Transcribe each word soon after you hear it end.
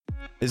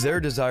Is there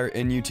a desire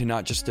in you to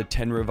not just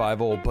attend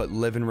revival, but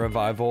live in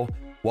revival?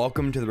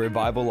 Welcome to the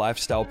Revival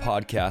Lifestyle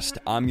Podcast.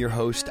 I'm your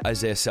host,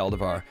 Isaiah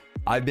Saldivar.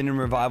 I've been in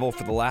revival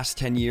for the last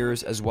 10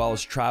 years, as well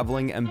as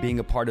traveling and being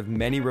a part of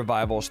many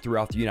revivals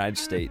throughout the United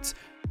States.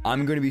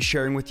 I'm going to be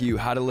sharing with you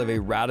how to live a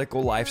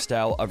radical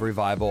lifestyle of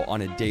revival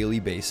on a daily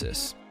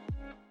basis.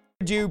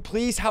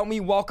 Please help me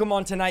welcome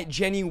on tonight,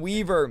 Jenny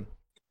Weaver.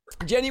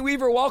 Jenny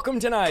Weaver, welcome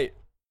tonight.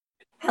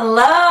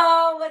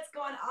 Hello, what's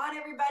going on,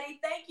 everybody?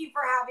 Thank you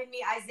for having me,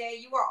 Isaiah.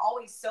 You are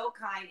always so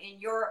kind,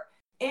 and your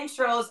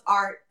intros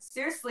are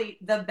seriously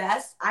the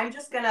best. I'm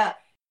just going to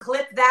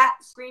clip that,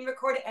 screen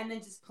record it, and then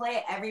just play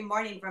it every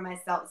morning for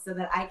myself so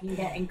that I can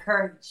get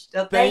encouraged.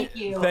 So thank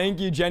you. Thank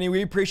you, Jenny.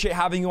 We appreciate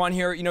having you on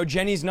here. You know,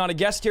 Jenny's not a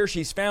guest here.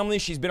 She's family.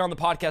 She's been on the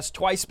podcast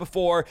twice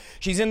before.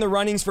 She's in the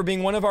runnings for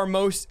being one of our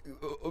most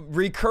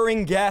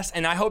recurring guests,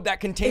 and I hope that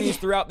continues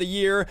throughout the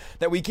year,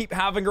 that we keep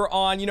having her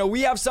on. You know,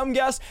 we have some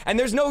guests, and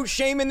there's no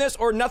shame in this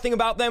or nothing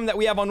about them that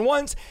we have on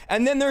once,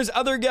 and then there's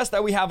other guests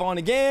that we have on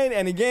again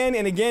and again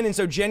and again, and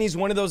so Jenny's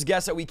one of those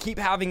guests that we keep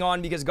having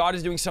on because God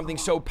is doing something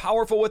so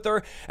powerful with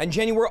her. And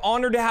Jenny, we're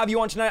honored to have you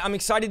on tonight. I'm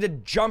excited to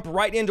jump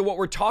right into what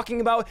we're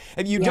talking about.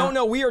 If you don't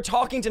know, we are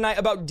talking tonight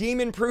about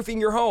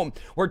demon-proofing your home.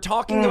 We're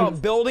talking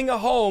about building a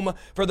home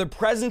for the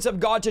presence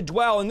of God to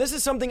dwell. And this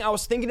is something I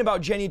was thinking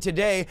about, Jenny,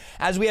 today,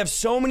 as we have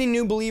so many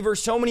new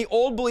believers, so many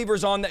old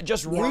believers on that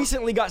just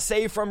recently got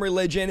saved from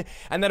religion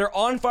and that are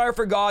on fire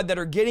for God, that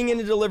are getting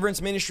into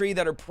deliverance ministry,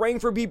 that are praying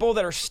for people,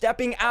 that are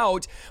stepping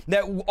out,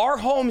 that our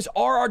homes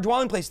are our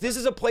dwelling place. This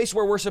is a place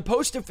where we're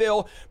supposed to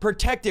feel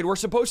protected. We're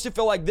supposed to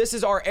feel like this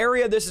is our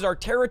area, this is our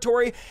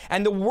territory.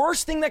 And the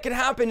worst thing that could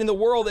happen in the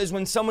world is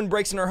when someone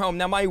breaks in our home.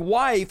 Now, my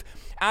wife,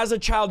 as a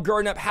child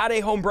growing up, had a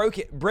home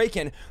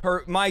break-in.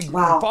 My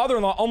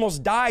father-in-law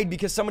almost died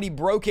because somebody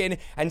broke in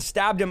and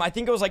stabbed him. I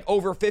think it was like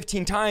over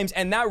 15 times.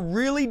 And that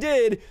really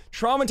did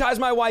traumatize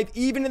my wife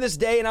even to this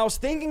day. And I was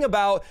thinking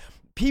about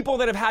people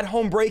that have had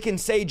home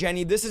break-ins say,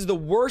 Jenny, this is the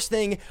worst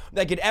thing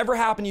that could ever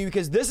happen to you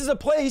because this is a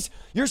place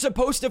you're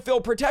supposed to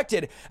feel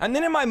protected. And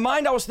then in my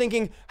mind, I was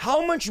thinking,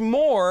 how much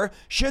more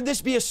should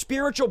this be a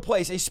spiritual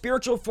place, a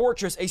spiritual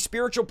fortress, a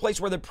spiritual place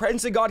where the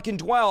presence of God can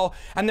dwell,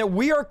 and that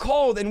we are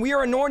called and we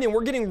are anointed, and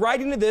we're getting right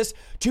into this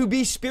to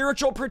be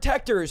spiritual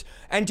protectors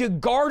and to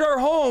guard our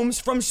homes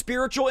from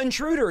spiritual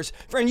intruders.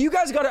 Friend, you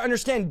guys got to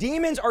understand,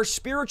 demons are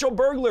spiritual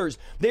burglars.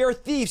 They are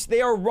thieves.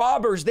 They are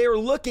robbers. They are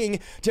looking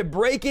to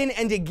break in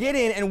and to get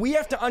in. And we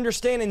have to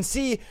understand and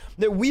see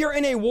that we are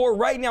in a war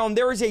right now, and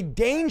there is a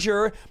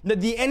danger that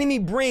the enemy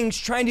brings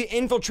trying to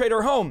infiltrate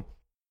our home.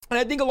 And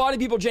I think a lot of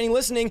people, Jenny,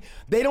 listening,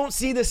 they don't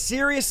see the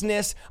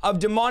seriousness of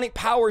demonic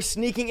power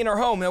sneaking in our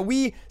home. Now,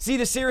 we see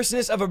the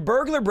seriousness of a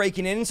burglar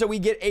breaking in, so we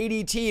get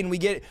ADT and we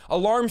get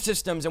alarm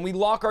systems and we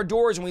lock our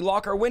doors and we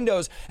lock our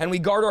windows and we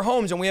guard our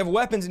homes and we have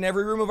weapons in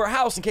every room of our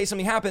house in case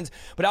something happens.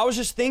 But I was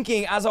just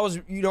thinking, as I was,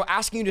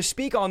 asking you to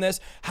speak on this,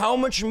 how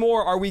much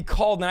more are we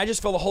called? And I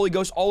just feel the Holy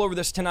Ghost all over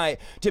this tonight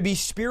to be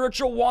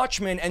spiritual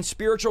watchmen and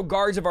spiritual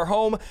guards of our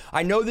home.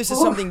 I know this is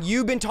something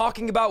you've been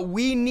talking about.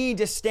 We need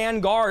to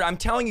stand guard. I'm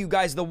telling you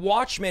guys, the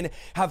watchmen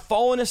have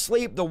fallen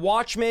asleep. The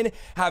watchmen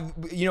have,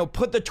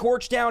 put the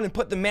torch down and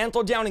put the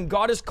mantle down, and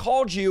God has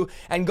called you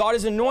and God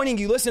is anointing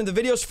you. Listen, the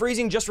video's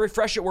freezing. Just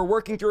refresh it. We're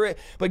working through it.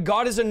 But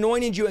God has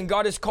anointed you and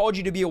God has called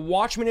you to be a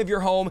watchman of your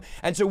home.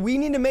 And so we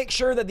need to make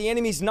sure that the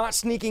enemy's not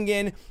sneaking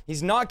in.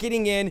 He's not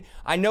getting in.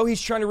 I know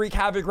he's trying to wreak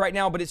havoc right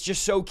now, but it's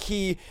just so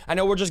key. I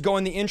know we're just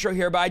going the intro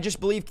here, but I just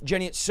believe,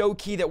 Jenny, it's so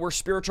key that we're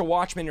spiritual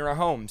watchmen in our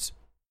homes.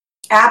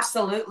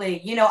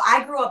 Absolutely.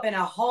 I grew up in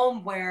a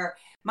home where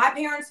my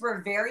parents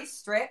were very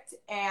strict,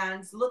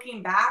 and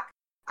looking back,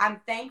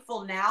 I'm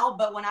thankful now.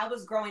 But when I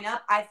was growing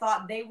up, I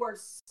thought they were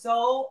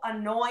so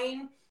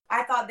annoying.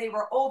 I thought they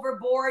were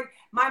overboard.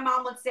 My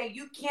mom would say,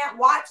 "You can't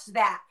watch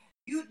that.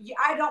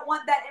 I don't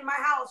want that in my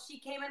house." She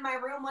came in my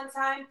room one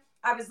time.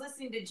 I was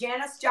listening to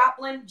Janis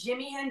Joplin,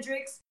 Jimi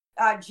Hendrix,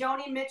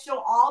 Joni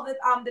Mitchell, all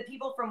the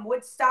people from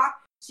Woodstock.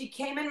 She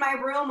came in my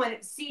room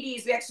when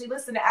CDs, we actually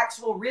listened to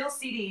actual real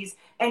CDs,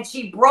 and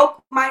she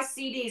broke my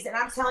CDs. And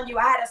I'm telling you,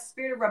 I had a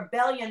spirit of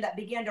rebellion that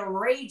began to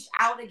rage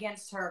out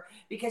against her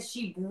because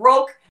she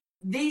broke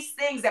these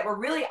things that were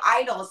really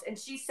idols. And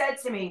she said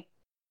to me,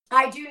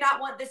 "I do not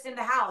want this in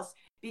the house,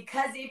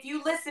 because if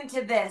you listen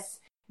to this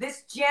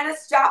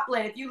Janis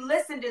Joplin, if you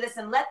listen to this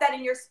and let that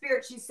in your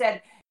spirit," she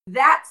said,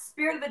 "that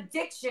spirit of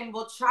addiction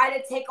will try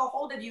to take a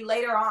hold of you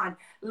later on."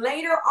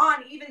 Later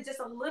on, even just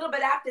a little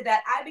bit after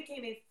that, I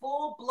became a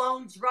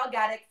full-blown drug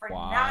addict for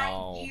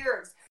 9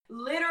 years.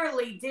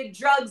 Literally did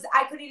drugs.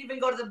 I couldn't even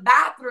go to the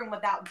bathroom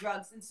without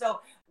drugs. And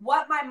so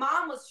what my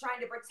mom was trying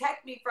to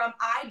protect me from,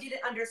 I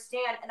didn't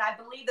understand. And I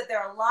believe that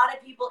there are a lot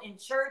of people in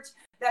church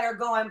that are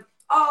going,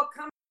 "Oh,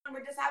 come on,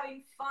 we're just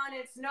having fun.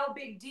 It's no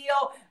big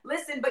deal."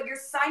 Listen, but you're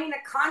signing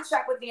a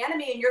contract with the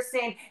enemy and you're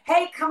saying,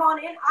 "Hey, come on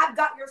in. I've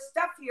got your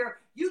stuff here.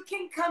 You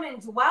can come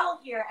and dwell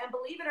here." And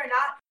believe it or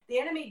not, the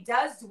enemy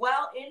does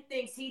dwell in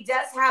things. He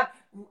does have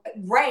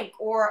rank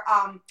or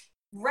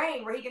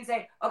reign, where he can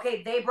say,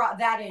 okay, they brought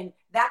that in.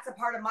 That's a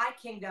part of my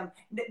kingdom.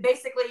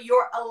 Basically,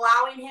 you're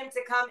allowing him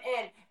to come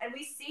in. And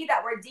we see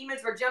that where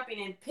demons were jumping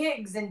in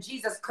pigs and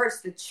Jesus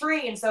cursed the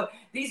tree. And so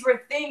these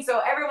were things.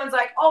 So everyone's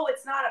like, oh,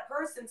 it's not a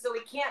person, so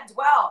he can't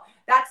dwell.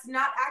 That's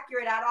not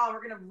accurate at all.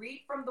 We're going to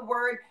read from the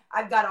word.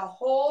 I've got a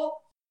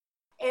whole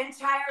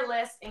entire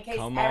list in case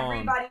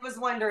everybody was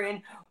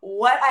wondering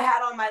what I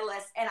had on my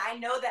list. And I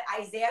know that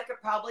Isaiah could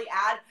probably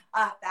add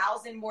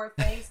 1,000 more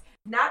things.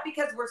 Not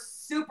because we're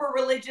super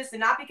religious and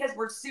not because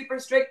we're super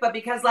strict, but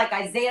because, like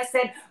Isaiah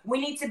said, we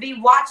need to be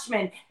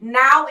watchmen.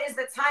 Now is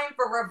the time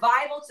for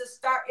revival to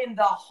start in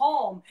the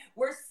home.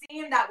 We're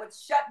seeing that with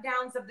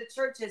shutdowns of the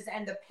churches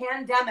and the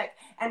pandemic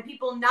and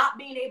people not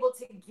being able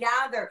to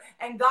gather.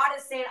 And God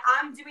is saying,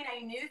 I'm doing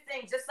a new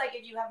thing. Just like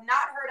if you have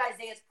not heard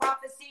Isaiah's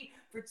prophecy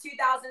for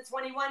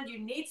 2021, you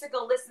need to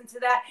go listen to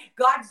that.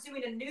 God's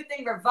doing a new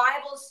thing.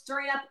 Revival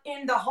stirring up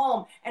in the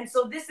home. And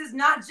so this is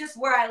not just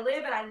where I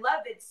live and I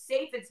love it. It's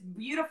safe. It's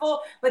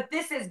beautiful. But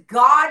this is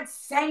God's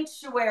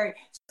sanctuary.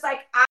 Just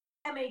like I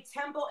am a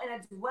temple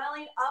and a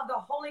dwelling of the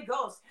Holy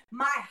Ghost.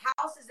 My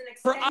house is an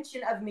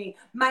extension of me.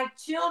 My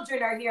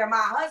children are here. My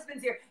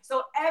husband's here.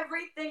 So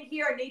everything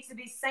here needs to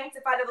be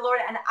sanctified of the Lord.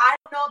 And I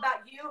don't know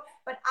about you,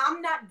 but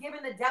I'm not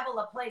giving the devil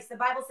a place. The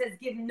Bible says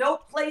give no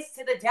place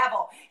to the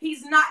devil.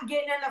 He's not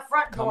getting in the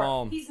front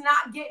door. He's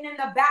not getting in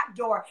the back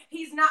door.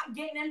 He's not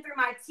getting in through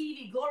my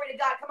TV. Glory to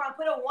God. Come on,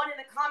 put a 1 in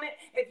the comment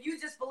if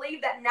you just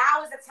believe that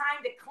now is the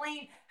time to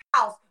clean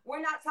house.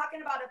 We're not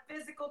talking about a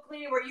physical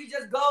cleaning where you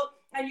just go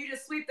and you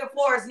just sweep the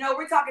floors. No,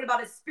 we're talking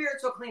about a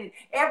spiritual cleaning.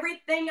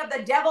 Everything of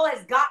the devil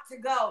has got to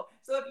go.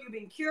 So if you've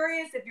been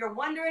curious, if you're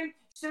wondering,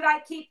 should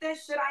I keep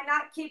this? Should I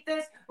not keep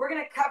this? We're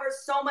going to cover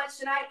so much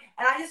tonight.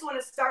 And I just want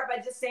to start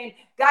by just saying,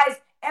 guys,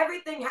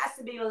 everything has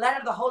to be led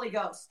of the Holy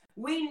Ghost.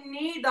 We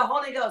need the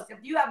Holy Ghost. If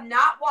you have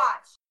not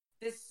watched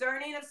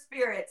Discerning of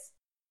Spirits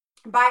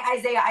by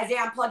Isaiah,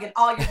 I'm plugging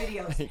all your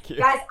videos. Thank you.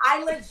 Guys,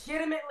 I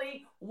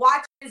legitimately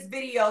watch his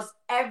videos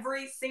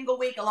every single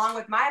week along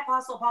with my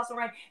Apostle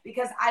Ryan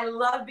because I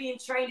love being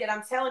trained. And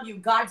I'm telling you,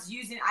 God's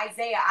using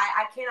Isaiah.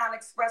 I cannot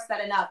express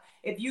that enough.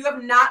 If you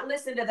have not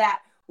listened to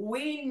that,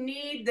 we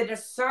need the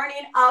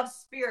discerning of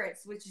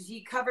spirits, which is,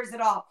 he covers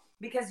it all,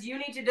 because you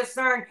need to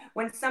discern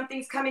when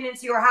something's coming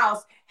into your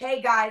house.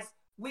 Hey, guys,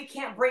 we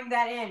can't bring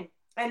that in.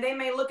 And they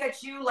may look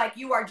at you like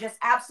you are just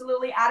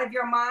absolutely out of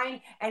your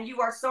mind and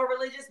you are so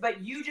religious,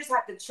 but you just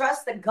have to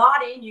trust the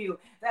God in you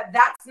that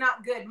that's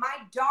not good. My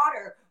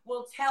daughter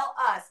will tell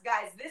us,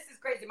 guys, this is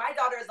crazy. My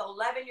daughter is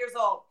 11 years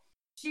old.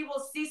 She will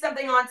see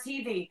something on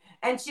TV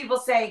and she will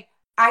say,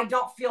 I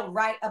don't feel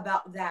right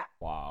about that.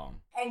 Wow.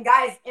 And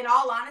guys, in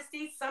all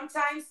honesty,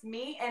 sometimes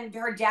me and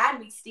her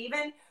dad,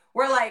 Stephen,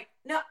 we're like,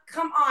 no,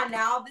 come on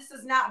now. This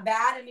is not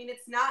bad. I mean,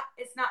 it's not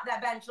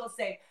that bad. And she'll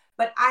say,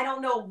 but I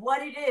don't know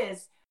what it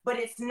is, but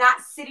it's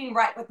not sitting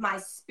right with my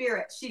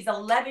spirit. She's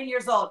 11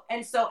 years old.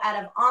 And so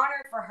out of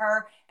honor for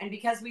her, and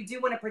because we do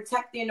want to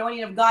protect the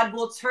anointing of God,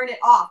 we'll turn it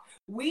off.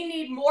 We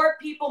need more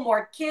people,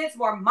 more kids,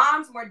 more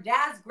moms, more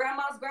dads,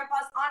 grandmas,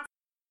 grandpas, aunts,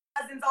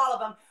 cousins, all of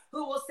them,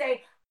 who will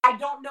say, I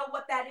don't know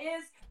what that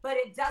is, but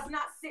it does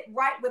not sit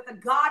right with the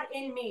God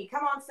in me.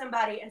 Come on,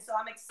 somebody. And so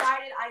I'm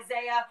excited,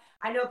 Isaiah.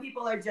 I know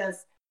people are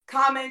just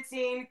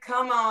commenting.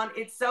 Come on.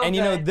 It's so And good.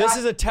 you know, this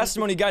is a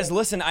testimony, guys.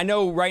 Listen, I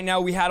know right now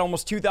we had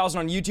almost 2,000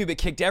 on YouTube. It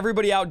kicked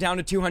everybody out down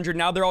to 200.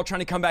 Now they're all trying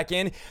to come back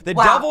in. The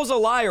devil's a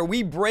liar.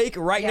 We break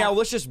right now.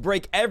 Let's just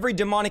break every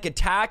demonic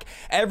attack,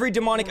 every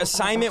demonic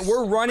assignment.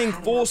 We're running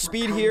full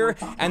speed here,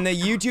 and the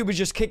YouTube is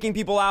just kicking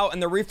people out,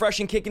 and they're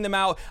refreshing, kicking them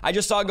out. I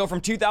just saw it go from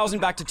 2,000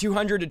 back to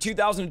 200 to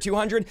 2,000 to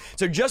 200.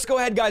 So just go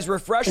ahead, guys.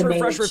 Refresh.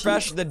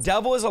 The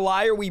devil is a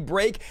liar. We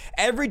break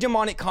every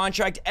demonic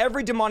contract,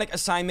 every demonic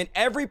assignment,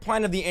 every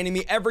plan of the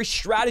enemy, every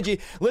strategy.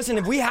 Listen,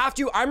 if we have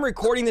to, I'm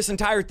recording this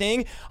entire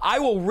thing. I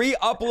will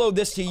re-upload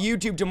this to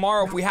YouTube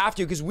tomorrow if we have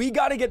to, because we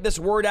got to get this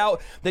word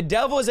out. The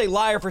devil is a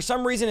liar. For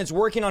some reason, it's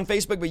working on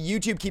Facebook, but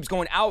YouTube keeps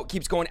going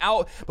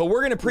out. But we're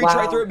going to preach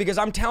right through it, because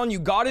I'm telling you,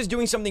 God is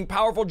doing something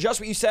powerful, just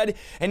what you said.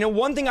 And then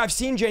one thing I've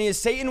seen, Jenny, is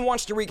Satan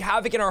wants to wreak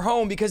havoc in our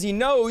home because he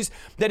knows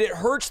that it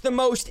hurts the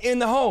most in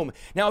the home.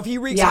 Now, if he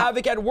wreaks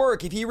havoc at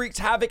work, if he wreaks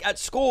havoc at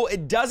school,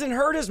 it doesn't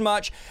hurt as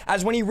much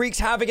as when he wreaks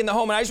havoc in the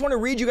home. And I just want to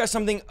read you guys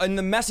something in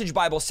the Message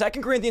Bible.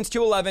 2 Corinthians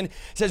 2:11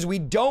 says, we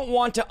don't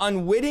want to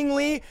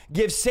unwittingly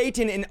give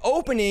Satan an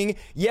opening,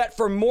 yet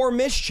for more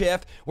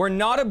mischief, we're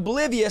not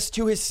oblivious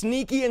to his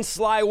sneaky and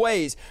sly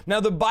ways. Now,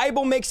 the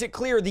Bible makes it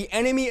clear the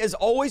enemy is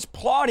always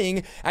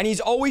plotting, and he's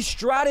always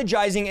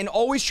strategizing and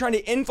always trying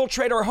to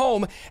infiltrate our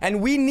home.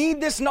 And we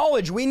need this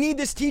knowledge. We need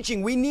this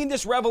teaching. We need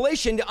this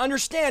revelation to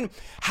understand,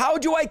 how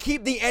do I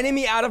keep the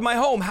enemy out of my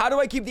home? How do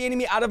I keep the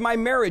enemy out of my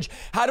marriage?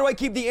 How do I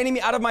keep the enemy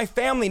out of my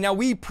family? Now,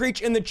 we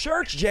preach in the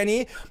church,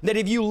 Jenny,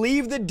 that if you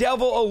leave the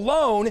devil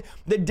alone,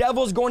 the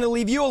devil's going to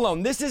leave you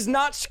alone. This is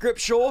not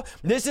scriptural.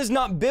 This is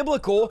not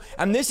biblical.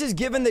 And this is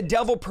giving the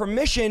devil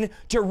permission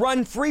to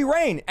run free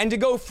reign and to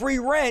go free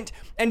rent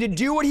and to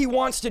do what he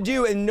wants to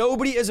do. And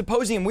nobody is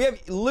opposing him. We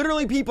have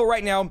literally people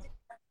right now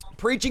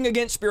preaching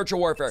against spiritual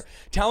warfare,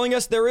 telling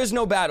us there is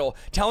no battle,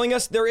 telling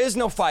us there is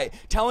no fight,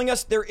 telling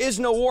us there is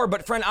no war.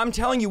 But friend, I'm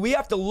telling you, we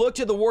have to look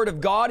to the word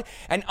of God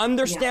and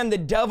understand the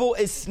devil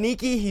is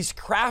sneaky. He's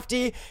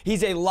crafty.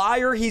 He's a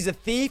liar. He's a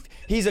thief.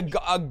 He's a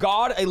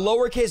god, a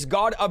lowercase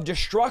god of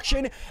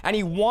destruction, and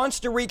he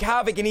wants to wreak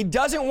havoc, and he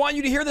doesn't want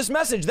you to hear this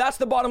message. That's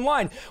the bottom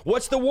line.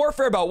 What's the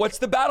warfare about? What's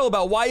the battle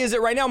about? Why is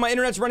it right now my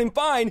internet's running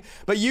fine,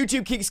 but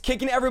YouTube keeps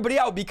kicking everybody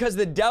out? Because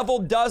the devil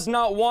does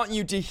not want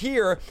you to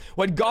hear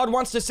what God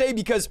wants to say,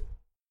 because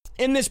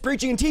in this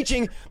preaching and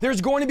teaching,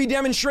 there's going to be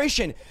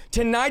demonstration.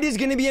 Tonight is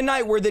going to be a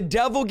night where the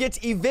devil gets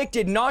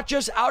evicted, not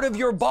just out of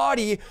your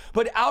body,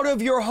 but out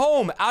of your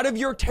home, out of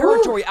your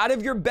territory, out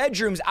of your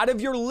bedrooms, out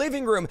of your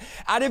living room,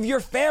 out of your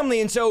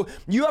family. And so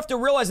you have to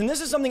realize, and this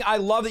is something I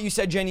love that you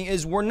said, Jenny,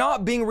 is we're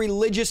not being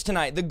religious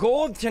tonight. The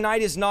goal of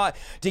tonight is not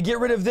to get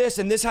rid of this,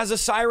 and this has a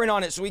siren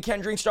on it, so we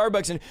can't drink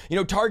Starbucks,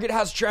 and Target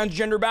has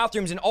transgender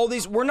bathrooms and all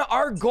these.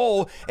 Our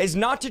goal is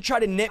not to try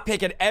to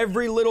nitpick at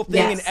every little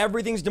thing and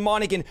everything's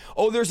demonic, and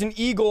there's an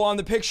eagle on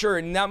the picture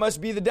and that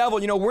must be the devil.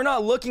 We're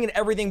not looking at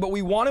everything, but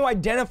we want to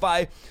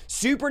identify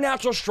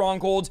supernatural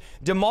strongholds,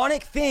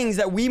 demonic things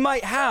that we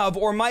might have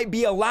or might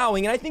be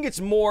allowing. And I think it's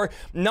more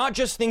not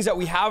just things that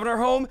we have in our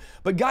home,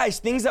 but guys,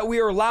 things that we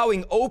are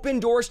allowing, open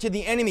doors to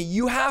the enemy.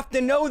 You have to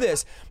know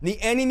this.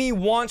 The enemy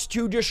wants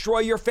to destroy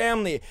your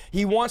family.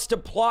 He wants to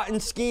plot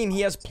and scheme.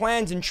 He has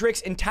plans and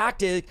tricks and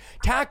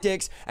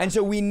tactics. And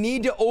so we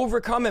need to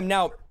overcome him.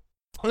 Now,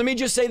 let me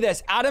just say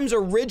this. Adam's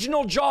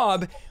original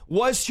job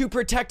was to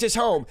protect his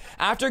home.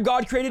 After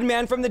God created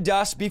man from the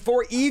dust,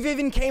 before Eve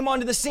even came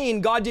onto the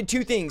scene, God did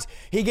two things.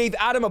 He gave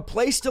Adam a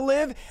place to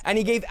live, and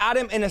he gave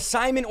Adam an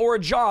assignment or a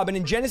job. And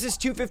in Genesis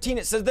 2:15,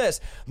 it says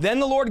this: "Then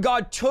the Lord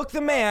God took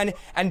the man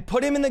and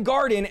put him in the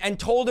garden and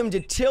told him to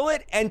till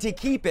it and to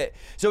keep it."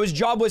 So his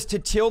job was to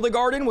till the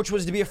garden, which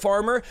was to be a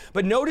farmer.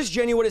 But notice,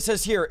 Jenny, what it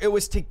says here. It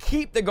was to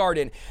keep the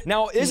garden.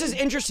 Now, this is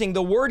interesting.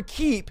 The word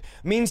keep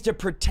means to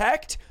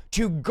protect,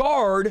 to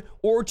guard,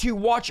 or to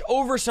watch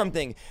over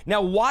something.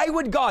 Now, why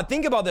would God,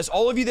 think about this,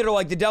 all of you that are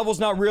like, the devil's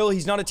not real,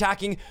 he's not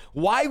attacking,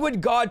 why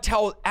would God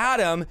tell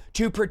Adam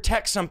to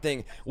protect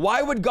something?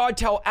 Why would God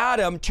tell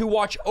Adam to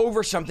watch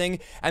over something?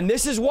 And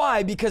this is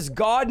why, because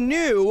God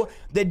knew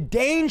the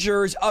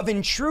dangers of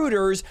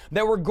intruders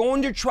that were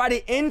going to try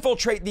to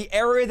infiltrate the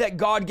area that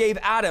God gave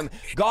Adam.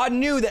 God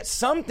knew that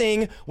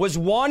something was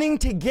wanting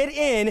to get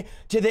in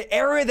to the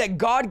area that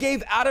God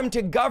gave Adam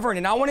to govern.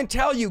 And I want to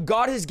tell you,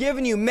 God has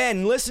given you,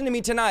 men, listen to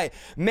me tonight.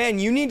 Men,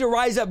 you need to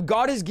rise up.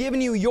 God has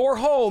given you your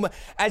home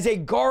as a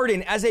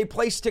garden, as a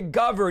place to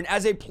govern,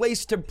 as a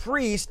place to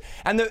priest.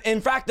 And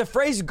in fact, the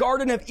phrase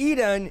Garden of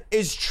Eden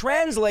is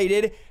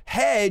translated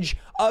hedge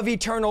of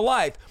eternal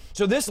life.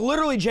 So this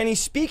literally, Jenny,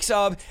 speaks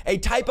of a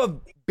type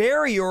of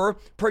barrier,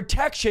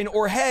 protection,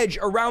 or hedge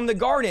around the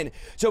garden.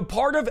 So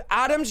part of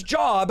Adam's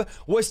job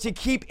was to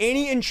keep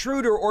any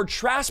intruder or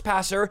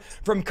trespasser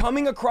from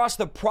coming across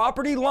the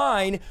property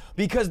line,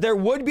 because there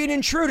would be an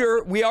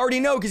intruder. We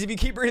already know, because if you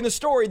keep reading the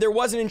story, there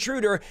was an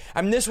intruder,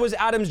 and this was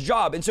Adam's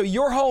job. And so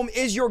your home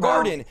is your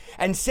garden,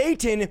 and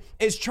Satan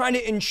is trying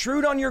to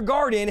intrude on your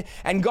garden,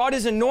 and God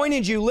has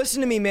anointed you.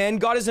 Listen to me, man.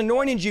 God has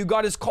anointed you.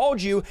 God has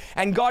called you,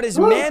 and God has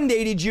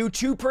mandated you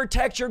to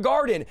protect your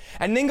garden.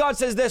 And then God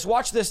says this,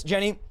 watch this,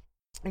 Jenny.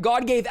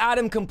 God gave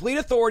Adam complete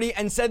authority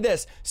and said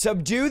this: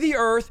 subdue the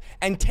earth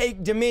and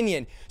take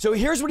dominion. So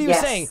here's what he was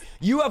saying.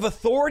 You have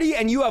authority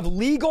and you have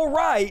legal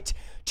right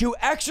to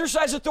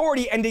exercise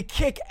authority and to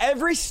kick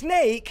every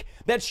snake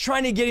that's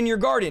trying to get in your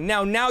garden.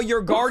 Now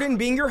your garden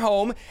being your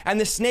home, and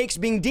the snakes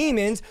being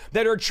demons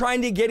that are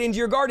trying to get into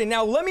your garden.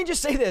 Now, let me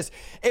just say this.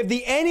 If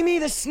the enemy,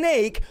 the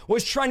snake,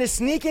 was trying to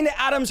sneak into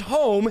Adam's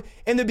home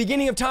in the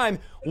beginning of time,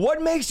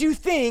 what makes you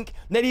think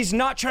that he's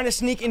not trying to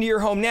sneak into your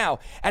home now?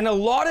 And a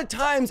lot of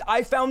times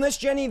I found this,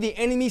 Jenny, the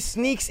enemy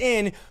sneaks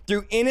in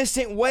through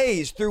innocent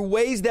ways, through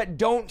ways that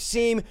don't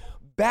seem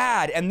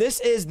bad. And this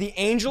is the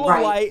angel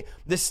of light,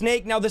 the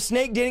snake. Now, the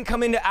snake didn't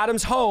come into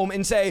Adam's home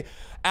and say,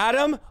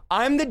 Adam,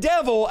 I'm the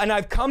devil, and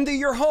I've come to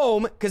your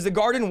home, because the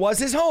garden was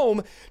his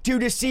home, to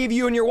deceive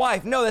you and your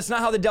wife. No, that's not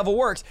how the devil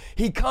works.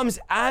 He comes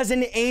as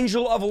an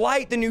angel of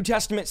light, the New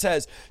Testament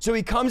says. So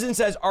he comes and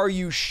says, are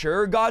you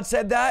sure God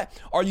said that?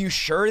 Are you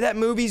sure that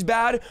movie's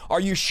bad? Are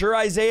you sure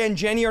Isaiah and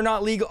Jenny are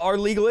not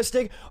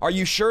legalistic? Are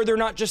you sure they're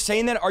not just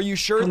saying that? Are you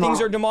sure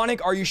things are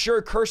demonic? Are you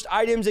sure cursed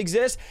items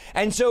exist?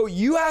 And so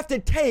you have to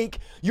take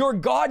your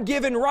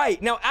God-given right.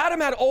 Now,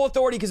 Adam had all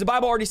authority, because the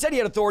Bible already said he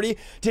had authority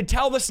to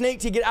tell the snake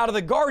to get out of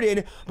the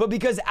garden, but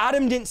because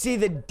Adam didn't see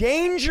the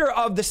danger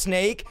of the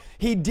snake,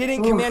 he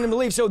didn't command him to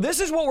leave. So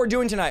this is what we're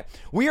doing tonight.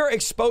 We are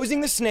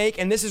exposing the snake,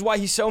 and this is why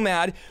he's so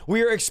mad.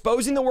 We are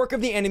exposing the work of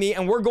the enemy,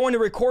 and we're going to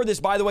record this,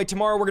 by the way,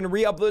 tomorrow. We're going to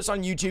re-upload this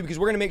on YouTube, because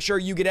we're going to make sure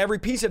you get every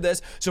piece of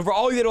this. So for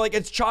all of you that are like,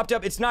 it's chopped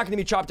up, it's not going to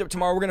be chopped up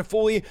tomorrow. We're going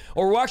to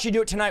we'll actually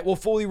do it tonight. We'll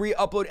fully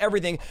re-upload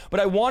everything.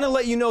 But I want to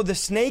let you know the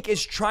snake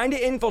is trying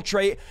to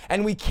infiltrate,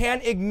 and we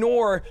can't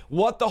ignore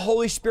what the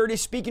Holy Spirit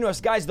is speaking to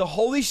us. Guys, the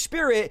Holy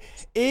Spirit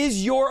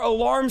is your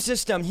alarm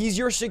system. He's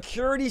your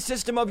security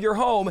system of your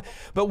home,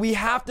 but we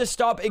have to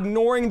stop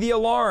ignoring the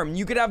alarm.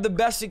 You could have the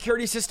best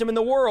security system in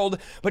the world,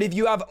 but if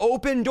you have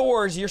open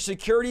doors, your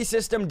security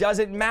system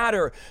doesn't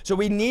matter. So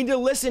we need to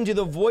listen to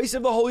the voice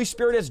of the Holy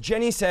Spirit, as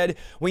Jenny said.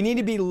 We need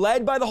to be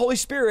led by the Holy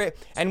Spirit,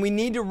 and we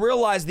need to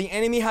realize the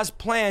enemy has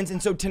plans.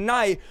 And so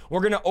tonight,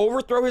 we're going to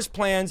overthrow his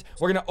plans.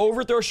 We're going to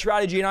overthrow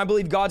strategy, and I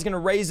believe God's going to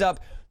raise up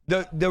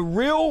the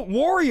real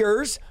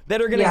warriors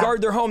that are going to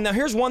guard their home. Now,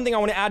 here's one thing I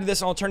want to add to this,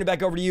 and I'll turn it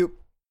back over to you.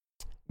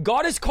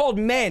 God has called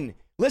men.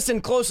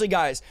 Listen closely,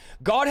 guys.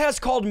 God has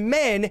called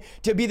men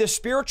to be the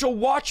spiritual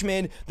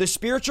watchmen, the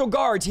spiritual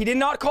guards. He did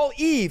not call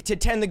Eve to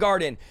tend the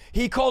garden.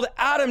 He called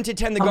Adam to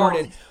tend the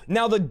garden.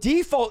 Now, the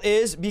default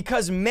is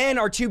because men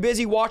are too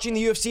busy watching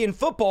the UFC and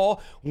football,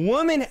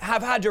 women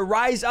have had to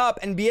rise up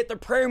and be at the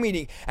prayer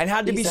meeting and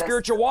had to be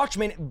spiritual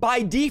watchmen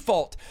by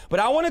default. But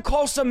I want to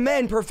call some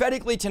men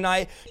prophetically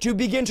tonight to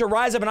begin to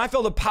rise up, and I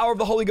feel the power of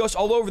the Holy Ghost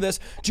all over this,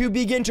 to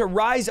begin to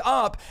rise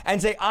up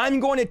and say, I'm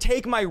going to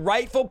take my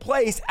rightful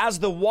place as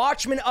the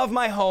watchman of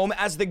my home,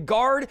 as the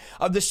guard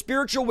of the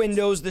spiritual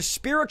windows, the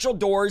spiritual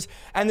doors,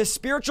 and the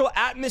spiritual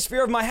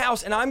atmosphere of my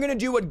house, and I'm going to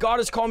do what God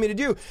has called me to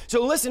do.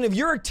 So listen, if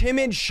you're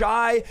timid,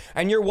 shy,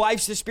 and your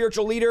wife's the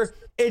spiritual leader,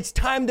 it's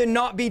time to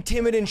not be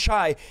timid and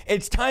shy.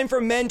 It's time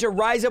for men to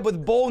rise up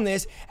with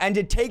boldness and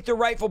to take the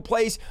rightful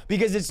place,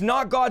 because it's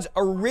not God's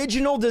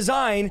original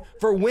design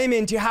for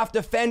women to have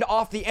to fend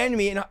off the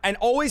enemy and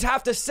always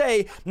have to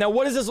say, now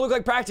what does this look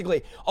like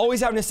practically?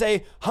 Always having to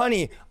say,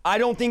 honey, I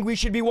don't think we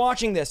should be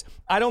watching this.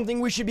 I don't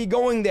think we should be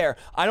going there.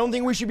 I don't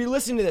think we should be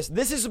listening to this.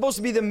 This is supposed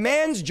to be the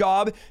man's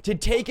job to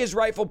take his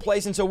rightful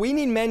place. And so we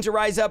need men to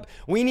rise up.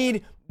 We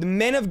need the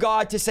men of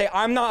God to say,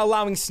 I'm not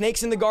allowing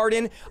snakes in the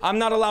garden. I'm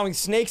not allowing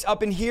snakes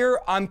up in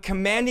here. I'm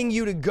commanding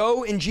you to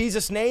go in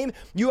Jesus' name.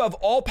 You have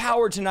all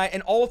power tonight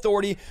and all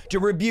authority to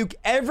rebuke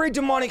every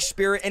demonic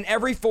spirit and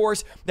every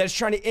force that's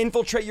trying to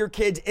infiltrate your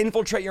kids,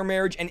 infiltrate your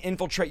marriage, and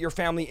infiltrate your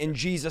family in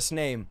Jesus'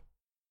 name.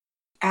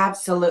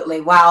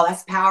 Absolutely. Wow,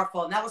 that's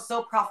powerful. And that was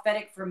so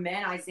prophetic for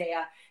men,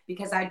 Isaiah,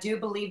 because I do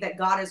believe that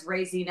God is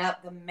raising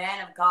up the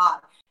men of God,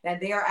 that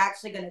they are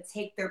actually going to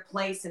take their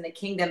place in the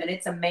kingdom. And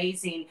it's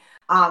amazing.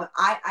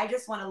 I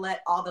just want to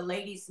let all the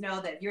ladies know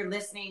that if you're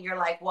listening, you're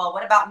like, well,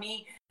 what about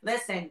me?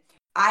 Listen,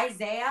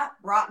 Isaiah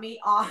brought me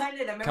on. And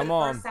I remember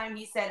the first time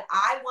he said,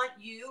 I want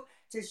you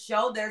to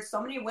show, there's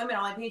so many women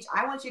on my page.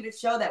 I want you to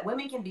show that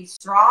women can be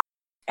strong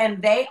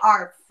and they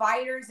are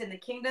fighters in the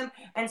kingdom.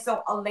 And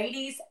so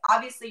ladies,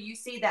 obviously you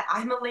see that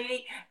I'm a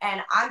lady, and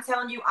I'm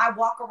telling you, I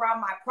walk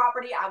around my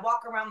property. I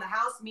walk around the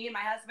house, me and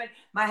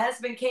my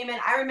husband came in.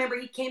 I remember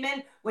he came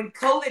in when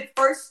COVID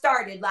first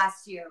started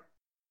last year.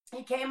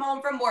 He came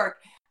home from work.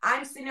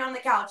 I'm sitting on the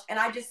couch and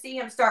I just see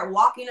him start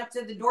walking up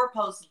to the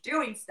doorpost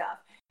doing stuff.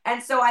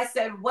 And so I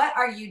said, what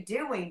are you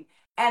doing?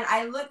 And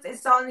I looked and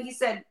saw him. He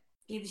said,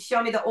 he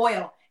showed me the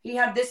oil. He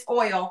had this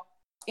oil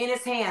in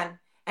his hand,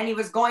 and he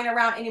was going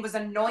around and he was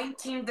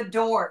anointing the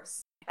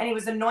doors and he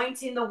was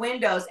anointing the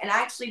windows. And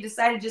I actually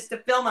decided just to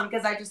film him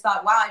because I just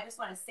thought, wow, I just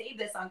want to save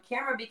this on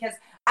camera, because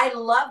I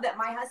love that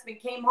my husband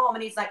came home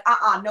and he's like,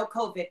 no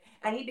COVID.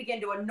 And he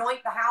began to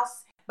anoint the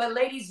house. But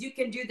ladies, you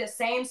can do the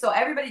same. So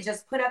everybody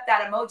just put up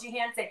that emoji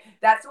hand, say,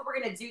 that's what we're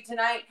going to do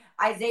tonight.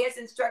 Isaiah's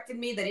instructed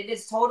me that it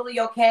is totally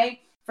okay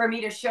for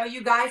me to show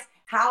you guys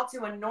how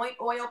to anoint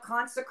oil,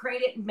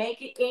 consecrate it,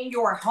 make it in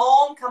your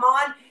home. Come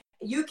on.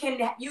 You can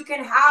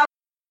have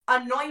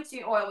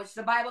anointing oil, which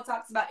the Bible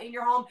talks about in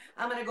your home.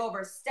 I'm going to go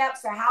over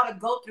steps on how to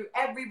go through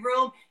every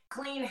room,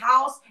 clean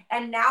house.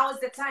 And now is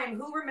the time.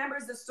 Who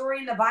remembers the story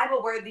in the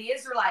Bible where the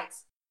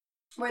Israelites,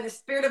 where the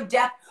spirit of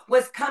death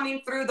was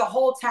coming through the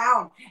whole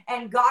town,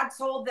 and God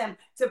told them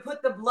to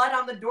put the blood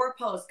on the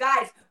doorpost?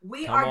 Guys,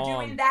 we are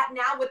doing that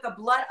now with the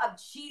blood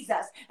of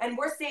Jesus, and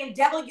we're saying,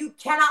 devil, you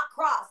cannot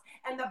cross.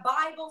 And the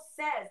Bible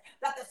says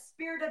that the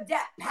spirit of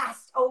death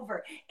passed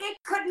over. It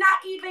could not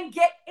even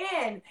get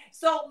in.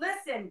 So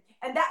listen,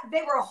 and that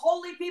they were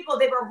holy people,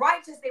 they were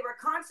righteous, they were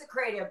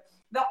consecrated.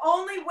 The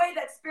only way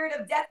that spirit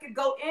of death could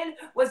go in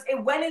was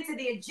it went into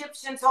the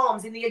Egyptians'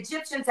 homes, and the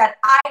Egyptians had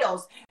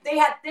idols. They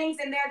had things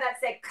in there that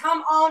said,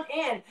 come on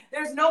in.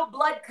 There's no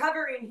blood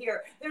covering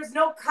here. There's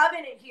no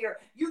covenant here.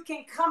 You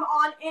can come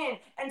on in.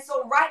 And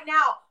so right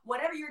now,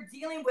 whatever you're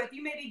dealing with,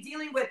 you may be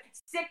dealing with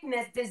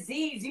sickness,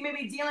 disease. You may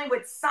be dealing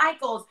with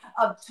cycles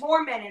of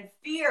torment and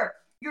fear.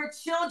 Your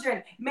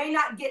children may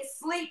not get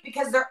sleep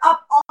because they're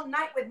up all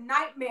night with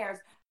nightmares.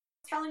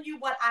 Telling you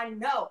what I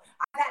know.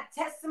 I've had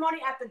testimony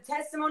after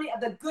testimony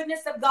of the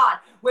goodness of God.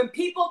 When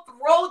people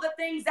throw the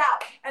things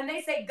out and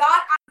they say,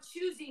 God, I'm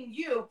choosing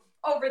you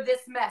over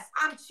this mess.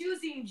 I'm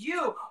choosing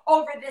you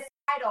over this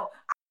idol.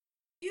 I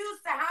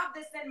used to have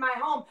this in my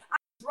home. I'm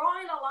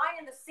drawing a line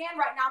in the sand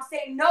right now. I'm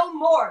saying no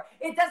more.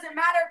 It doesn't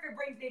matter if it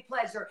brings me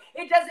pleasure.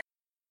 It doesn't matter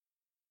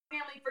if I'm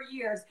family for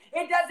years.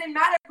 It doesn't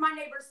matter if my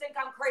neighbors think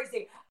I'm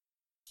crazy.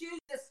 Choose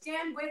to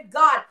stand with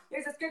God.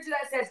 There's a scripture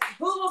that says,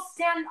 who will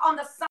stand on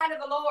the side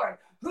of the Lord?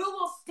 Who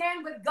will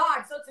stand with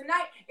God? So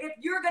tonight, if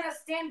you're going to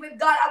stand with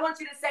God, I want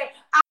you to say,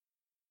 I'm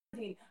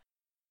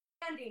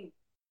standing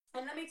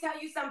And let me tell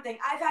you something.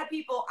 I've had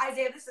people,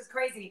 Isaiah, this is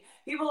crazy.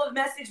 People have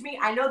messaged me.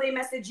 I know they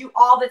message you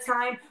all the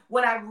time.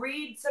 When I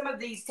read some of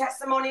these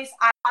testimonies,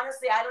 I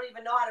don't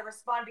even know how to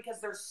respond because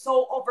they're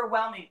so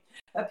overwhelming.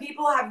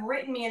 People have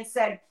written me and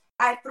said,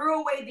 I threw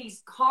away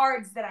these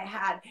cards that I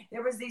had.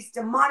 There was these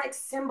demonic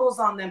symbols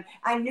on them.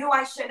 I knew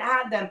I shouldn't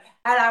have them.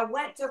 And I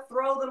went to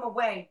throw them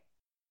away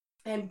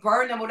and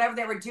burn them, whatever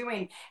they were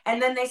doing.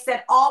 And then they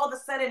said, all of a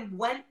sudden,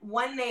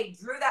 when they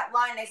drew that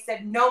line, they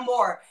said, no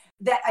more.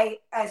 That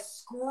a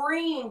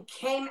scream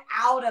came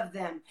out of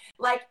them,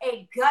 like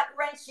a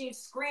gut-wrenching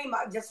scream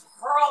just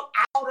hurled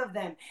out of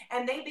them.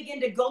 And they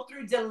begin to go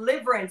through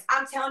deliverance.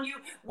 I'm telling you,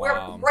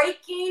 we're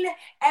breaking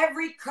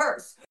every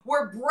curse.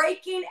 We're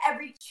breaking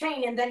every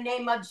chain in the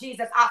name of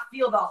Jesus. I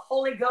feel the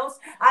Holy Ghost.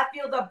 I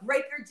feel the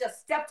breaker just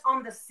stepped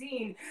on the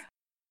scene.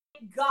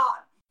 God,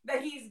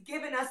 that he's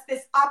given us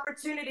this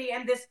opportunity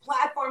and this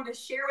platform to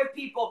share with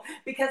people,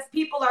 because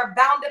people are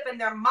bound up in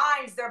their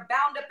minds, they're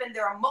bound up in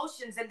their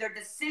emotions and their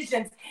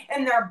decisions,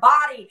 in their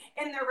body,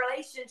 in their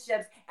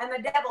relationships, and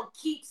the devil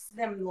keeps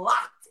them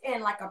locked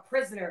in like a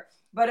prisoner.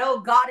 But oh,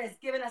 God has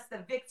given us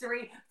the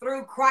victory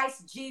through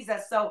Christ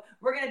Jesus. So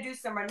we're going to do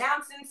some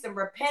renouncing, some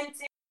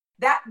repenting.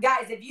 That,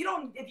 guys, if you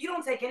don't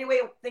take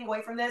anything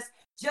away from this,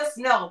 just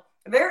know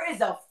there is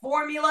a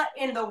formula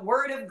in the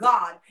Word of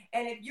God.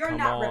 And if you're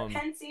not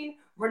repenting,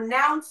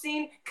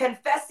 renouncing,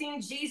 confessing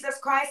Jesus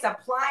Christ,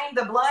 applying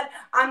the blood,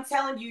 I'm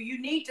telling you,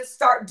 you need to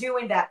start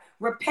doing that.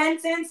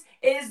 Repentance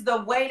is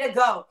the way to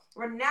go.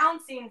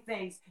 Renouncing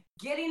things,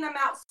 getting them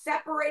out,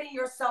 separating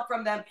yourself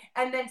from them,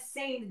 and then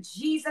saying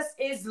Jesus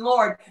is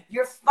Lord.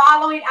 You're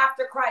following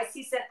after Christ.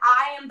 He said,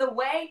 I am the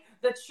way,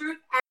 the truth,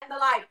 and the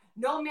life.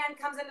 No man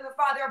comes into the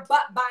Father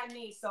but by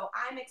me. So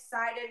I'm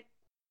excited.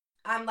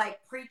 I'm like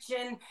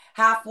preaching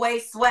halfway,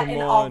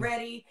 sweating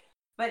already,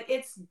 but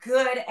it's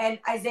good. And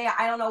Isaiah,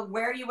 I don't know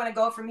where you want to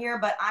go from here,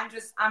 but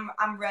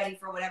I'm ready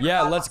for whatever.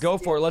 Yeah, let's go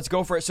for it. Let's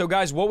go for it. So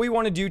guys, what we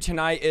want to do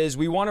tonight is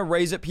we want to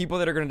raise up people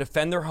that are going to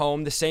defend their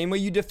home the same way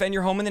you defend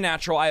your home in the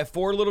natural. I have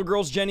 4 little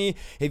girls, Jenny.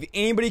 If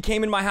anybody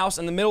came in my house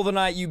in the middle of the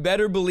night, you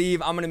better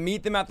believe I'm going to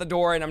meet them at the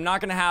door, and I'm not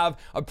going to have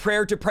a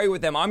prayer to pray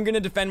with them. I'm going to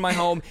defend my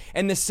home.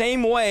 In the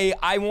same way,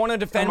 I want to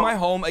defend my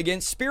home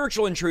against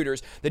spiritual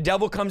intruders. The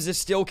devil comes to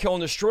steal, kill,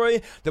 and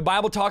destroy. The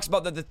Bible talks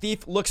about that the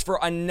thief looks for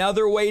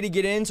another way to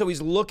get in, so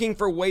he's looking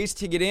for ways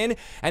to get in.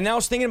 And now I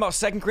was thinking about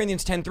 2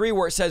 Corinthians 10:3,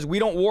 where it says we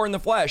don't war in the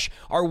flesh.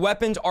 Our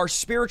weapons are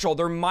spiritual.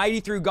 They're mighty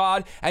through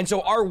God. And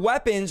so our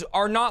weapons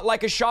are not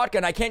like a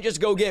shotgun. I can't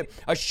just go get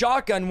a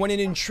shotgun when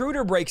an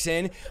intruder breaks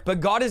in,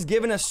 but God has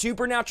given us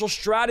supernatural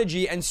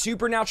strategy and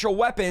supernatural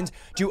weapons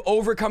to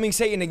overcoming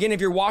Satan. Again,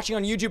 if you're watching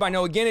on YouTube, I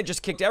know again it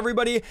just kicked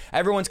everybody.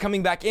 Everyone's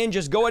coming back in.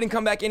 Just go ahead and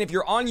come back in. If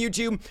you're on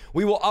YouTube,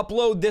 we will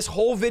upload this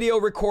whole video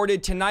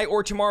recorded tonight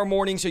or tomorrow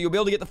morning, so you'll be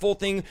able to get the full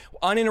thing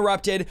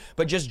uninterrupted,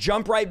 but just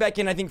jump right back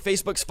in. I think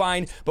Facebook's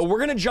fine, but we're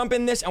going to jump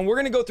in this and we're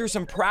going to go through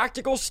some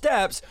practical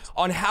steps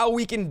on how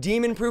we can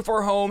demon-proof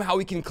our home, how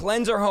we can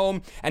cleanse our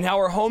home, and how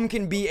our home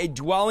can be a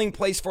dwelling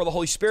place for the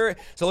Holy Spirit.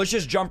 So let's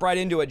just jump right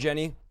into it,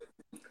 Jenny.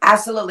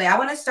 Absolutely. I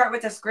want to start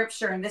with a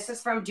scripture, and this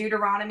is from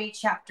Deuteronomy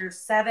chapter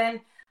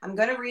 7. I'm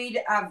going to read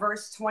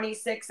verse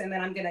 26, and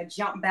then I'm going to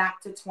jump back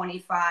to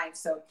 25.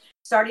 So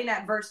starting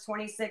at verse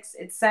 26,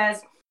 it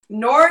says,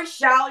 nor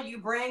shall you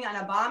bring an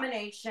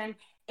abomination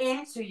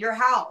into your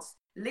house,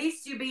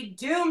 lest you be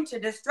doomed to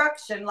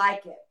destruction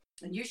like it.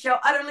 And you shall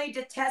utterly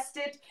detest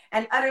it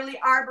and utterly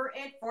arbor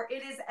it, for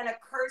it is an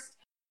accursed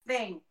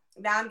thing.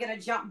 Now I'm going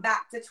to jump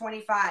back to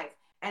 25.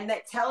 And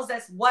that tells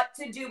us what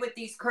to do with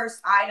these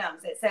cursed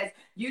items. It says,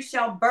 you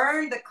shall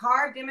burn the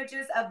carved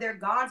images of their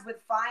gods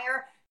with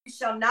fire. You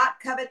shall not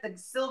covet the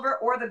silver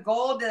or the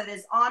gold that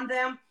is on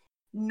them,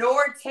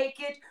 nor take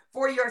it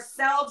for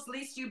yourselves,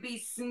 lest you be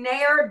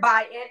snared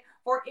by it,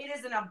 for it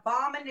is an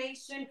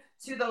abomination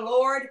to the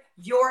Lord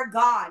your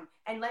God.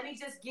 And let me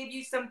just give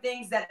you some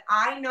things that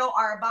I know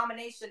are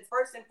abominations.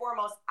 First and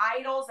foremost,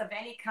 idols of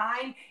any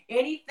kind.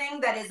 Anything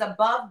that is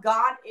above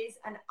God is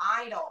an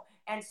idol.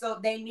 And so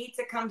they need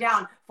to come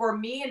down. For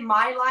me in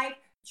my life,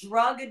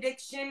 drug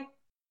addiction,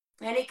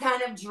 any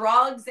kind of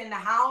drugs in the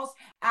house,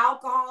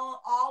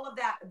 alcohol, all of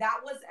that, that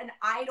was an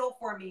idol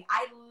for me.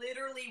 I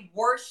literally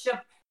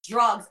worshiped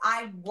drugs.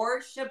 I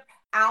worshiped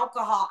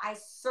alcohol. I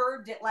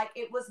served it like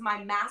it was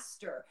my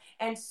master.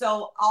 And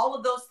so all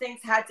of those things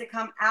had to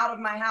come out of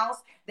my house.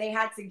 They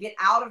had to get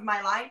out of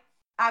my life.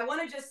 I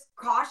want to just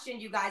caution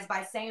you guys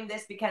by saying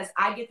this, because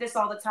I get this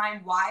all the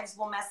time. Wives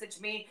will message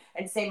me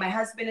and say, my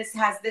husband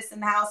has this in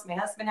the house. My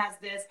husband has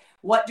this.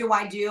 What do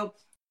I do?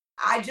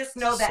 I just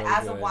know that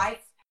as a wife,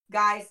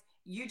 guys,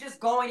 you just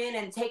going in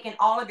and taking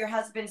all of your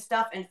husband's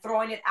stuff and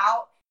throwing it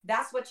out,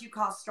 that's what you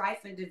call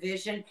strife and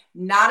division.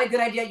 Not a good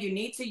idea. You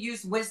need to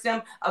use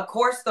wisdom. Of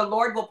course, the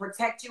Lord will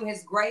protect you.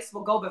 His grace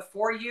will go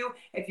before you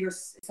if you're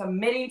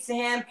submitting to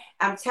him.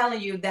 I'm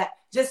telling you that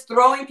just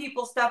throwing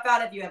people's stuff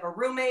out, if you have a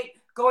roommate,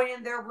 going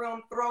in their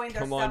room, throwing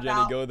their stuff Jenny,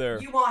 out, go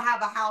there. You won't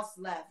have a house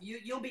left.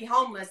 You'll be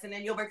homeless, and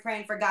then you'll be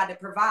praying for God to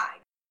provide.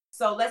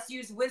 So let's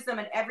use wisdom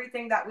in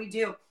everything that we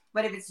do.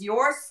 But if it's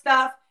your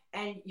stuff,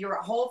 and your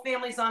whole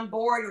family's on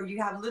board, or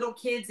you have little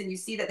kids and you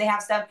see that they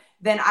have stuff,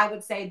 then I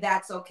would say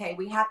that's okay.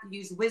 We have to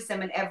use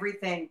wisdom in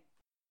everything.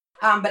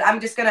 But I'm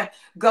just going to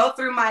go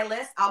through my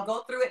list. I'll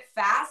go through it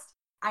fast.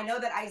 I know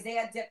that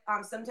Isaiah,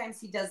 sometimes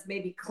he does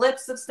maybe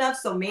clips of stuff.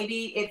 So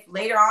maybe if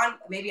later on,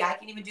 maybe I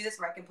can even do this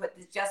where I can put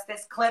just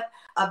this clip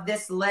of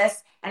this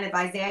list. And if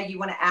Isaiah, you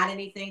want to add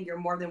anything, you're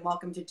more than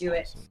welcome to do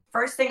it.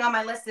 First thing on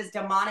my list is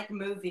demonic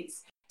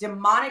movies.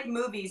 Demonic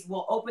movies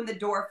will open the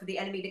door for the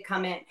enemy to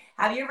come in.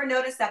 Have you ever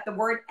noticed that the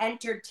word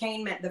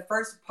entertainment, the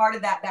first part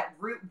of that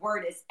root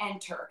word is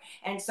enter.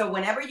 And so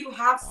whenever you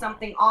have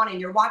something on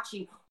and you're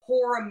watching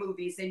horror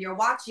movies and you're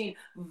watching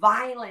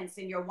violence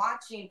and you're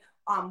watching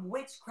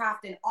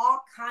witchcraft and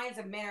all kinds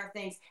of manner of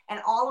things, and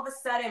all of a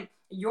sudden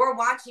you're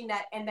watching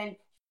that, and then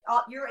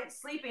you're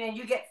sleeping and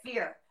you get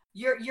fear.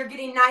 You're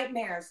getting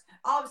nightmares.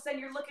 All of a sudden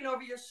you're looking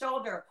over your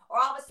shoulder, or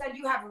all of a sudden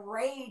you have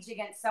rage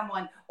against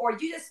someone, or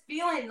you just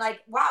feeling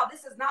like, wow,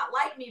 this is not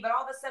like me, but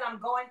all of a sudden I'm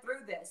going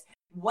through this.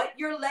 What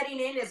you're letting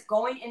in is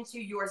going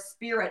into your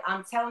spirit.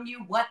 I'm telling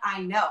you what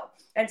I know.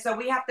 And so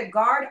we have to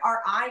guard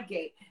our eye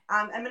gate.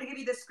 I'm going to give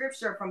you the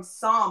scripture from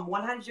Psalm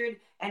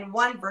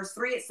 101 verse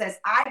 3. It says,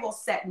 I will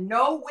set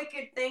no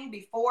wicked thing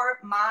before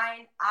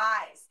mine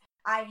eyes.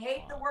 I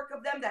hate the work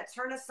of them that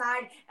turn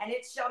aside, and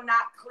it shall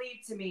not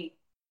cleave to me.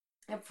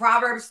 And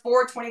Proverbs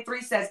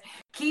 4:23 says,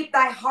 keep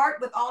thy heart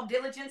with all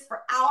diligence,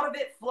 for out of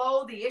it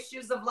flow the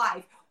issues of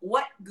life.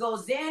 What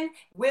goes in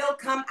will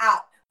come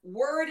out.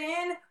 Word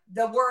in,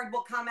 the word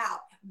will come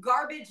out.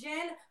 Garbage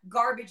in,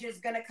 garbage is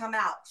going to come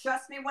out.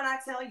 Trust me when I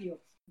tell you.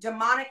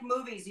 Demonic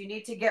movies, you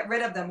need to get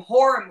rid of them.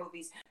 Horror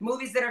movies,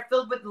 movies that are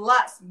filled with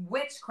lust,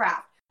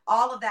 witchcraft,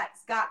 all of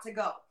that's got to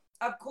go.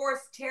 Of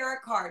course,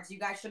 tarot cards. You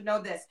guys should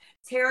know this.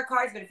 Tarot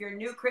cards, but if you're a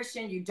new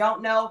Christian, you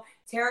don't know.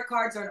 Tarot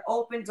cards are an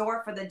open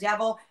door for the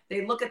devil.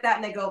 They look at that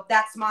and they go,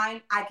 that's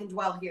mine. I can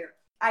dwell here.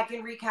 I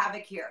can wreak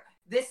havoc here.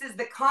 This is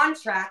the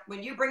contract.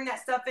 When you bring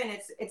that stuff in,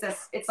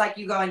 it's like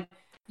you going,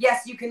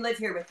 yes, you can live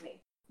here with me.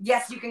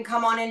 Yes, you can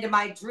come on into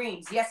my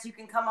dreams. Yes, you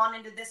can come on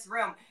into this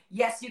room.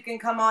 Yes, you can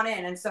come on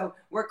in. And so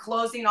we're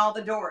closing all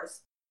the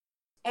doors.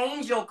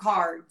 Angel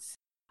cards,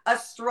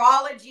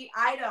 astrology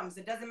items.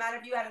 It doesn't matter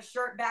if you had a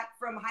shirt back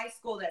from high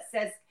school that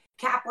says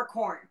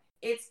Capricorn.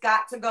 It's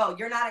got to go.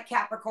 You're not a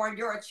Capricorn.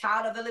 You're a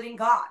child of the living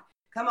God.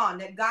 Come on.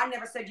 That God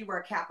never said you were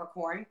a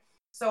Capricorn.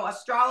 So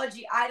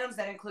astrology items,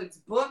 that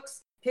includes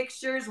books,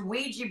 pictures,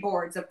 Ouija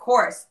boards, of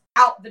course,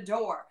 out the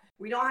door.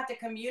 We don't have to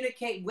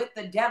communicate with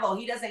the devil.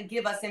 He doesn't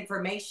give us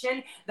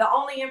information. The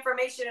only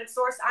information and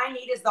source I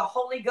need is the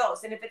Holy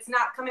Ghost. And if it's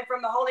not coming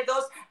from the Holy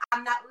Ghost,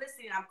 I'm not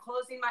listening. I'm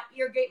closing my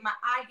ear gate, my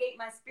eye gate,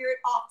 my spirit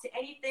off to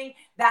anything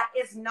that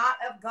is not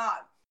of God.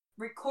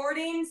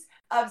 Recordings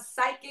of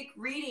psychic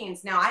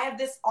readings. Now, I have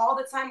this all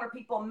the time where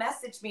people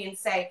message me and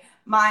say,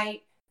 my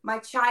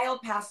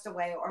child passed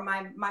away, or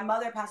my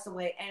mother passed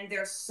away, and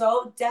they're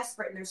so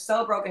desperate and they're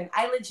so broken.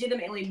 I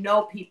legitimately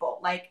know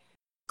people, like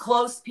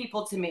close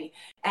people to me,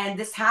 and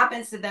this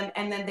happens to them,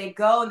 and then they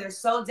go and they're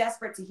so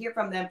desperate to hear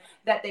from them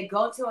that they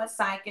go to a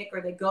psychic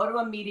or they go to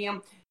a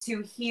medium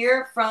to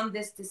hear from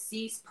this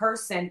deceased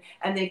person,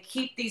 and they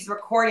keep these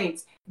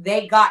recordings.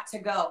 They got to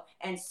go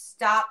and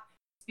stop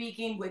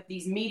speaking with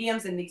these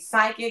mediums and these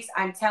psychics.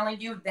 I'm telling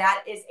you,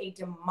 that is a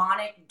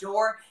demonic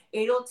door.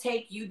 It'll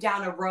take you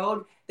down a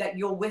road that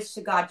you'll wish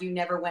to God you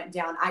never went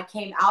down. I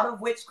came out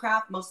of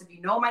witchcraft. Most of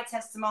you know my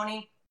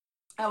testimony.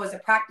 I was a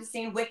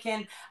practicing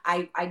Wiccan.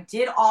 I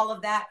did all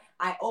of that.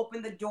 I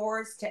opened the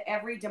doors to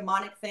every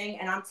demonic thing.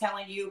 And I'm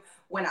telling you,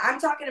 when I'm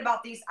talking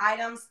about these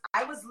items,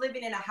 I was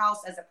living in a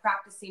house as a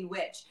practicing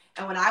witch.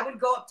 And when I would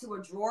go up to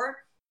a drawer,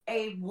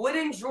 a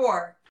wooden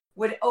drawer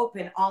would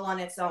open all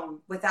on its own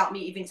without me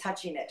even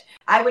touching it.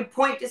 I would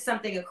point to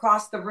something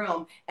across the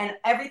room, and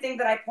everything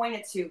that I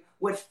pointed to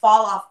would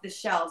fall off the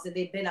shelves, and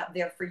they've been up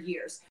there for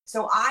years.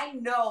 So I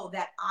know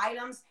that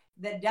items,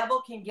 the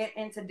devil can get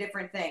into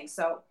different things.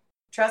 So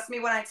trust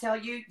me when I tell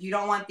you, you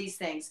don't want these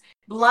things.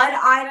 Blood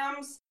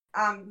items,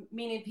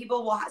 meaning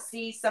people will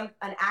see an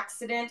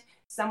accident,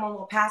 someone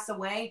will pass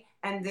away,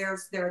 and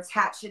they're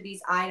attached to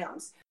these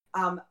items.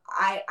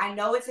 I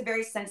know it's a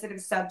very sensitive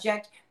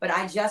subject, but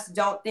I just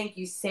don't think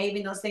you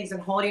saving those things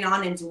and holding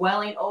on and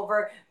dwelling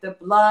over the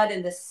blood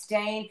and the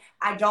stain.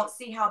 I don't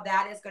see how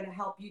that is going to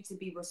help you to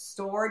be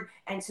restored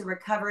and to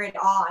recover it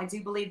all. I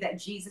do believe that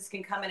Jesus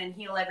can come in and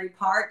heal every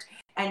part.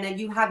 And then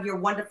you have your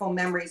wonderful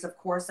memories, of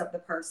course, of the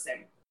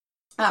person.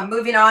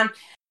 Moving on,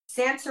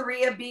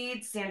 Santeria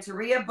beads,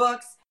 Santeria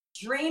books,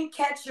 dream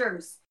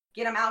catchers.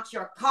 Get them out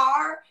your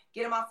car,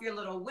 get them off your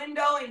little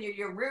window in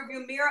your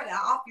rearview mirror,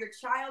 off your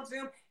child's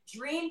room.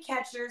 Dream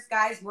catchers,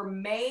 guys, were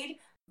made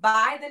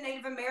by the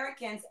Native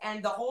Americans,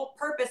 and the whole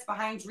purpose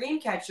behind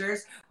dream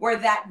catchers were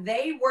that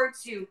they were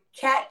to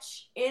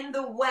catch in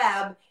the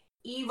web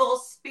evil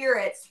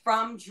spirits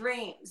from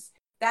dreams.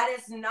 That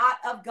is not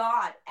of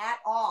God at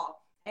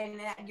all,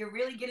 and you're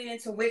really getting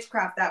into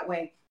witchcraft that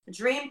way.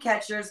 Dream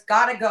catchers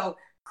gotta go.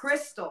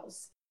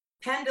 Crystals,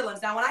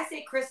 pendulums. Now, when I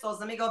say crystals,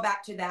 let me go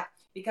back to that,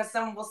 because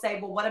someone will say,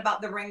 well, what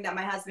about the ring that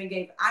my husband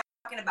gave? I'm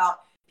talking about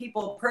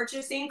people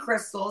purchasing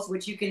crystals,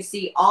 which you can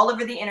see all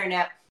over the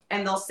internet,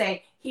 and they'll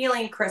say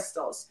healing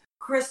crystals,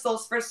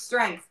 crystals for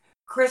strength,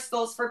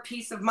 crystals for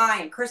peace of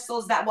mind,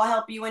 crystals that will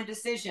help you in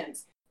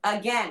decisions.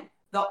 Again,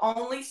 the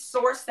only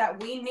source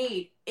that we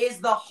need is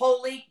the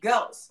Holy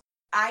Ghost.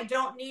 I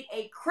don't need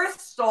a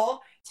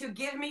crystal to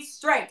give me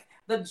strength.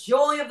 The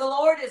joy of the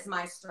Lord is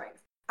my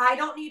strength. I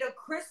don't need a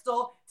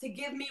crystal to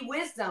give me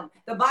wisdom.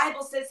 The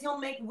Bible says he'll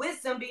make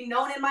wisdom be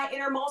known in my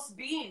innermost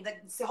being.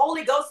 The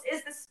Holy Ghost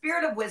is the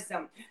spirit of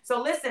wisdom.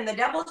 So listen, the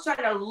devil's trying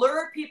to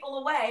lure people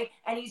away,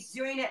 and he's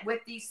doing it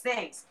with these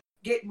things.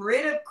 Get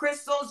rid of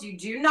crystals. You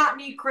do not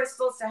need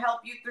crystals to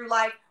help you through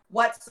life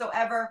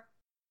whatsoever.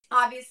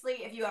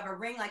 Obviously, if you have a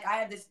ring, like I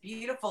have this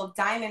beautiful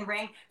diamond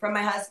ring from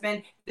my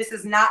husband, this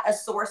is not a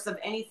source of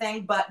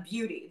anything but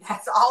beauty.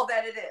 That's all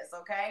that it is,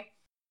 okay?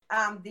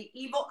 The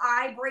evil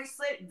eye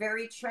bracelet,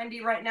 very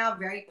trendy right now,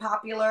 very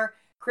popular.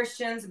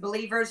 Christians,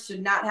 believers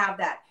should not have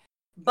that.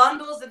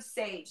 Bundles of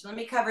sage. Let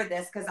me cover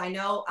this because I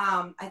know,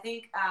 I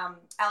think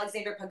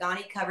Alexander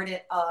Pagani covered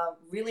it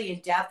really in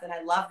depth, and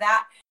I love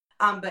that.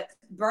 But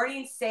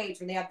burning sage,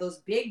 when they have those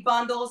big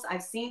bundles,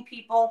 I've seen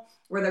people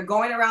where they're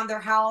going around their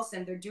house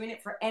and they're doing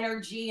it for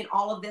energy and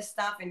all of this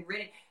stuff. And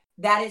really,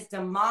 that is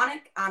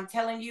demonic. I'm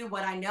telling you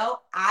what I know.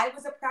 I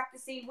was a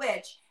practicing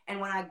witch. And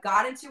when I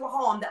got into a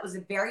home, that was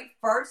the very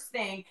first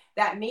thing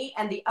that me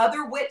and the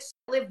other witch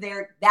that lived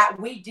there that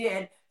we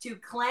did to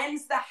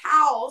cleanse the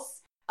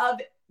house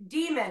of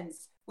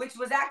demons, which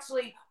was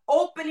actually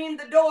opening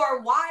the door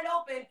wide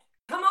open.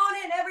 Come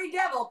on in, every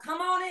devil.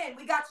 Come on in.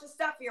 We got your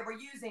stuff here. We're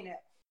using it.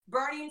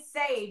 Burning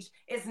sage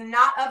is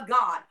not of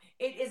God.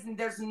 It is.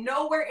 There's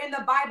nowhere in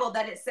the Bible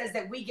that it says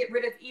that we get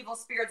rid of evil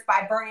spirits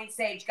by burning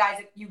sage.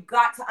 Guys, you've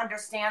got to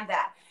understand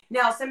that.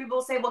 Now, some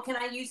people say, well, can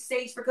I use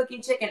sage for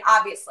cooking chicken?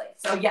 Obviously.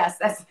 So yes,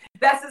 that's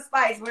a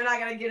spice. We're not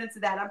going to get into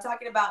that. I'm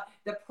talking about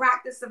the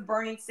practice of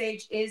burning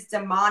sage is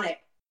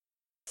demonic.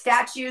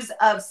 Statues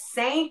of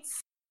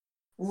saints,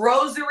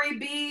 rosary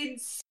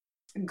beads,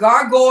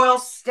 gargoyle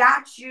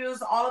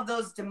statues, all of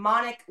those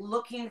demonic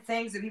looking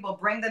things that people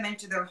bring them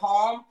into their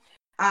home.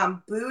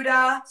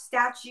 Buddha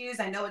statues.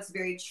 I know it's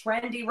very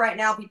trendy right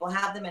now. People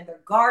have them in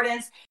their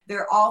gardens.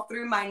 They're all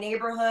through my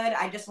neighborhood.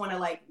 I just want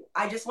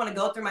to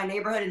go through my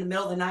neighborhood in the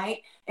middle of the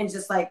night and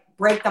just like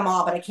break them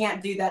all, but I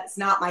can't do that. It's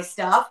not my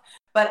stuff,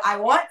 but I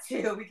want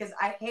to because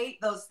I hate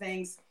those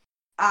things.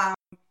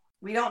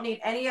 We don't need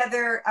any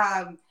other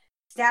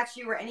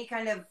statue or any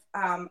kind of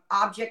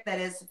object that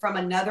is from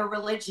another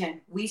religion.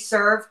 We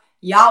serve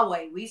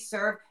Yahweh. We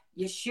serve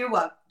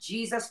Yeshua,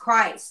 Jesus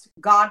Christ,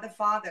 God the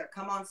Father.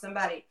 Come on,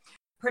 somebody.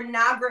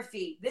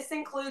 Pornography. This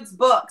includes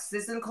books.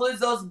 This includes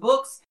those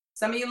books.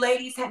 Some of you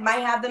ladies might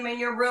have them in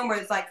your room where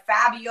it's like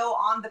Fabio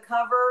on the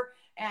cover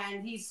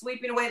and he's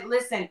sweeping away.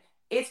 Listen,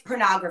 it's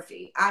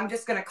pornography. I'm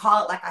just going to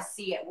call it like I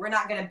see it. We're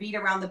not going to beat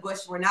around the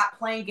bush. We're not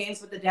playing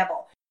games with the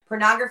devil.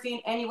 Pornography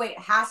in any way, it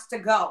has to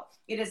go.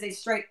 It is a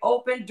straight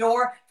open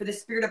door for the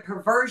spirit of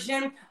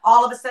perversion.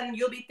 All of a sudden,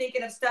 you'll be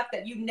thinking of stuff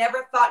that you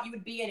never thought you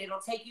would be in. It'll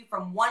take you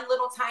from one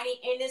little tiny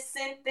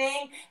innocent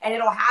thing, and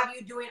it'll have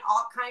you doing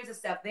all kinds of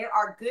stuff. There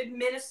are good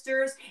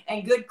ministers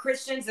and good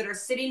Christians that are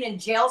sitting in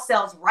jail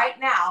cells right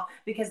now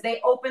because they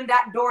opened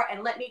that door.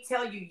 And let me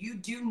tell you, you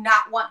do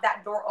not want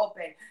that door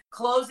open.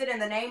 Close it in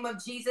the name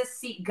of Jesus.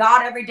 Seek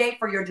God every day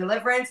for your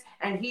deliverance,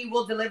 and he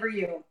will deliver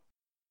you.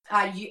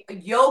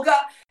 Yoga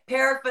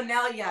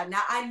paraphernalia.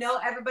 Now, I know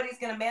everybody's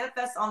going to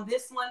manifest on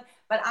this one,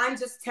 but I'm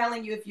just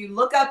telling you, if you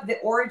look up the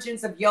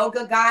origins of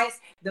yoga,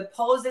 guys, the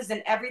poses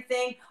and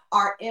everything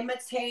are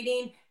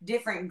imitating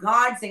different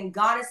gods and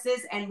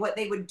goddesses. And what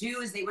they would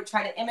do is they would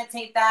try to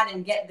imitate that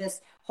and get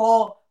this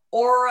whole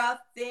aura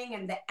thing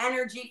and the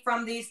energy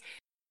from these.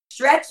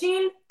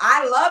 Stretching,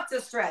 I love to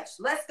stretch.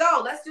 Let's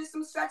go. Let's do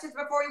some stretches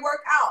before we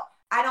work out.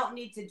 I don't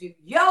need to do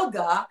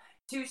yoga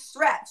to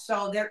stretch.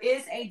 So there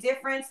is a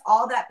difference.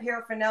 All that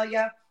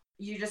paraphernalia,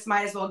 you just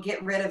might as well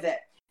get rid of it.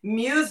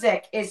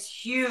 Music is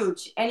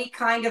huge. Any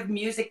kind of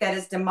music that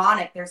is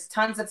demonic. There's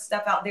tons of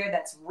stuff out there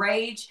that's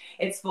rage.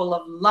 It's full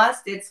of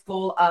lust. It's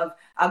full of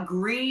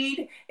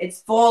greed.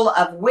 It's full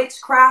of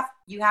witchcraft.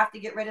 You have to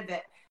get rid of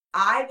it.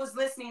 I was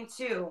listening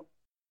to,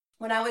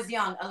 when I was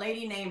young, a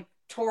lady named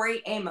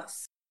Tori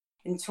Amos.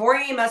 And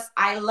Tori Amos,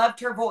 I loved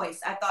her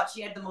voice. I thought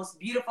she had the most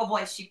beautiful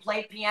voice. She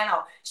played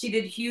piano. She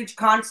did huge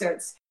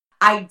concerts.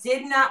 I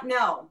did not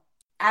know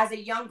as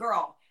a young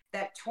girl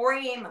that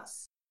Tori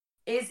Amos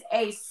is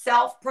a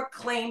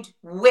self-proclaimed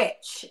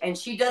witch, and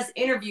she does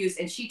interviews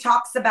and she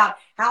talks about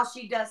how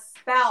she does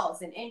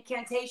spells and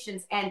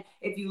incantations. And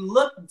if you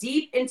look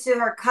deep into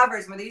her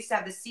covers where they used to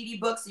have the CD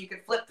books and you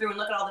could flip through and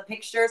look at all the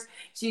pictures,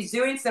 she's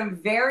doing some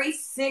very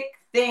sick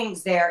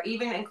things there,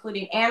 even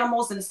including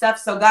animals and stuff.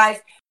 So guys,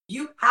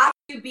 you have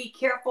to be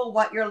careful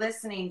what you're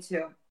listening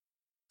to.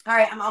 All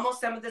right, I'm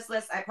almost done with this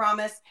list. I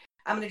promise.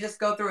 I'm going to just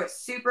go through it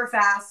super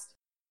fast.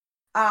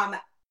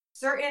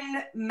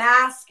 certain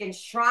masks and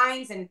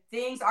shrines and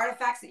things,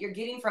 artifacts that you're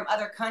getting from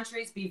other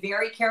countries, be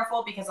very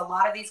careful, because a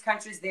lot of these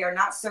countries, they are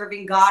not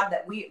serving God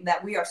that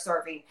we are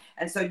serving.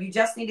 And so you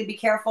just need to be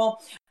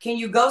careful. Can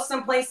you go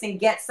someplace and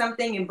get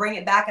something and bring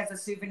it back as a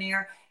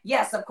souvenir?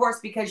 Yes, of course,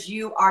 because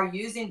you are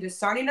using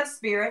discerning of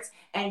spirits,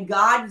 and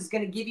God is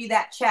going to give you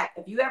that check.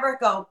 If you ever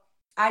go,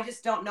 I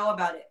just don't know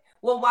about it.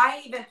 Well,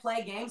 why even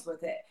play games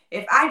with it?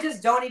 If I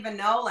just don't even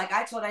know, like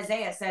I told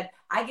Isaiah, I said,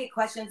 I get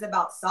questions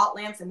about salt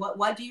lamps and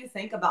what do you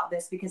think about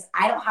this? Because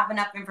I don't have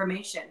enough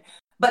information,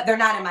 but they're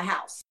not in my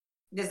house.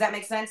 Does that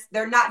make sense?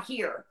 They're not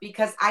here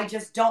because I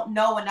just don't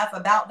know enough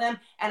about them.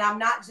 And I'm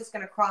not just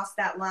going to cross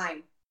that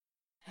line.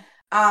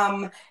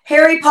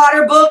 Harry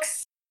Potter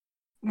books.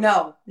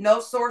 No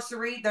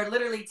sorcery. They're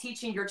literally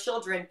teaching your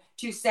children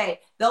to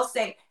they'll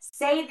say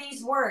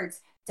these words.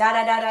 Da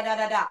da da da da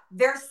da da.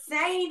 They're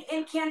saying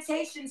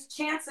incantations,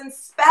 chants, and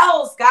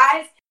spells,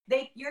 guys.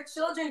 Your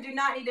children do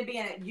not need to be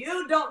in it.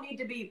 You don't need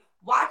to be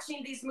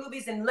watching these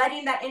movies and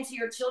letting that into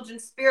your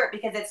children's spirit,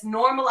 because it's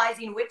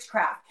normalizing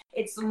witchcraft.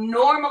 It's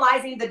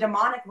normalizing the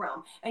demonic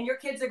realm. And your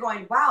kids are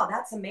going, wow,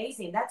 that's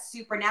amazing. That's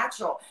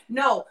supernatural.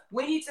 No,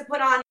 we need to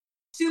put on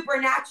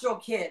Supernatural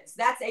Kids.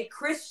 That's a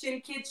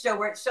Christian kids show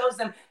where it shows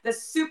them the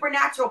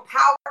supernatural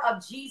power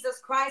of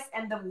Jesus Christ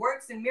and the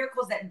works and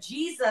miracles that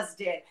Jesus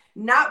did,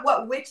 not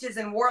what witches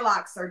and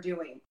warlocks are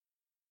doing.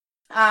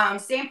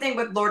 Same thing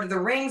with Lord of the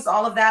Rings,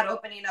 all of that,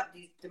 opening up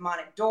these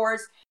demonic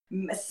doors,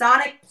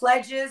 Masonic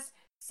pledges,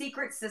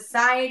 secret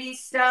society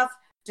stuff,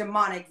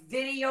 demonic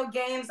video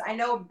games. I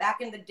know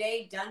back in the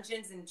day,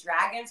 Dungeons and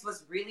Dragons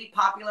was really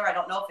popular. I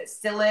don't know if it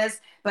still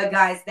is, but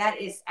guys, that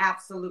is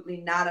absolutely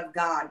not of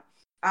God.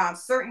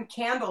 Certain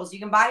candles, you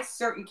can buy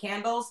certain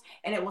candles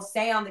and it will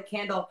say on the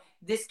candle,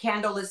 this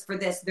candle is for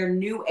this. They're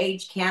new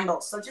age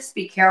candles. So just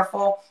be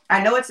careful.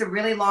 I know it's a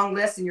really long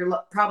list and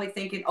you're probably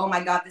thinking, oh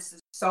my God, this is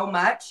so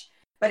much,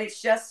 but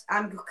it's just,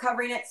 I'm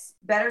covering it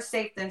better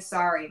safe than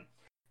sorry.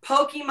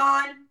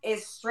 Pokemon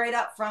is straight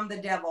up from the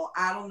devil.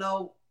 I don't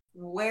know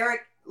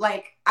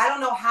I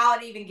don't know how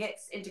it even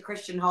gets into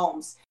Christian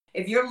homes.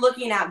 If you're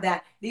looking at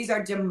that, these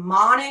are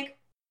demonic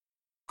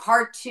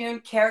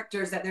cartoon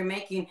characters that they're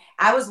making.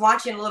 I was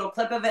watching a little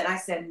clip of it and I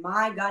said,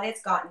 my God,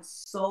 it's gotten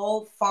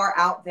so far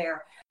out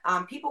there.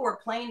 People were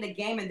playing the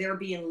game and they were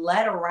being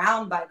led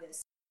around by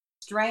this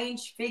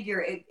strange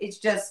figure. It's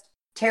just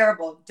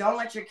terrible. Don't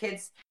let your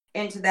kids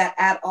into that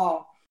at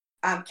all.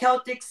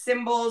 Celtic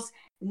symbols,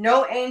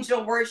 no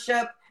angel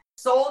worship,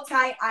 soul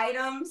tie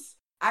items.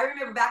 I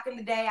remember back in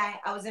the day,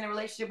 I was in a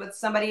relationship with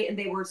somebody and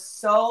they were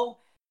so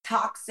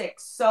toxic,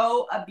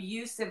 so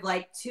abusive,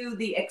 like to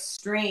the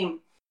extreme,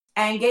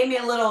 and gave me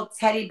a little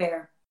teddy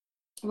bear.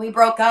 We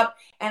broke up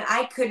and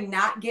I could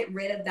not get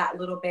rid of that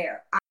little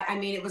bear. I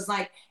mean, it was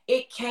like,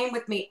 it came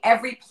with me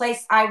every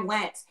place I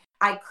went.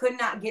 I could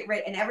not get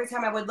rid. And every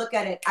time I would look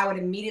at it, I would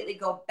immediately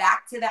go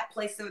back to that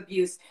place of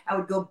abuse. I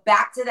would go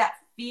back to that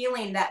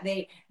feeling that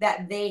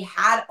they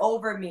had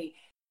over me.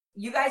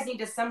 You guys need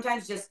to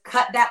sometimes just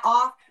cut that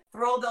off,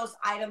 throw those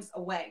items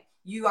away.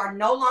 You are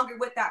no longer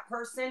with that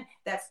person.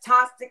 That's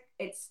toxic.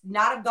 It's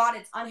not of God.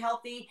 It's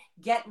unhealthy.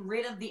 Get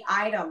rid of the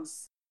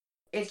items.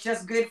 It's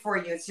just good for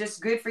you. It's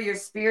just good for your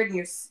spirit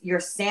and your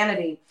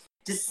sanity.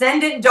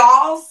 Descendant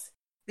dolls.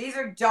 These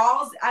are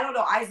dolls. I don't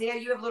know, Isaiah,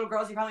 you have little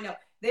girls. You probably know.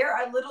 There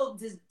are little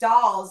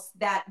dolls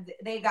that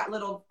they got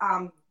little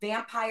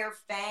vampire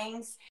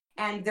fangs,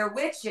 and they're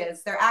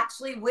witches. They're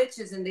actually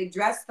witches, and they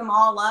dress them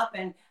all up,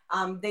 and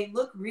they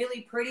look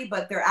really pretty,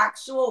 but they're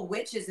actual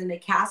witches, and they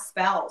cast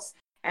spells.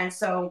 And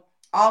so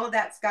all of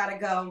that's got to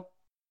go.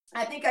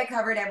 I think I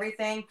covered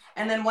everything.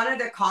 And then one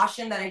other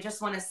caution that I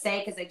just want to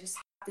say, because I just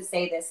to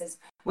say this, is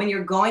when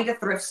you're going to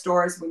thrift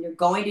stores, when you're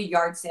going to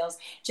yard sales,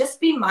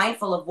 just be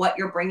mindful of what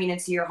you're bringing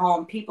into your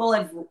home. People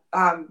have,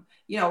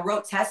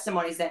 wrote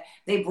testimonies that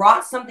they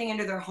brought something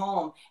into their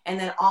home and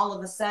then all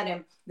of a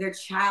sudden their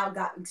child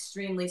got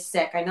extremely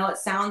sick. I know it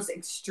sounds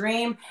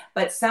extreme,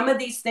 but some of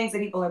these things that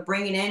people are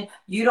bringing in,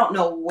 you don't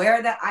know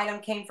where that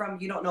item came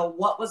from. You don't know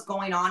what was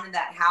going on in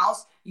that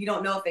house. You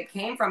don't know if it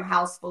came from a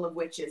house full of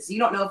witches. You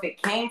don't know if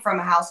it came from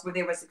a house where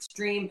there was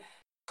extreme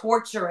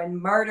torture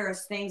and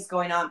murderous things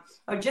going on.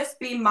 Or just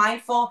be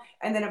mindful.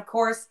 And then, of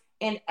course,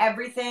 in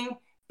everything,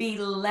 be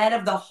led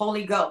of the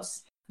Holy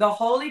Ghost. The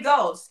Holy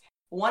Ghost,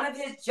 one of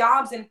his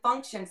jobs and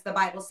functions, the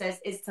Bible says,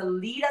 is to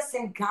lead us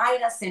and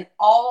guide us in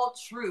all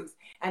truth.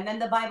 And then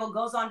the Bible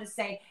goes on to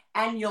say,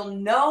 and you'll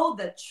know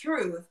the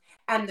truth,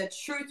 and the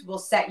truth will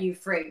set you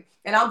free.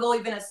 And I'll go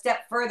even a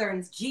step further.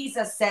 And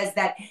Jesus says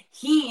that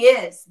he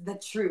is the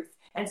truth.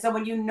 And so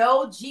when you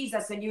know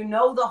Jesus and you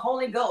know the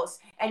Holy Ghost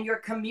and you're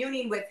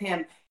communing with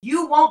him,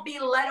 you won't be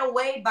led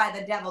away by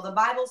the devil. The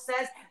Bible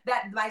says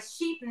that my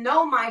sheep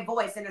know my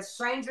voice, and as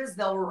strangers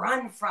they'll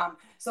run from.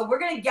 So we're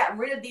going to get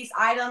rid of these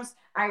items.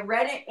 I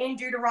read it in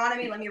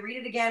Deuteronomy. Let me read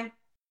it again.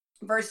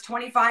 Verse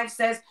 25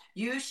 says,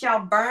 you shall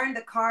burn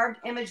the carved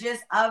images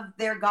of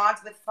their gods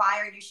with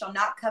fire. You shall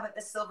not covet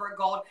the silver or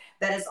gold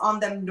that is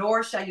on them,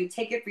 nor shall you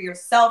take it for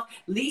yourself,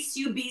 lest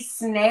you be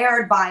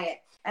snared by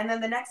it. And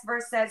then the next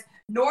verse says,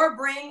 nor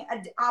bring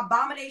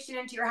abomination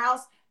into your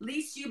house,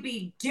 lest you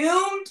be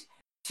doomed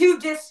to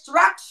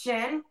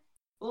destruction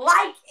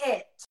like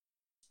it.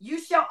 You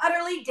shall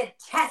utterly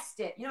detest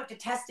it. You know what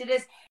detest it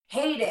is?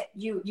 Hate it.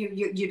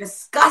 You're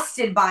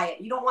disgusted by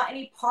it. You don't want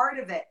any part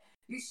of it.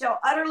 You shall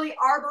utterly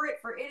arbor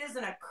it, for it is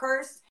an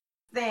accursed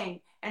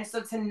thing. And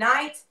so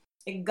tonight,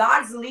 if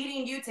God's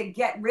leading you to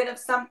get rid of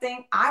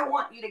something, I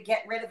want you to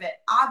get rid of it.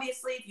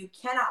 Obviously, if you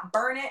cannot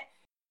burn it,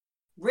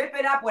 rip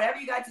it up, whatever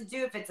you got to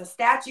do. If it's a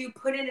statue,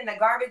 put it in a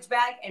garbage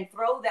bag and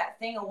throw that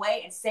thing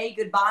away and say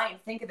goodbye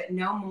and think of it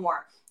no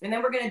more. And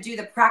then we're going to do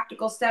the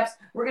practical steps.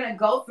 We're going to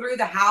go through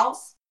the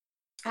house.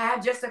 I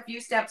have just a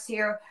few steps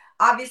here.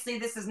 Obviously,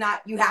 this is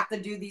not, you have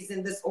to do these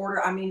in this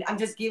order. I mean, I'm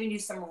just giving you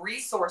some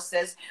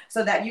resources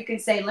so that you can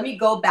say, let me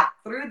go back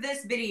through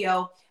this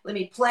video. Let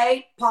me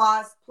play,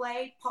 pause,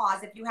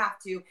 if you have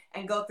to,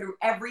 and go through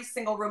every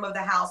single room of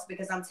the house,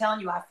 because I'm telling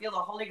you, I feel the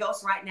Holy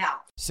Ghost right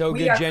now. So we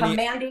good, are Jenny.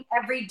 commanding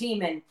every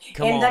demon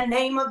Come the on.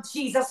 name of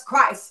Jesus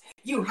Christ.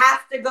 You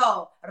have to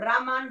go. And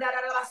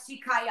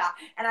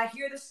I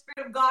hear the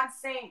Spirit of God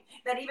saying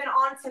that even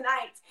on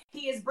tonight,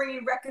 He is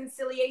bringing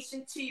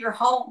reconciliation to your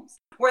homes,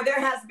 where there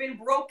has been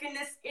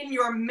brokenness in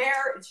your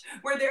marriage,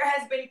 where there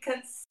has been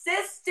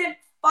consistent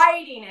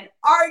fighting and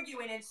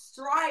arguing and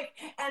strife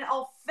and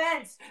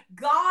offense.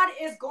 God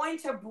is going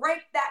to break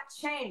that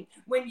chain.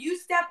 When you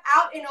step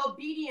out in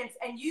obedience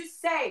and you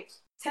say,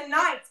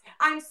 tonight,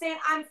 I'm saying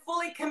I'm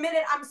fully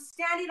committed. I'm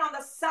standing on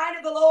the side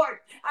of the Lord.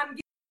 I'm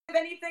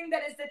getting anything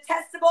that is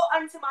detestable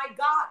unto my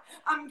God.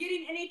 I'm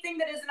getting anything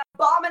that is an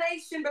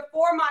abomination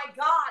before my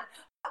God.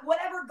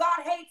 Whatever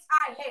God hates,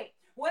 I hate.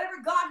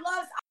 Whatever God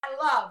loves, I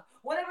love.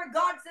 Whatever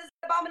God says is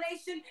an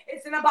abomination,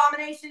 it's an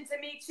abomination to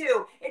me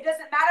too. It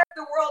doesn't matter if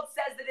the world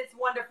says that it's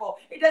wonderful.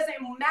 It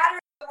doesn't matter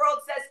if the world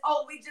says,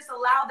 oh, we just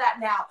allow that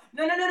now.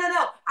 No.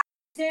 I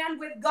stand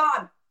with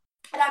God.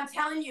 And I'm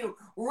telling you,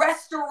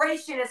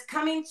 restoration is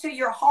coming to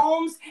your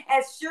homes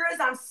as sure as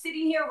I'm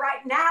sitting here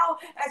right now,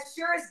 as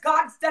sure as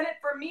God's done it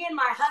for me and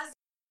my husband.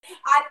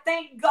 I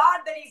thank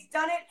God that He's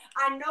done it.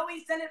 I know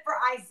He's done it for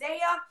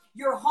Isaiah.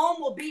 Your home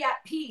will be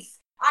at peace.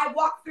 I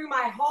walk through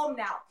my home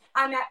now.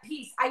 I'm at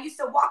peace. I used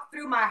to walk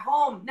through my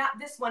home, not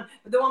this one,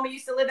 but the one we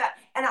used to live at,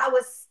 and I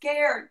was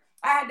scared.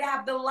 I had to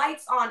have the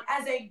lights on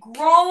as a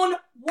grown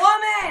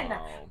woman.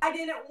 Wow. I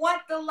didn't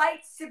want the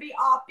lights to be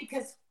off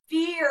because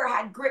fear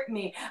had gripped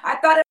me. I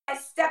thought if I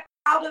stepped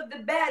out of the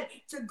bed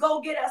to go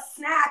get a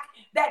snack,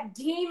 that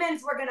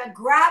demons were going to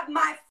grab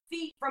my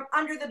feet from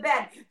under the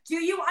bed. Do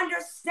you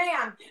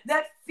understand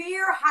that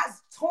fear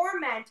has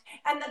torment,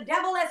 and the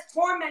devil has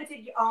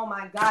tormented you? Oh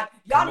my God.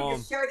 Y'all need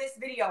to share this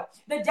video.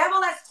 The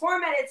devil has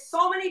tormented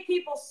so many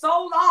people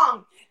so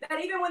long that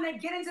even when they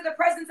get into the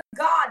presence of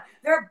God,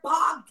 they're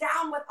bogged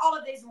down with all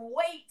of these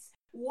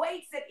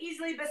weights that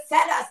easily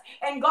beset us.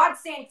 And God's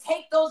saying,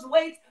 take those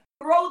weights,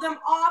 throw them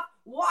off,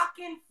 walk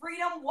in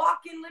freedom,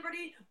 walk in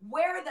liberty,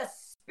 where the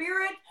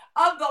Spirit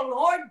of the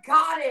Lord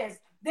God is.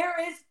 There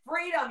is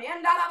freedom.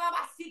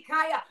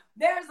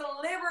 There's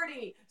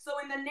liberty. So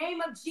in the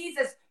name of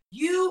Jesus,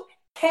 you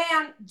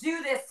can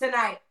do this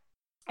tonight.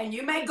 And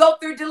you may go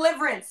through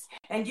deliverance,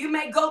 and you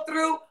may go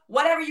through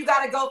whatever you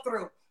got to go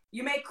through.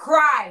 You may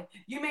cry.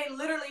 You may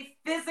literally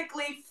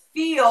physically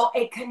feel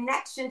a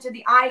connection to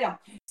the item.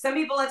 Some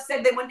people have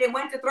said that when they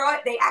went to throw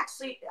it, they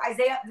actually,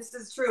 Isaiah, this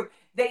is true.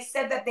 They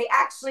said that they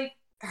actually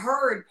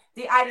heard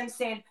the item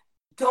saying,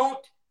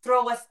 don't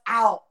throw us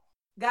out.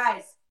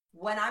 Guys,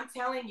 when I'm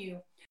telling you,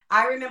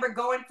 I remember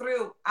going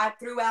through, I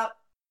threw out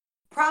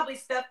probably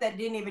stuff that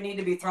didn't even need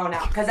to be thrown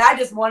out because I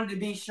just wanted to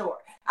be sure.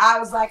 I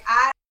was like,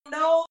 I don't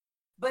know,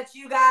 but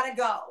you got to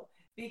go.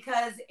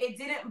 Because it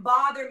didn't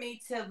bother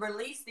me to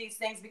release these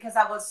things because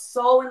I was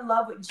so in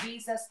love with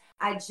Jesus.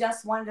 I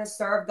just wanted to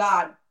serve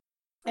God.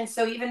 And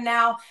so even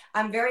now,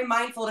 I'm very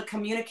mindful to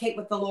communicate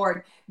with the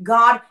Lord.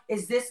 God,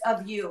 is this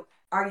of you?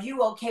 Are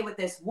you okay with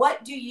this?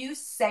 What do you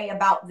say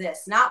about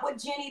this? Not what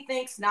Jenny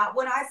thinks, not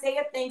what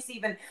Isaiah thinks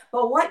even,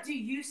 but what do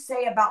you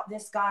say about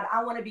this, God?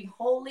 I want to be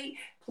holy,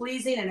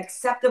 pleasing, and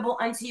acceptable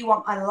unto you. I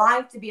want my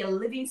life to be a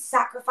living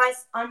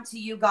sacrifice unto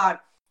you, God.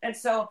 And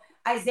so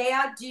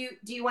Isaiah, do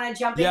you want to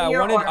jump in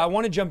here? I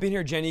want to jump in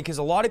here, Jenny, because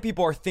a lot of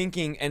people are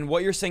thinking, and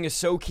what you're saying is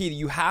so key, that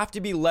you have to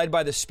be led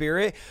by the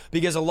Spirit,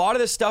 because a lot of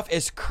this stuff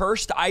is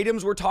cursed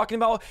items we're talking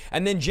about.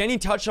 And then Jenny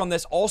touched on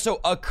this also,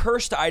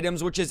 accursed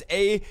items, which is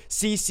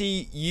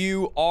ACCURSED.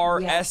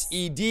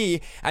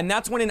 Yes. And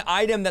that's when an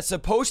item that's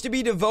supposed to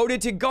be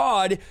devoted to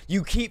God,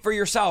 you keep for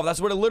yourself.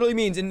 That's what it literally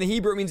means. In the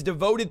Hebrew, it means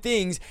devoted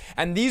things.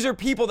 And these are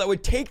people that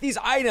would take these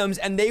items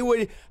and they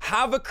would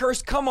have a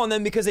curse come on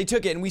them because they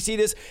took it. And we see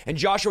this in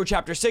Joshua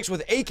chapter 6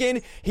 with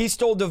Achan. He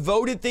stole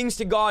devoted things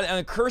to God and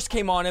a curse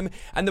came on him.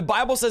 And the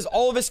Bible says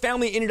all of his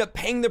family ended up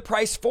paying the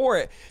price for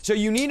it. So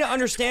you need to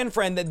understand,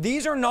 friend, that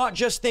these are not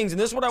just things, and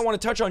this is what I want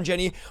to touch on,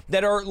 Jenny,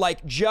 that are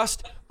like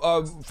just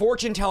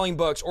fortune telling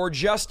books or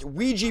just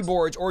Ouija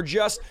boards or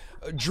just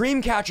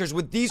dream catchers,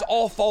 with these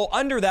all fall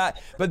under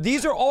that. But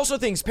these are also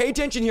things, pay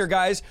attention here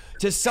guys,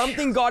 to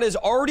something God has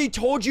already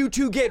told you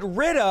to get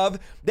rid of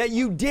that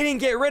you didn't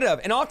get rid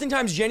of. And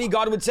oftentimes, Jenny,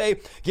 God would say,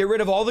 get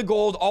rid of all the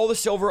gold, all the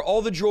silver,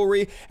 all the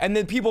jewelry. And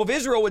then people of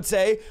Israel would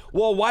say,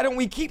 well, why don't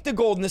we keep the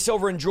gold and the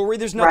silver and jewelry?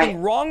 There's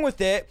nothing wrong with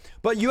it.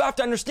 But you have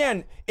to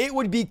understand, it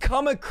would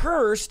become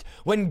accursed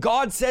when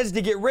God says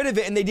to get rid of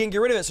it and they didn't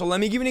get rid of it. So let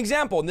me give you an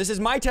example. And this is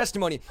my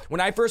testimony. When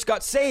I first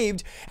got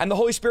saved and the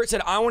Holy Spirit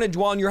said, I want to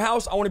dwell in your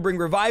house. I want to bring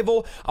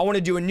revival. I want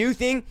to do a new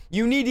thing.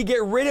 You need to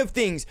get rid of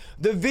things,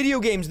 the video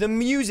games, the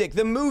music,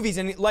 the movies.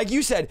 And like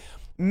you said,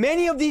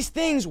 many of these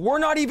things were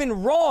not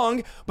even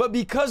wrong, but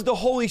because the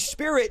Holy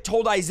Spirit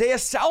told Isaiah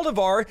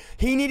Saldivar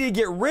he needed to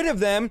get rid of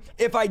them,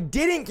 if I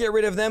didn't get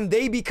rid of them,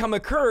 they become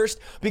accursed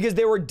because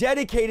they were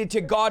dedicated to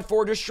God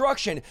for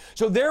destruction.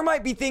 So there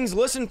might be things,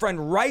 listen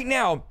friend, right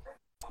now,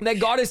 that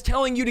God is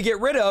telling you to get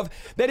rid of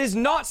that is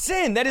not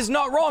sin, that is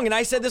not wrong. And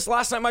I said this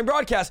last night in my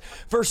broadcast.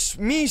 For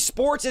me,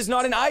 sports is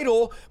not an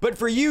idol, but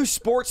for you,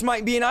 sports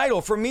might be an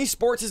idol. For me,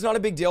 sports is not a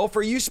big deal.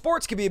 For you,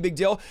 sports could be a big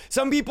deal.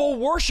 Some people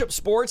worship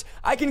sports.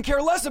 I can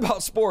care less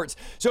about sports.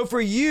 So for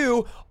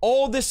you,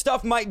 all this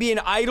stuff might be an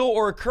idol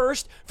or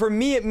accursed. For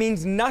me, it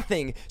means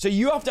nothing. So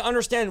you have to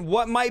understand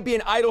what might be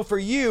an idol for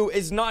you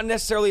is not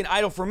necessarily an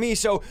idol for me.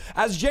 So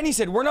as Jenny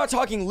said, we're not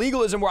talking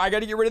legalism where I got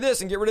to get rid of this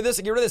and get rid of this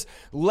and get rid of this.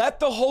 Let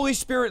the Holy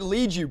Spirit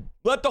lead you.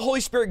 Let the Holy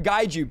Spirit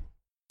guide you.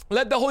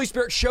 Let the Holy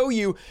Spirit show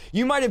you.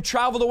 You might have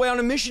traveled away on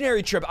a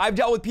missionary trip. I've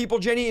dealt with people,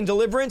 Jenny, in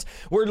deliverance,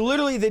 where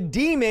literally the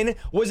demon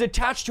was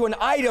attached to an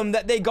item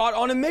that they got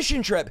on a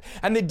mission trip.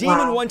 And the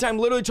demon one time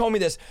literally told me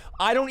this,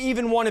 I don't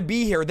even want to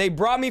be here. They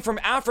brought me from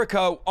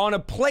Africa on a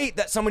plate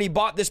that somebody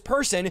bought this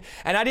person,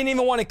 and I didn't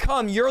even want to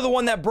come. You're the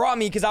one that brought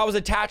me because I was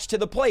attached to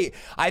the plate.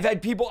 I've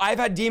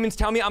had demons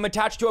tell me I'm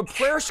attached to a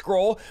prayer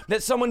scroll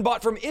that someone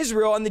bought from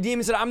Israel, and the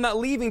demon said, I'm not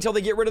leaving till they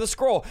get rid of the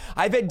scroll.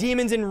 I've had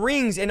demons in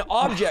rings and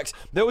objects.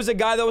 There was a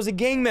guy that was a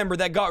gang member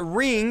that got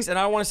rings, and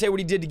I don't want to say what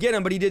he did to get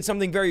them, but he did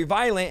something very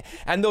violent,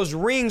 and those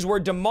rings were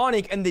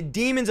demonic, and the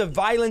demons of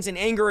violence and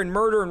anger and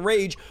murder and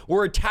rage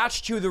were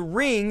attached to the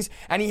rings,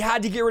 and he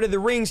had to get rid of the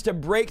rings to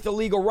break the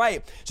legal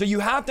right. So you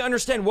have to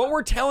understand what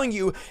we're telling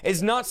you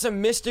is not some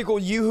mystical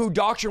yoo-hoo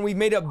doctrine we've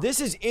made up. This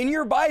is in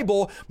your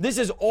Bible. This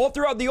is all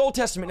throughout the Old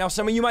Testament. Now,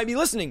 some of you might be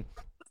listening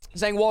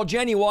saying, well,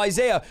 Jenny, well,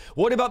 Isaiah,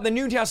 what about the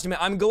New Testament?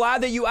 I'm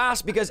glad that you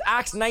asked, because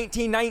Acts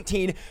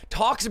 19:19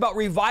 talks about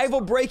revival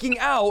breaking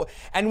out.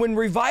 And when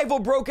revival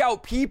broke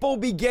out, people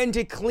began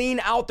to clean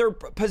out their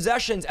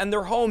possessions and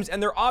their homes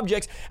and their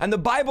objects. And the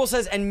Bible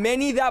says, and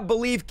many that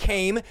believe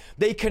came,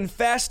 they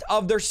confessed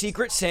of their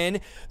secret sin.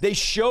 They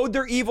showed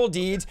their evil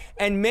deeds.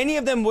 And many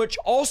of them, which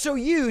also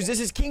used, this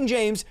is King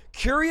James,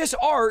 curious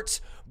arts,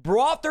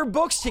 brought their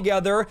books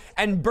together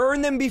and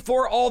burned them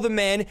before all the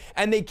men,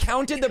 and they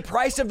counted the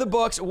price of the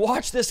books,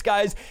 watch this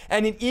guys,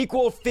 and it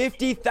equaled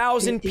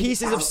 50,000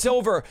 pieces of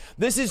silver.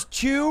 This is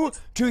 $2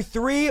 to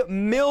 $3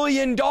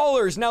 million.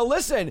 Now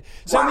listen,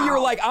 some of you are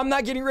like, I'm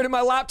not getting rid of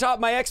my laptop,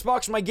 my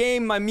Xbox, my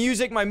game, my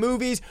music, my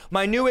movies,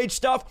 my new age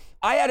stuff.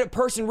 I had a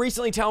person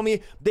recently tell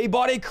me they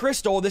bought a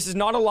crystal. This is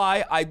not a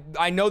lie.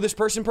 I know this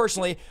person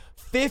personally.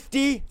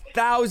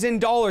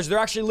 $50,000. They're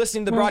actually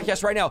listening to the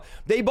broadcast right now.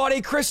 They bought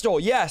a crystal.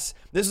 Yes,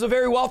 this is a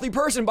very wealthy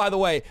person, by the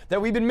way,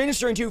 that we've been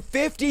ministering to.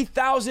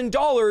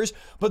 $50,000.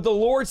 But the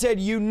Lord said,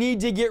 you need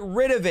to get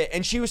rid of it.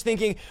 And she was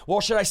thinking, well,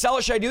 should I sell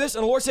it? Should I do this?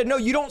 And the Lord said, no,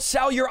 you don't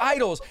sell your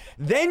idols.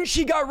 Then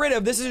she got rid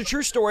of, this is a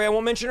true story, I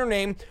won't mention her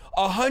name,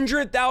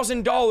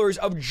 $100,000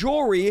 of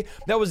jewelry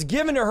that was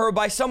given to her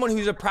by someone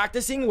who's a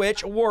practicing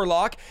witch, a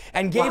warlock,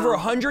 and gave her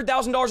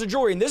 $100,000 of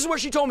jewelry. And this is what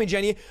she told me,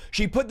 Jenny.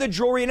 She put the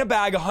jewelry in a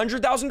bag,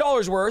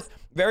 $100,000 worth,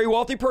 very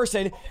wealthy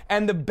person,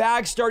 and the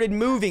bag started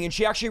moving, and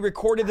she actually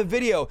recorded the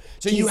video.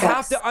 So you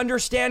have to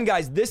understand,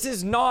 guys, this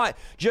is not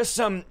just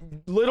some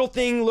little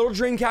thing, little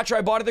dream catcher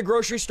I bought at the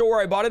grocery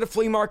store, I bought at a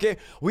flea market.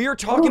 We are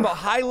talking about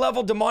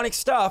high-level demonic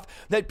stuff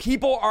that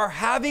people are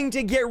having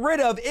to get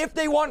rid of if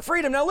they want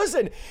freedom. Now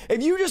listen,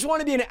 if you just want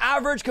to be an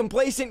average,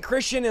 complacent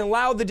Christian and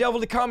allow the devil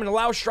to come and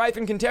allow strife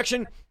and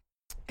contention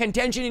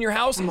in your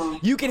house,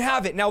 you can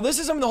have it. Now, this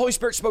is something the Holy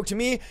Spirit spoke to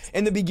me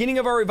in the beginning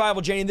of our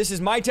revival, Jenny. This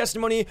is my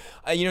testimony.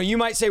 You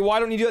might say, why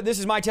don't you do it? This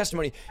is my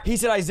testimony. He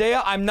said,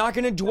 Isaiah, I'm not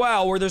going to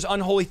dwell where there's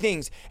unholy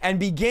things, and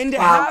begin to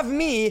have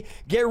me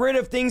get rid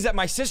of things that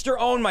my sister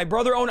owned, my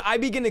brother owned. I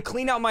begin to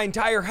clean out my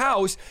entire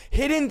house.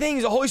 Hidden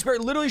things. The Holy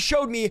Spirit literally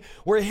showed me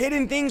where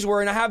hidden things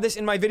were. And I have this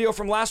in my video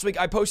from last week.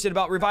 I posted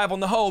about revival in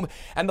the home,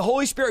 and the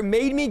Holy Spirit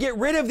made me get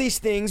rid of these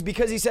things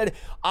because he said,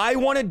 I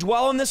want to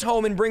dwell in this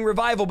home and bring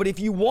revival. But if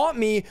you want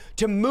me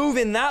to move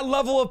in that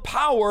level of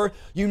power,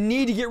 you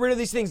need to get rid of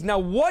these things. Now,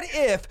 what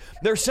if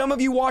there's some of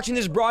you watching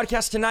this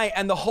broadcast tonight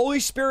and the Holy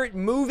Spirit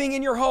moving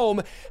in your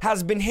home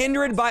has been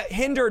hindered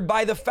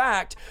by the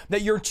fact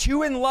that you're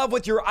too in love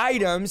with your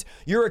items,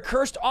 your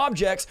accursed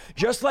objects,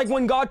 just like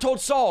when God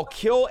told Saul,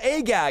 kill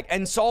Agag,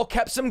 and Saul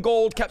kept some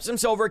gold, kept some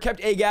silver,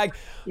 kept Agag.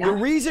 The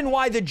reason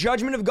why the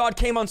judgment of God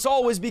came on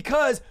Saul was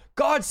because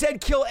God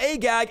said kill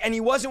Agag, and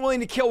he wasn't willing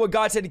to kill what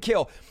God said to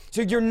kill.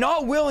 So you're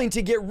not willing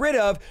to get rid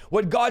of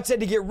what God said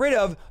to get rid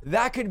of.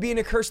 That could be an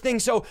accursed thing.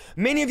 So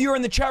many of you are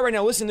in the chat right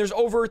now. Listen, there's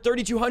over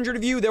 3,200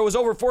 of you. There was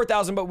over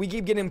 4,000, but we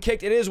keep getting them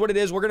kicked. It is what it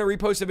is. We're going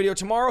to repost the video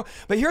tomorrow.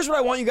 But here's what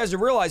I want you guys to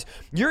realize.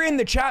 You're in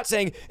the chat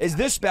saying, is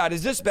this bad?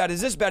 Is this bad?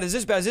 Is this bad? Is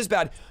this bad? Is this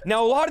bad?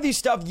 Now, a lot of these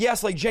stuff,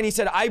 yes, like Jenny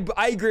said,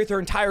 I agree with her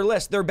entire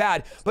list. They're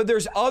bad. But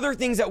there's other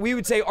things that we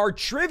would say are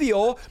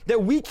trivial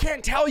that we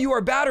can't tell you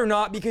are bad or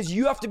not, because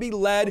you have to be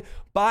led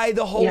by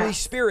the Holy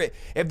Spirit.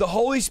 If the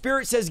Holy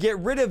Spirit says get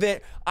rid of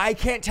it, I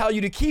can't tell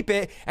you to keep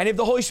it. And if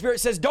the Holy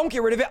Spirit says don't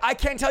get rid of it, I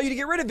can't tell you to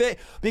get rid of it,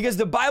 because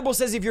the Bible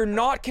says if you're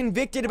not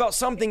convicted about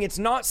something, it's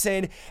not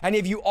sin. And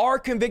if you are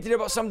convicted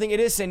about something, it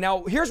is sin.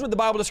 Now, here's what the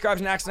Bible describes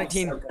in Acts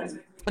 19.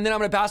 And then I'm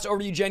going to pass it over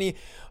to you, Jenny.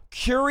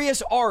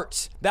 Curious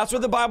arts. That's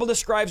what the Bible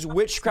describes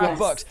witchcraft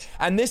books.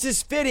 And this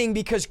is fitting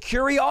because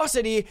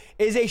curiosity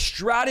is a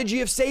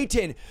strategy of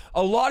Satan.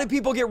 A lot of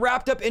people get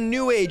wrapped up in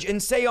New Age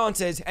and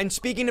seances and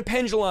speaking to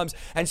pendulums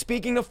and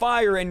speaking to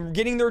fire and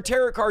getting their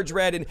tarot cards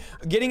read and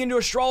getting into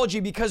astrology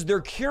because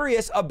they're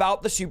curious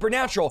about the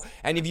supernatural.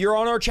 And if you're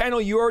on our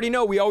channel, you already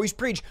know we always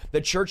preach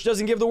the church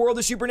doesn't give the world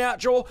the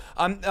supernatural,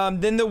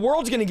 then the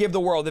world's going to give the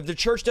world. If the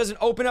church doesn't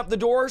open up the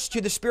doors to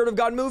the Spirit of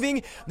God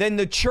moving, then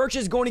the church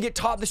is going to get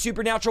taught the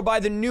supernatural by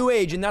the New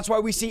Age. And that's why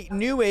we see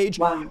New Age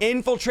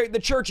infiltrate the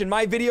church. And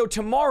my video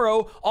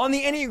tomorrow on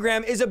the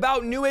Enneagram is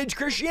about New Age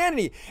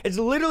Christianity. It's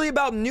literally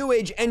about New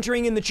Age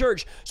entering in the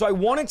church. So I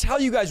want to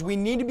tell you guys, we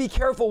need to be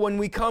careful when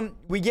we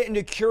get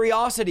into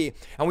curiosity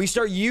and we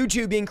start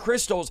YouTubing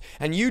crystals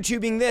and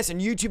YouTubing this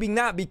and YouTubing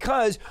that,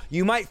 because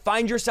you might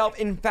find yourself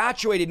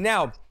infatuated.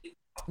 Now,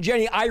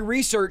 Jenny, I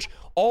research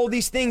all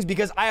these things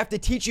because I have to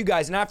teach you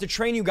guys and I have to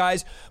train you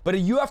guys, but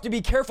you have to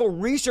be careful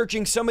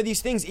researching some of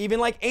these things,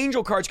 even like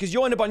angel cards, because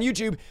you'll end up on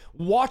YouTube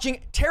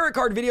watching tarot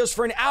card videos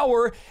for an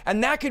hour,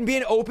 and that can be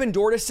an open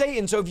door to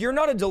Satan. So if you're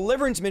not a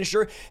deliverance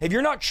minister, if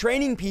you're not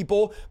training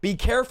people, be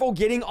careful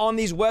getting on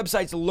these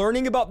websites,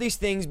 learning about these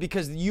things,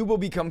 because you will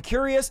become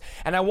curious.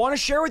 And I want to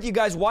share with you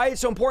guys why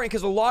it's so important,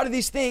 because a lot of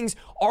these things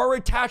are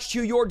attached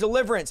to your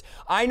deliverance.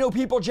 I know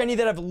people, Jenny,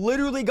 that have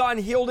literally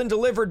gotten healed and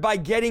delivered by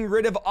getting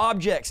rid of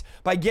objects,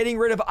 by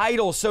getting rid of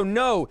idols. So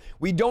no,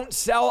 we don't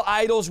sell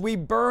idols, we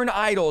burn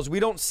idols. We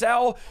don't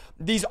sell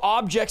these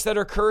objects that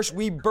are cursed,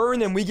 we burn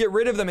them, we get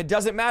rid of them. It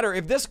doesn't matter.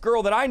 If this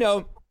girl that I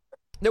know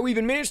that we've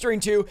been ministering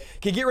to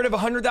can get rid of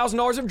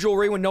 $100,000 of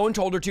jewelry when no one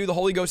told her to, the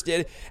Holy Ghost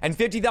did, and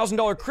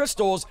 $50,000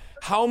 crystals,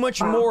 how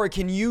much more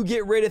can you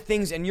get rid of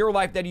things in your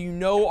life that you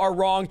know are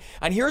wrong?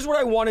 And here's what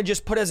I want to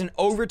just put as an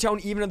overtone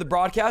even of the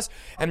broadcast,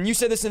 and you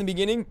said this in the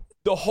beginning,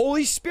 the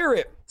Holy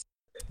Spirit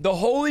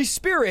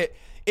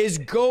is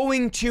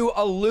going to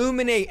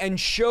illuminate and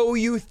show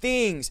you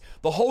things.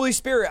 The Holy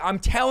Spirit, I'm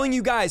telling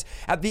you guys,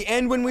 at the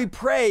end when we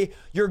pray,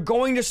 you're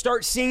going to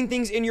start seeing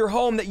things in your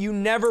home that you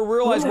never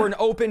realized were an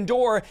open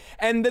door.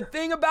 And the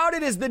thing about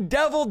it is the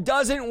devil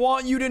doesn't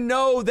want you to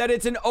know that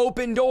it's an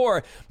open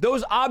door.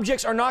 Those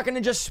objects are not going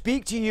to just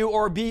speak to you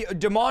or be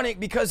demonic,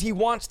 because he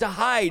wants to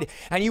hide,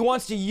 and he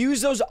wants to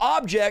use those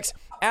objects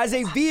as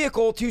a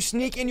vehicle to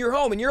sneak in your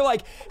home. And you're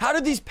like, how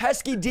do these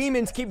pesky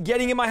demons keep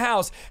getting in my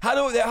house?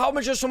 How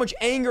much there's so much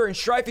anger and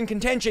strife and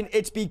contention?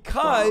 It's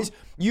because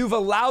you've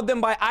allowed them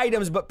by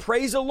items. But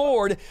praise the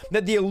Lord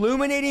that the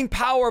illuminating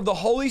power of the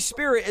Holy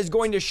Spirit is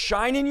going to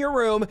shine in your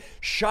room,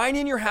 shine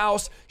in your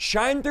house,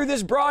 shine through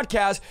this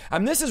broadcast.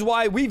 And this is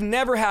why we've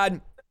never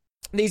had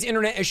these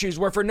internet issues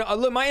where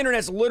my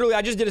internet's literally,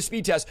 I just did a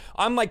speed test.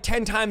 I'm like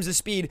 10 times the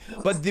speed,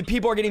 but the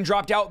people are getting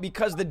dropped out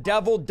because the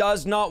devil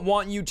does not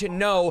want you to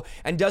know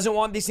and doesn't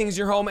want these things in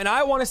your home. And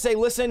I want to say,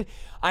 listen,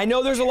 I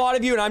know there's a lot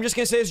of you, and I'm just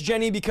going to say this,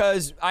 Jenny,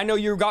 because I know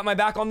you got my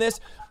back on this.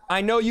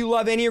 I know you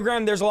love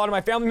Enneagram. There's a lot of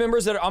my family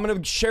members that I'm going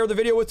to share the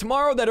video with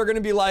tomorrow that are going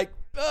to be like,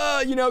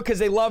 because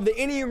they love the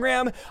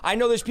Enneagram. I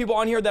know there's people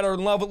on here that are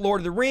in love with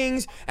Lord of the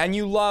Rings, and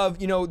you love,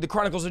 the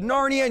Chronicles of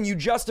Narnia, and you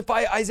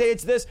justify Isaiah.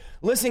 It's this.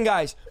 Listen,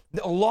 guys,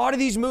 a lot of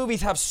these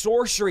movies have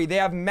sorcery, they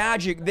have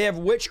magic, they have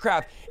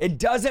witchcraft. It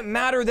doesn't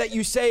matter that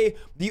you say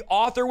the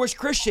author was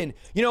Christian.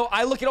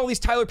 I look at all these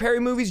Tyler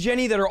Perry movies,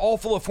 Jenny, that are all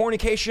full of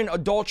fornication,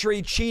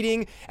 adultery,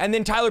 cheating, and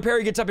then Tyler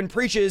Perry gets up and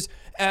preaches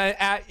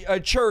at a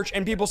church,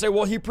 and people say,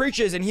 well, he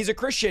preaches and he's a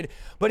Christian,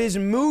 but his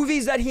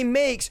movies that he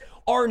makes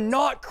are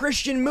not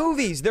Christian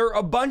movies. There are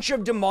a bunch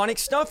of demonic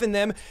stuff in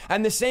them.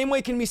 And the same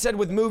way can be said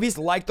with movies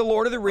like The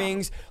Lord of the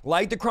Rings,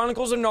 like the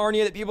Chronicles of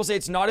Narnia, that people say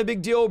it's not a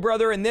big deal,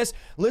 brother. And this,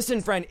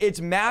 listen, friend, it's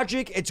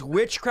magic, it's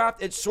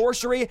witchcraft, it's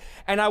sorcery.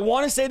 And I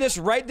want to say this,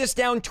 write this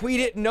down,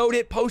 tweet it, note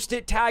it, post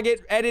it, tag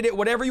it, edit it,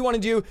 whatever you want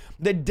to do.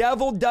 The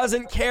devil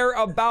doesn't care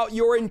about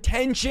your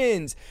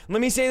intentions.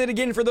 Let me say that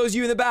again for those of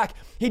you in the back.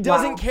 He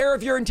doesn't care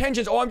if your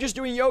intentions, I'm just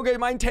doing yoga,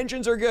 my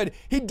intentions are good.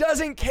 He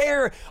doesn't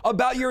care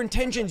about your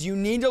intentions. You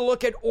need to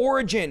look at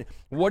origin.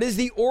 What is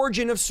the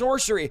origin of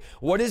sorcery?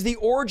 What is the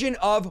origin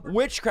of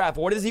witchcraft?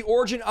 What is the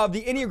origin of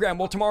the Enneagram?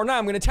 Well, tomorrow night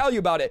I'm going to tell you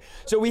about it.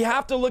 So we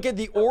have to look at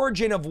the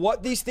origin of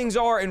what these things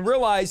are and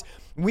realize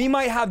we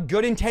might have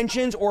good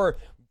intentions or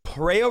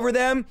pray over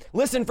them.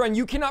 Listen, friend,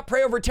 you cannot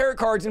pray over tarot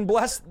cards and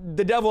bless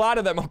the devil out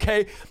of them,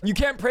 okay? You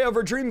can't pray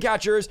over dream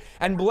catchers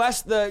and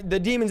bless the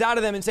demons out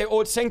of them and say,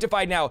 oh, it's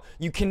sanctified now.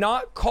 You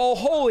cannot call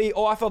holy.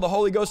 Oh, I feel the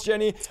Holy Ghost,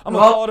 Jenny. I'm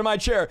going to fall to my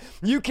chair.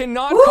 You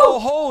cannot call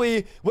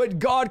holy what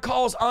God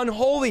calls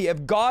unholy.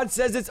 If God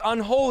says it's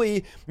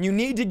unholy, you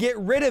need to get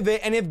rid of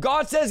it. And if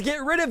God says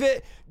get rid of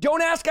it,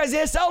 don't ask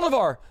Isaiah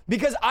Saldivar,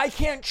 because I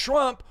can't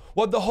trump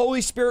what the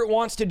Holy Spirit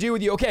wants to do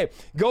with you. Okay,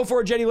 go for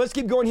it, Jenny. Let's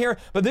keep going here.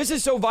 But this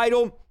is so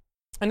vital.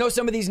 I know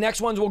some of these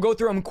next ones, we'll go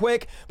through them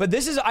quick, but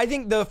this is, I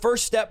think the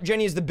first step,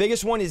 Jenny, is the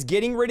biggest one, is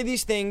getting rid of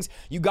these things.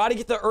 You got to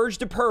get the urge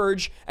to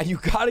purge, and you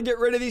got to get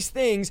rid of these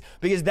things,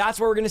 because that's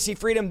where we're going to see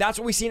freedom. That's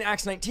what we see in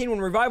Acts 19. When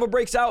revival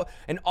breaks out,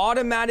 an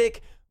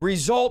automatic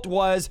result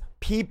was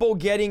people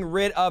getting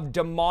rid of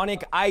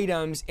demonic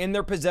items in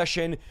their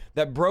possession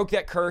that broke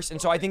that curse. And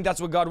so I think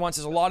that's what God wants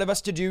a lot of us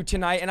to do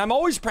tonight. And I'm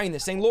always praying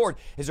this, saying, Lord,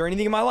 is there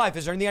anything in my life?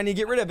 Is there anything I need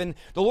to get rid of? And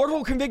the Lord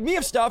will convict me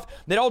of stuff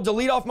that I'll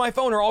delete off my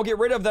phone or I'll get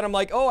rid of that I'm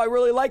like, oh, I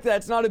really like that.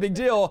 It's not a big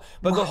deal.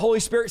 But the Holy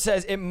Spirit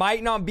says it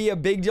might not be a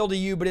big deal to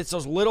you, but it's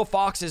those little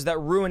foxes that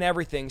ruin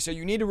everything. So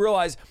you need to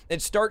realize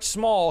it starts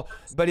small,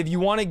 but if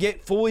you want to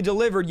get fully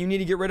delivered, you need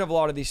to get rid of a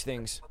lot of these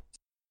things.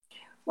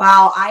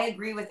 Wow, I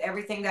agree with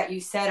everything that you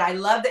said. I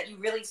love that you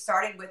really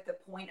started with the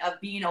point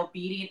of being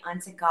obedient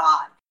unto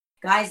God.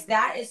 Guys,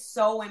 that is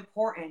so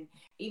important.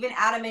 Even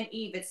Adam and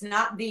Eve, it's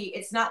not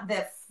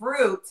the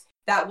fruit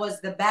that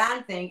was the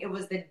bad thing. It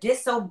was the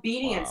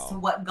disobedience to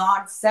what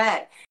God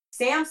said.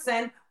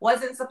 Samson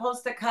wasn't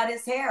supposed to cut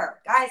his hair.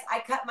 Guys,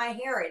 I cut my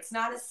hair. It's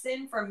not a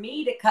sin for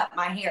me to cut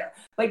my hair.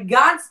 But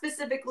God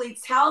specifically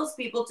tells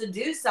people to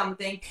do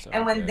something.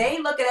 And when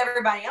they look at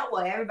everybody else,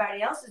 well,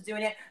 everybody else is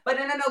doing it. But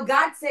no.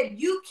 God said,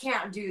 you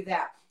can't do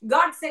that.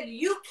 God said,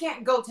 you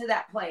can't go to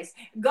that place.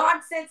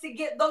 God said to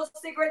get those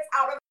cigarettes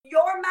out of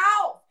your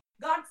mouth.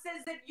 God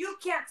says that you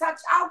can't touch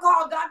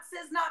alcohol. God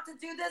says not to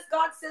do this.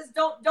 God says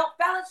don't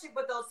fellowship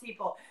with those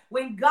people.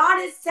 When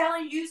God is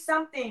telling you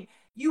something,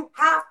 you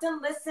have to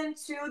listen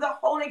to the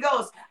Holy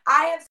Ghost.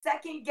 I have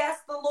second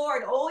guessed the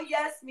Lord. Oh,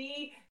 yes,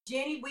 me,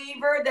 Jenny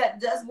Weaver, that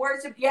does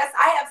worship. Yes,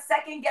 I have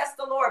second guessed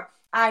the Lord.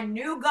 I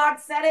knew God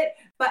said it,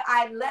 but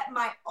I let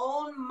my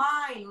own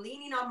mind,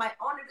 leaning on my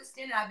own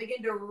understanding, I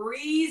began to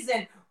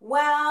reason,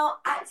 well,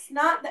 it's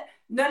not that.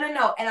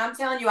 No. And I'm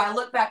telling you, I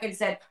look back and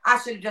said,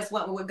 I should have just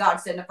went with what God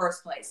said in the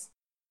first place.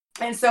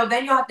 And so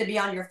then you'll have to be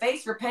on your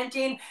face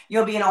repenting.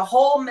 You'll be in a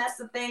whole mess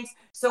of things.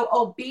 So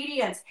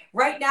obedience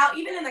right now,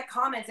 even in the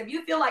comments, if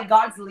you feel like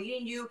God's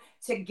leading you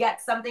to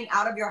get something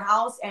out of your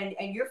house and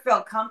you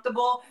feel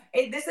comfortable,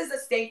 this is a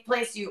safe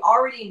place. You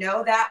already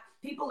know that.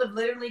 People have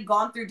literally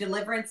gone through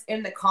deliverance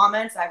in the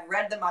comments. I've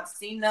read them. I've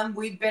seen them.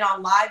 We've been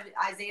on live with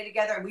Isaiah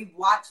together, and we've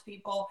watched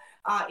people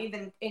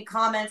even in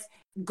comments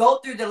go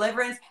through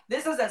deliverance.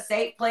 This is a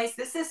safe place.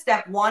 This is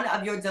step one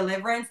of your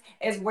deliverance,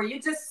 is where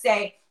you just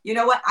say, you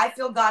know what? I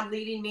feel God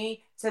leading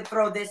me to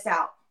throw this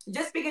out.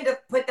 Just begin to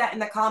put that in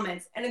the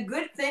comments. And a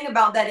good thing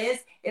about that is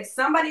if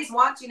somebody's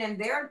watching and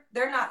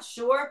they're not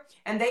sure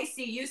and they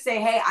see you say,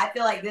 hey, I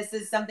feel like this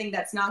is something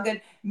that's not good,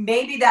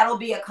 maybe that'll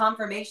be a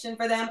confirmation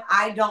for them.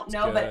 I don't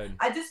know. But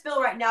I just feel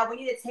right now we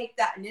need to take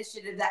that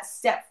initiative, that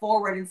step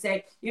forward and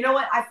say, you know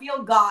what? I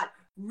feel God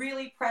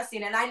really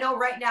pressing. And I know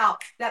right now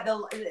that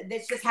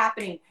it's just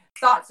happening.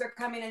 Thoughts are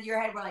coming into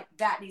your head. We're like,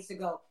 that needs to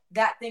go.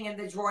 That thing in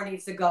the drawer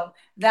needs to go.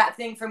 That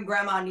thing from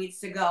grandma needs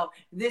to go.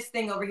 This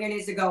thing over here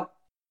needs to go.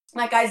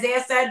 Like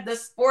Isaiah said, the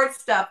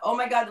sports stuff. Oh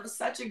my God, that was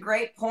such a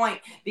great point,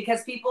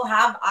 because people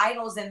have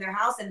idols in their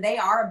house and they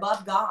are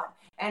above God.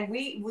 And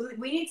we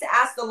need to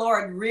ask the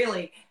Lord,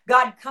 really,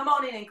 God, come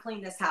on in and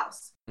clean this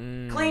house.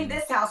 Clean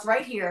this house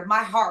right here, my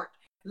heart.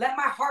 Let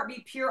my heart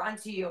be pure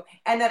unto you.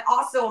 And then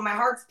also when my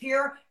heart's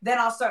pure, then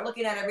I'll start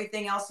looking at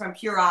everything else from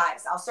pure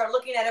eyes. I'll start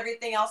looking at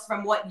everything else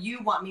from what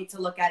you want me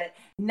to look at it,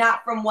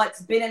 not from what's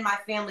been in my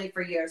family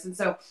for years. And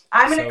so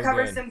I'm going to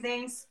cover some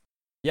things.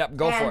 Yep,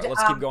 go for it.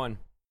 Let's keep going.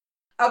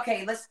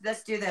 Okay,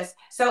 let's do this.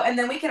 So, and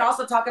then we can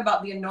also talk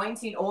about the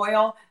anointing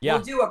oil. Yeah.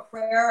 We'll do a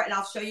prayer and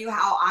I'll show you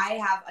how I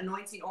have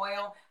anointing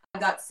oil. I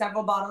got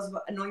several bottles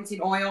of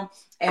anointing oil,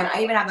 and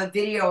I even have a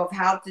video of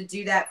how to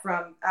do that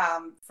from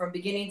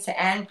beginning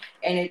to end,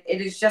 and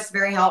it is just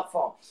very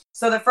helpful.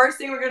 So the first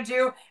thing we're going to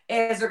do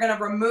is we're going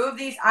to remove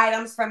these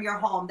items from your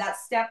home.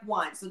 That's step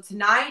one. So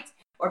tonight,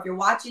 or if you're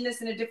watching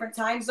this in a different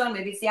time zone,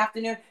 maybe it's the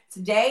afternoon,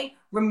 today,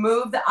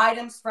 remove the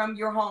items from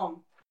your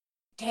home.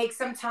 Take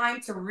some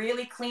time to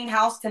really clean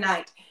house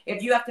tonight.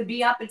 If you have to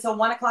be up until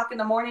 1 o'clock in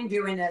the morning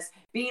doing this,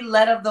 be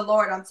led of the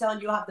Lord. I'm telling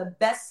you, you'll have the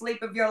best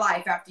sleep of your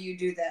life after you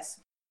do this.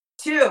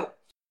 2,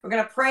 we're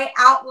going to pray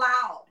out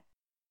loud.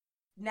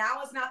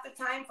 Now is not the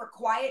time for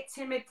quiet,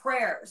 timid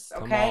prayers,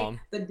 okay?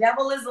 The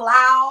devil is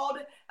loud.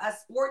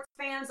 Sports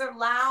fans are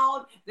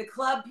loud. The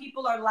club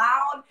people are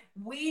loud.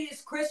 We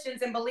as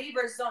Christians and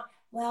believers don't,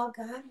 well,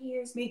 God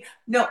hears me.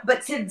 No,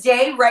 but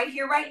today, right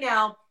here, right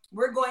now,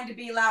 We're going to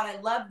be loud.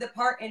 I love the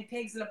part in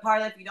Pigs in a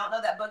Parlor. If you don't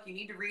know that book, you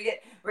need to read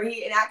it, where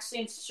it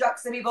actually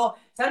instructs the people.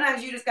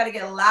 Sometimes you just got to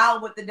get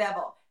loud with the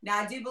devil. Now,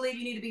 I do believe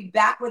you need to be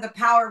back with the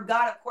power of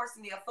God, of course,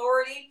 and the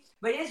authority,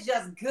 but it's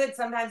just good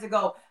sometimes to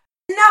go,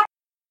 no,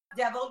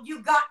 devil,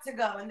 you got to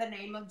go in the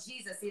name of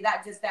Jesus. See,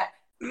 that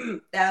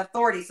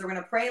authority. So we're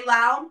going to pray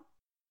loud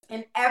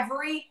in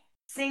every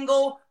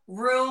single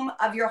room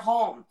of your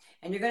home.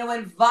 And you're going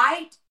to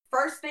invite,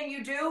 first thing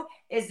you do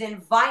is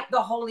invite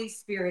the Holy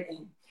Spirit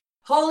in.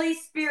 Holy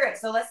Spirit.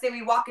 So let's say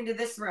we walk into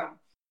this room.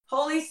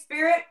 Holy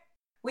Spirit,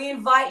 we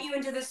invite you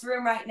into this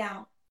room right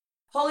now.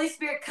 Holy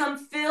Spirit, come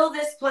fill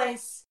this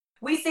place.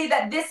 We say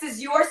that this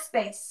is your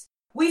space.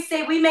 We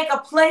say we make a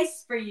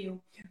place for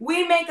you.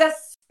 We make a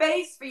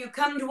space for you.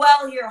 Come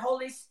dwell here,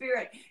 Holy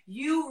Spirit.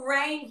 You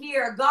reign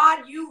here.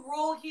 God, you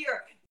rule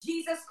here.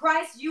 Jesus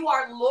Christ, you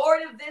are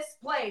Lord of this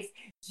place.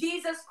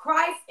 Jesus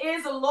Christ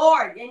is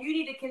Lord. And you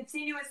need to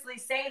continuously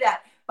say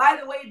that. By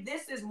the way,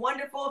 this is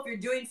wonderful if you're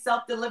doing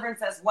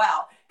self-deliverance as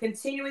well.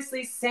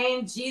 Continuously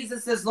saying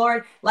Jesus is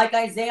Lord, like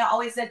Isaiah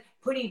always said,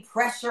 putting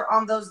pressure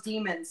on those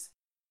demons.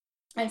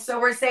 And so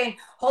we're saying,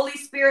 Holy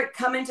Spirit,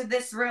 come into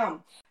this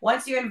room.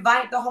 Once you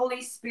invite the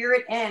Holy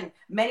Spirit in,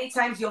 many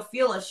times you'll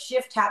feel a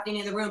shift happening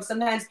in the room.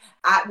 Sometimes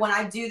when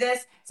I do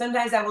this,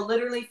 sometimes I will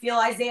literally feel,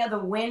 Isaiah, the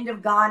wind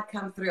of God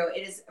come through.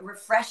 It is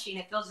refreshing.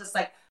 It feels just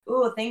like,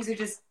 ooh, things are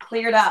just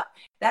cleared up.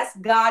 That's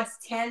God's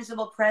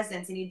tangible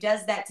presence. And he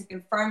does that to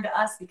confirm to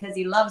us because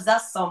he loves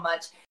us so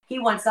much. He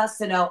wants us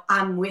to know,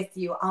 I'm with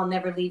you. I'll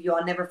never leave you.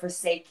 I'll never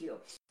forsake you.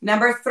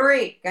 Number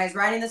 3, guys,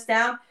 writing this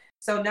down.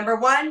 So number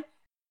 1,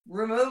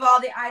 remove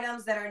all the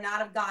items that are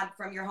not of God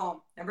from your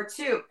home. Number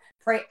 2,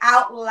 pray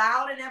out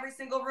loud in every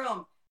single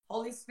room.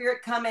 Holy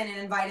Spirit, come in and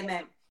invite him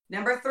in.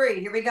 Number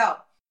 3, here we go.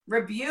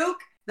 Rebuke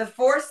the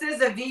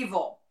forces of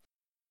evil.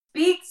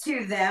 Speak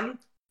to them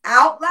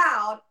out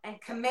loud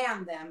and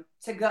command them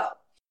to go.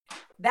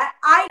 That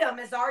item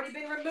has already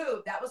been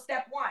removed. That was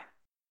step 1.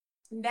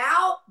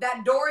 Now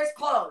that door is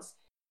closed.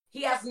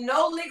 He has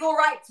no legal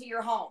right to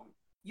your home.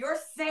 You're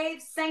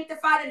saved,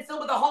 sanctified, and filled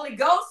with the Holy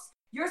Ghost.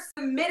 You're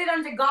submitted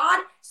unto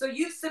God. So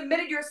you've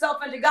submitted yourself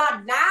unto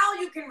God. Now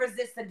you can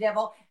resist the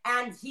devil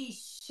and he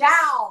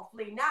shall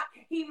flee. Not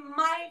he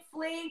might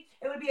flee.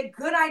 It would be a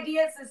good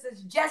idea. It's a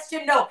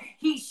suggestion. No,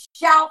 he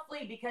shall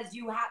flee because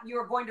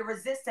you're going to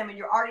resist him and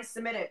you're already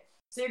submitted.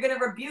 So you're going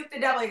to rebuke the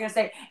devil. You're going to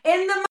say,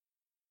 in the name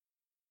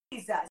of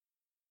Jesus,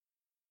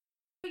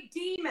 every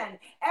demon,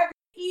 every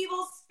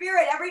evil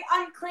spirit, every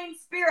unclean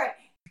spirit,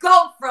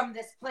 go from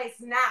this place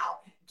now.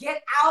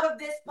 Get out of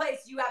this place.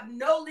 You have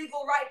no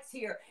legal rights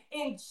here.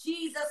 In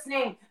Jesus'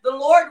 name, the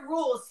Lord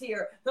rules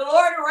here. The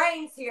Lord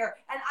reigns here.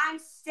 And I'm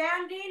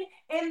standing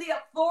in the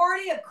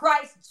authority of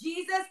Christ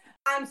Jesus.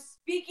 I'm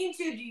speaking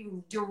to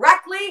you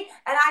directly.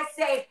 And I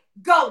say,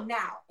 go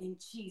now in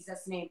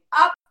Jesus' name.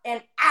 Up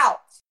and out.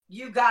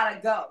 You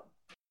gotta go.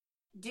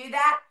 Do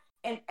that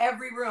in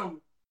every room.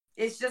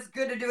 It's just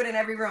good to do it in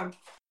every room.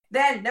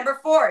 Then number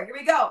 4, here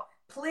we go.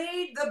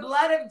 Plead the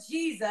blood of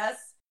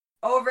Jesus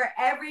over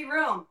every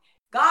room.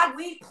 God,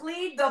 we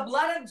plead the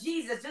blood of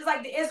Jesus. Just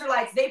like the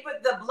Israelites, they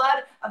put the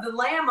blood of the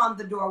lamb on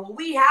the door. Well,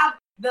 we have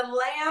the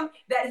lamb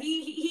that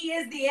he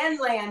is the end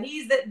lamb.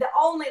 He's the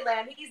only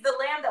lamb. He's the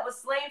lamb that was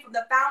slain from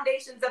the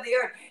foundations of the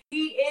earth.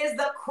 He is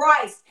the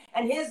Christ,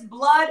 and his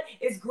blood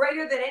is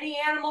greater than any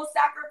animal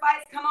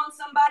sacrifice. Come on,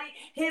 somebody.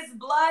 His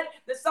blood,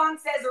 the song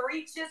says,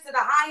 reaches to the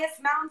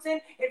highest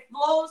mountain. It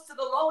flows to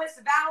the lowest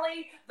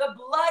valley. The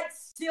blood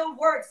still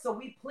works. So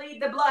we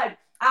plead the blood.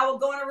 I will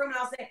go in a room and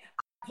I'll say,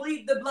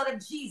 plead the blood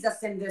of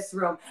Jesus in this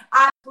room.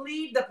 I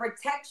plead the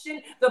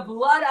protection, the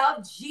blood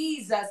of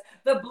Jesus,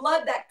 the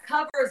blood that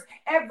covers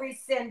every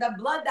sin, the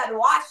blood that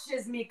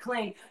washes me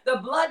clean, the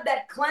blood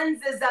that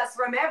cleanses us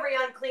from every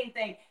unclean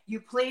thing. You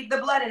plead the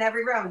blood in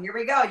every room. Here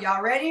we go.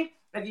 Y'all ready?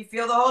 If you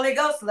feel the Holy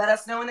Ghost, let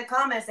us know in the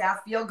comments. Say, I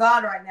feel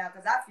God right now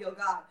because I feel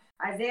God.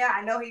 Isaiah,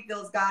 I know he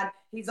feels God.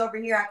 He's over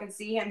here. I can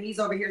see him. He's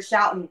over here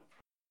shouting.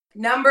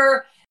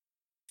 Number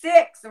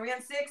 6. Are we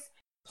on 6?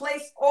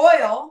 Place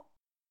oil.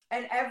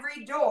 And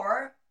every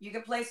door, you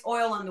can place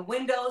oil on the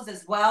windows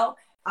as well.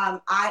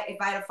 If I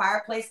had a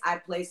fireplace,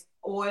 I'd place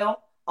oil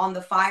on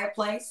the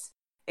fireplace.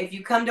 If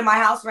you come to my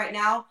house right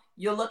now,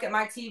 you'll look at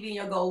my TV and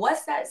you'll go,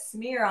 what's that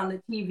smear on the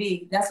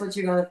TV? That's what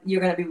you're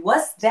gonna be.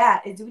 What's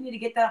that? Do we need to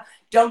get that off?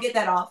 Don't get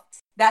that off.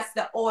 That's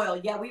the oil.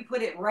 Yeah, we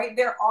put it right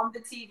there on the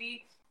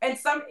TV. And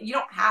you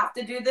don't have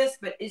to do this,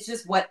 but it's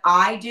just what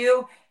I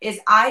do is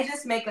I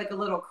just make like a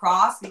little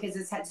cross because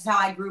it's just how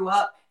I grew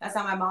up. That's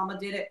how my mama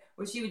did it,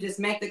 where she would just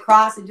make the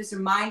cross. It just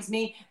reminds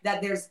me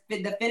that there's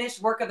the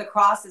finished work of the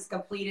cross has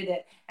completed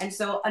it. And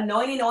so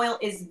anointing oil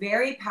is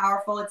very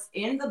powerful. It's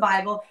in the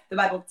Bible. The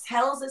Bible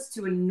tells us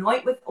to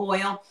anoint with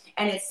oil,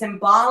 and it's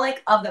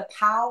symbolic of the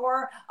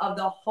power of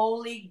the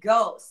Holy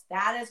Ghost.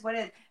 That is what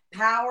it is.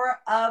 Power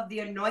of the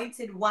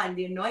anointed one.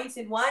 The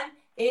anointed one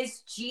is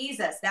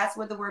Jesus. That's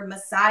what the word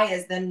Messiah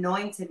is, the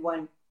anointed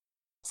one.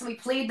 So we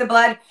plead the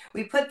blood.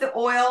 We put the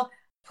oil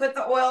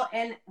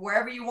in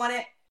wherever you want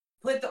it.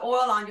 Put the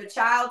oil on your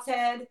child's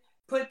head.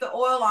 Put the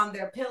oil on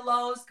their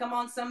pillows. Come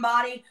on,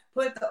 somebody.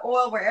 Put the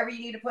oil wherever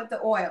you need to put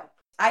the oil.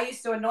 I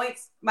used to anoint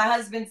my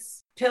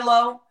husband's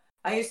pillow.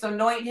 I used to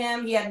anoint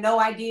him. He had no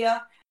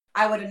idea.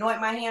 I would anoint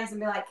my hands and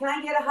be like, can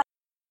I get a hug?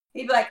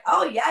 He'd be like,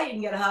 oh, yeah, you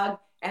can get a hug.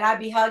 And I'd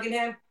be hugging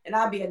him, and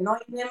I'd be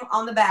anointing him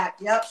on the back.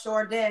 Yep,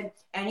 sure did.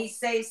 And he's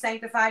saved,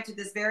 sanctified to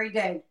this very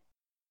day.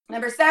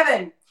 Number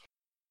 7,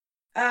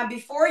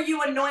 before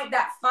you anoint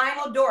that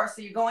final door,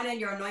 so you're going in,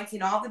 you're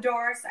anointing all the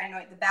doors. I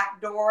anoint the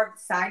back door,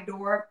 the side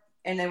door,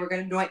 and then we're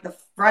going to anoint the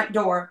front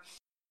door.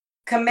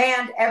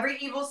 Command every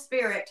evil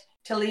spirit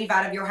to leave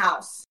out of your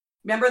house.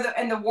 Remember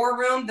in the War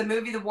Room, the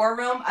movie The War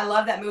Room? I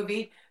love that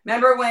movie.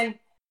 Remember when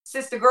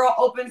Sister Girl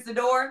opens the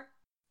door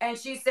and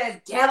she says,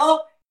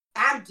 devil,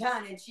 I'm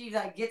done. And she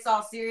like gets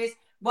all serious.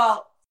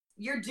 Well,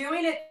 you're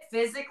doing it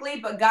physically,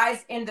 but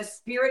guys, in the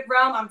spirit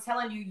realm, I'm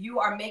telling you, you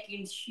are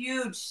making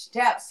huge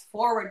steps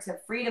forward to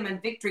freedom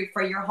and victory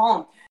for your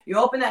home. You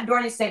open that door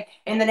and you say,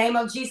 in the name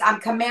of Jesus,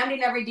 I'm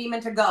commanding every demon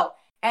to go.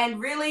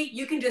 And really,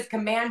 you can just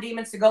command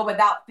demons to go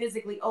without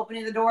physically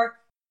opening the door.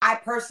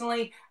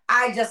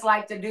 I just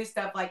like to do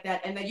stuff like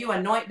that. And then you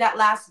anoint that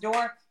last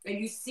door and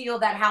you seal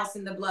that house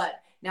in the blood.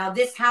 Now,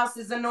 this house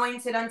is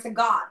anointed unto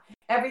God.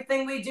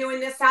 Everything we do in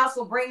this house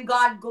will bring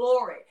God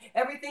glory.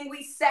 Everything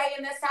we say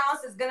in this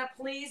house is going to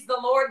please the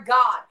Lord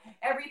God.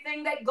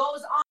 Everything that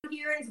goes on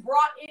here and is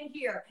brought in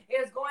here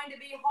is going to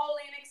be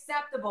holy and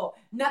acceptable.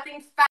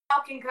 Nothing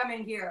foul can come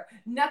in here.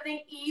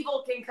 Nothing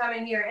evil can come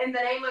in here in the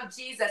name of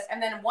Jesus.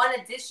 And then one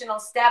additional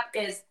step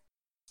is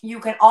you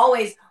can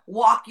always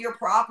walk your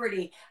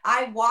property.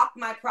 I walk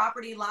my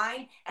property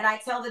line and I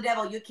tell the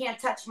devil, you can't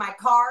touch my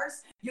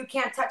cars. You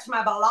can't touch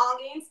my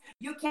belongings.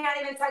 You can't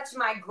even touch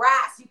my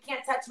grass. You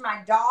can't touch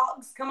my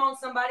dogs. Come on,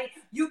 somebody.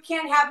 You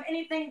can't have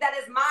anything that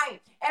is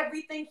mine.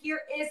 Everything here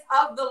is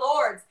of the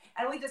Lord's.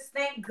 And we just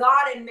thank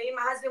God. And me and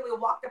my husband, we'll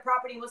walk the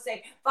property and we'll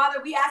say,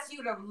 Father, we ask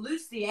you to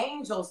loose the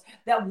angels,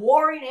 that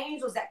warring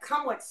angels that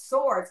come with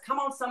swords. Come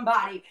on,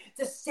 somebody,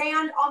 to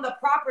stand on the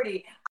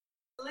property.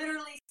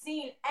 Literally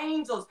seen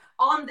angels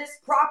on this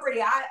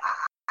property.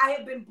 I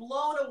have been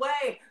blown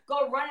away.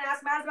 Go run and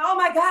ask my husband, oh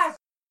my gosh,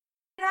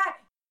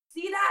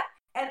 see that?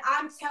 And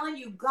I'm telling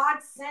you, God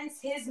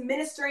sends his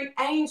ministering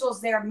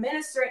angels there,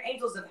 ministering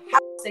angels of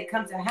help. They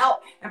come to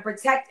help and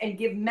protect and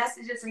give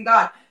messages from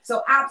God.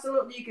 So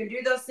absolutely, you can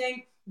do those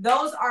things.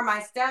 Those are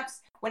my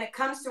steps. When it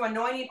comes to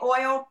anointing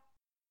oil,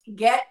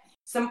 get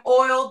some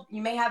oil.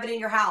 You may have it in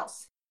your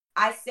house.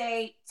 I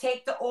say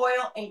take the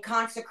oil and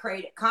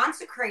consecrate it.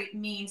 Consecrate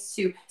means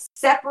to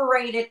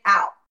separate it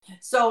out.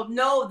 So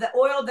no, the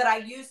oil that I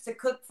use to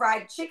cook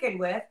fried chicken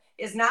with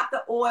is not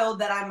the oil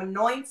that I'm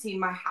anointing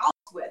my house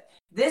with.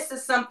 This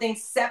is something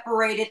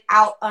separated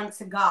out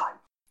unto God.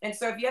 And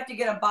so if you have to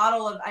get a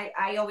bottle of,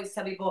 I always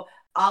tell people,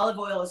 olive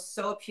oil is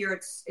so pure.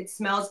 It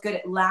smells good.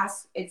 It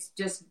lasts. It's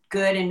just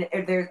good. And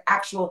there's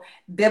actual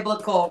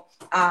biblical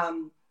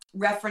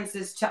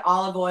references to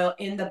olive oil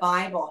in the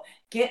Bible.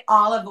 Get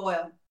olive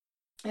oil.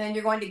 And then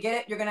you're going to get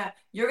it. You're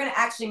gonna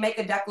actually make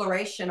a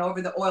declaration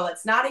over the oil.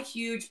 It's not a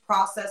huge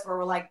process where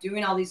we're like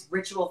doing all these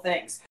ritual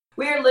things.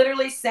 We are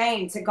literally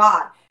saying to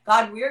God,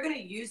 we're going to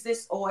use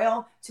this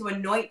oil to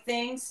anoint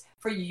things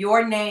for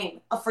your name,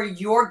 for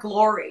your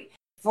glory,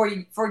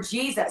 for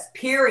Jesus,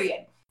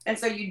 period. And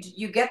so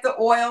you get the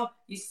oil,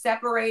 you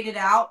separate it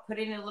out, put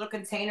it in a little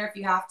container if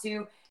you have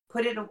to,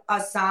 put it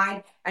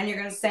aside, and you're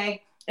going to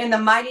say, in the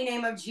mighty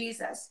name of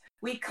Jesus,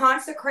 we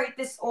consecrate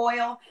this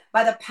oil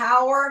by the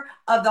power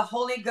of the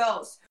Holy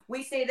Ghost.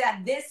 We say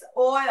that this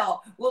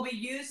oil will be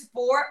used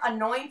for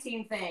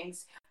anointing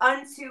things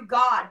unto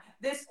God.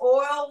 This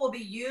oil will be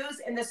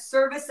used in the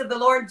service of the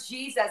Lord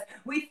Jesus.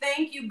 We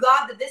thank you,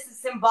 God, that this is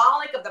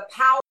symbolic of the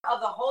power of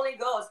the Holy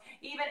Ghost,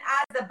 even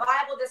as the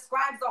Bible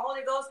describes the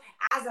Holy Ghost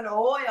as an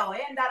oil.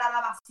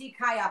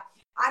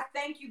 I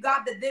thank you,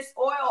 God, that this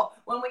oil,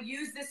 when we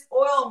use this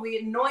oil, we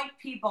anoint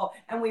people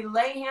and we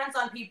lay hands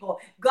on people,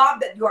 God,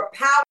 that your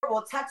power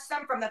will touch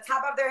them from the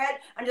top of their head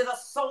unto the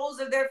soles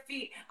of their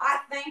feet. I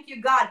thank you,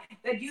 God,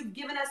 that you've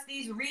given us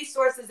these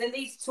resources and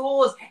these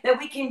tools that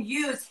we can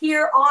use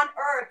here on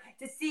earth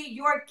to see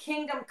your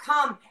kingdom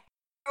come,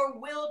 your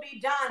will be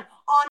done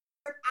on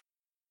earth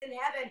as in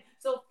heaven.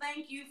 So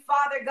thank you,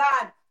 Father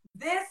God.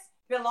 This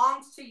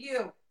belongs to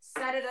you.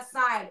 Set it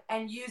aside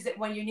and use it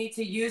when you need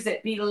to use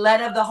it. Be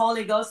led of the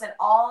Holy Ghost in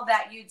all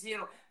that you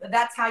do.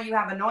 That's how you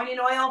have anointing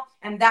oil,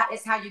 and that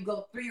is how you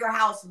go through your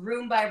house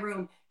room by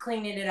room,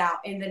 cleaning it out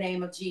in the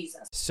name of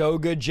Jesus. So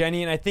good,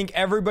 Jenny. And I think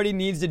everybody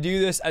needs to do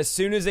this as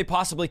soon as they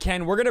possibly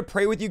can. We're going to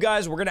pray with you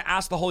guys. We're going to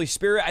ask the Holy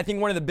Spirit. I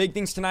think one of the big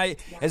things tonight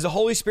is the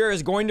Holy Spirit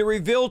is going to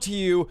reveal to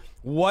you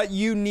what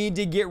you need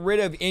to get rid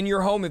of in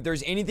your home. If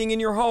there's anything in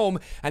your home,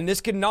 and this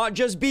could not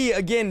just be,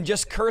 again,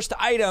 just cursed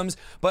items,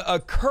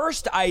 but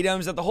cursed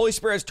items that the Holy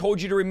Spirit has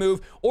told you to remove,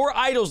 or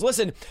idols.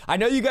 Listen, I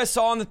know you guys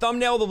saw on the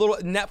thumbnail the little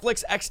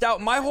Netflix X'd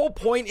out. My whole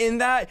point in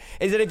that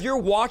is that if you're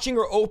watching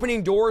or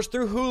opening doors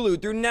through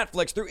Hulu, through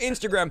Netflix, through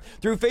Instagram,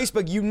 through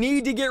Facebook, you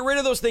need to get rid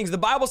of those things. The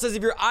Bible says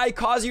if your eye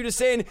causes you to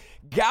sin,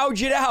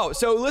 gouge it out.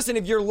 So listen,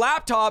 if your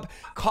laptop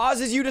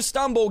causes you to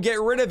stumble,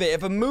 get rid of it.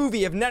 If a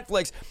movie, if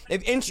Netflix,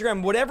 if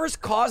Instagram, whatever's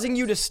causing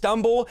you to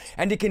stumble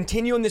and to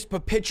continue in this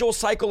perpetual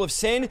cycle of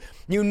sin,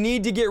 you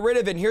need to get rid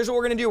of it. And here's what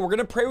we're going to do. We're going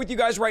to pray with you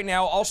guys right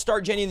now. I'll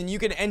start, Jenny, and then you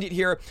can end it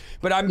here.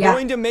 But I'm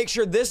going to make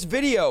sure this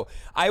video,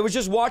 I was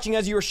just watching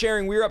as you were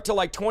sharing, we were up to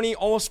like 20,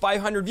 almost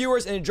 500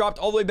 viewers, and it dropped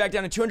all the way back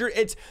down to 200.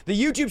 It's the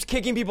YouTube's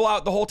kicking people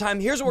out the whole time.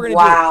 Here's what we're going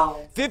to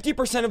do.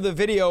 50% of the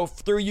video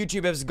through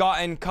YouTube has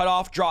gotten cut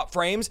off, drop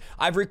frames.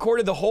 I've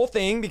recorded the whole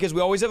thing because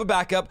we always have a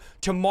backup.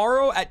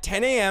 Tomorrow at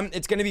 10 a.m.,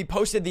 it's going to be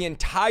posted, the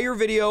entire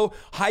video,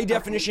 high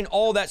definition,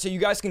 all that, so you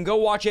guys can go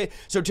watch it.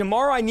 So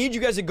tomorrow I need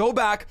you guys to go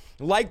back,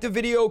 like the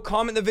video,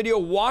 comment the video,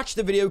 watch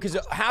the video, because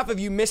half of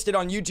you missed it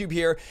on YouTube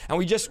here, and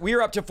we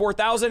were up to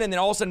 4,000, and then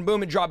all of a sudden,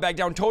 boom, it dropped back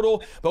down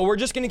total. But we're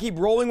just going to keep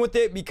rolling with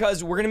it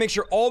because we're going to make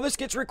sure all this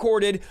gets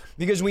recorded,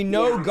 because we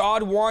know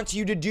God wants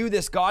you to do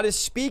this. God is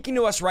speaking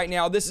to us right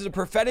now. This is a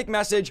prophetic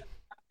message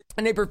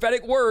and a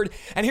prophetic word.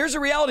 And here's the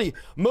reality.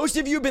 Most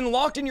of you have been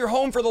locked in your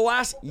home for the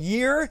last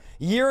year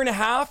and a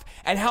half.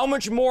 And how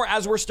much more,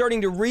 as we're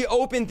starting to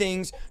reopen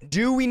things,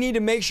 do we need to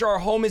make sure our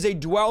home is a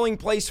dwelling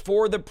place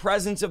for the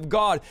presence of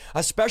God?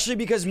 Especially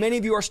because many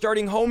of you are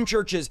starting home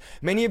churches.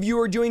 Many of you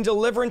are doing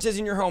deliverances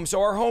in your home.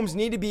 So our homes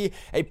need to be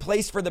a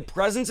place for the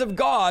presence of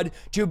God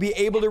to be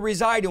able to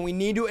reside. And we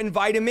need to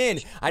invite him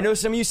in. I know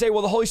some of you say,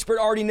 well, the Holy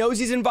Spirit already knows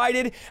he's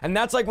invited. And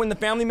that's like when the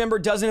family member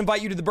doesn't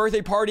invite you to the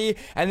birthday party.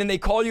 And then they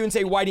call you and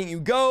say, why didn't you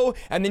go?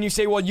 And then you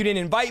say, well, you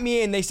didn't invite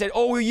me. And they said,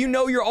 oh, well, you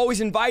know, you're always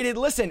invited.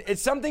 Listen,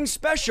 it's something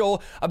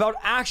special about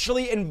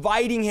actually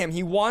inviting him.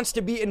 He wants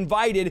to be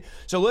invited.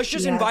 So let's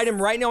just invite him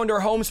right now into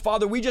our homes.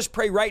 Father, we just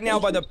pray right now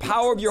by the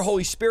power of your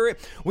Holy Spirit.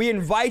 We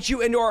invite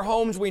you into our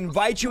homes. We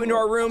invite you into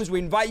our rooms. We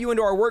invite you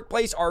into our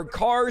workplace, our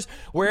cars,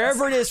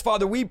 wherever it is,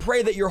 Father. We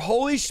pray that your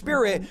Holy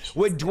Spirit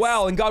would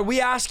dwell. And God,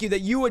 we ask you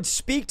that you would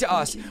speak to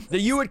us,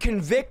 that you would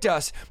convict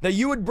us, that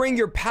you would bring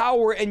your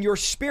power and your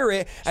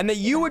spirit, and that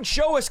you would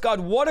show us, God,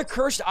 what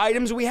accursed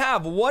items we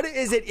have. What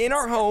is it in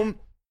our home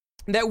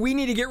that we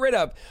need to get rid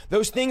of?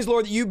 Those things,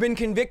 Lord, that you've been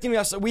convicting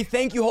us. We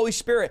thank you, Holy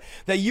Spirit,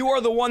 that you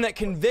are the one that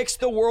convicts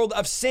the world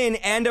of sin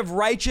and of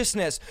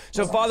righteousness.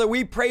 So, Father,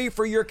 we pray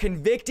for your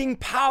convicting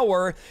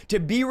power to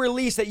be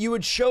released, that you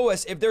would show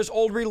us if there's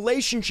old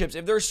relationships,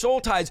 if there's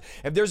soul ties,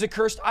 if there's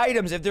accursed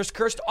items, if there's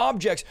cursed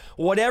objects,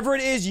 whatever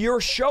it is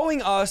you're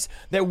showing us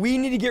that we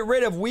need to get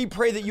rid of. We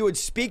pray that you would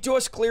speak to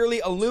us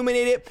clearly,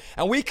 illuminate it,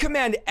 and we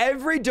command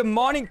every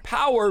demonic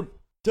power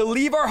to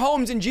leave our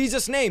homes in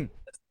Jesus' name.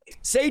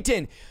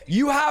 Satan,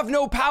 you have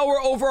no power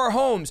over our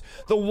homes.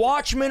 The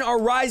watchmen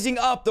are rising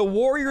up. The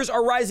warriors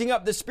are rising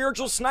up. The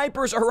spiritual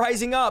snipers are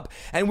rising up.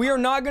 And we are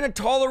not going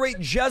to tolerate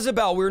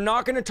Jezebel. We're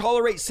not going to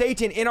tolerate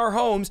Satan in our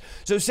homes.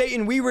 So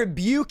Satan, we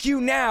rebuke you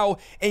now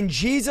in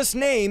Jesus'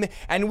 name.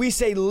 And we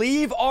say,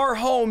 leave our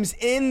homes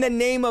in the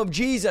name of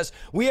Jesus.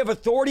 We have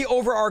authority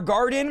over our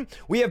garden.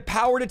 We have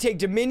power to take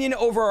dominion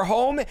over our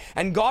home.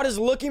 And God is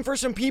looking for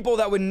some people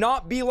that would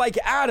not be like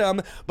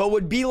Adam, but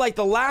would be like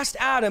the last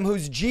Adam,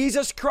 who's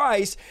Jesus Christ,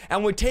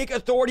 and would take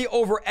authority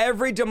over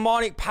every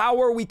demonic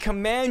power. We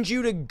command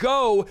you to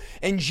go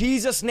in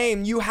Jesus'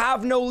 name. You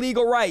have no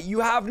legal right. You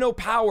have no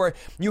power.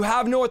 You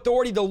have no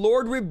authority. The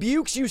Lord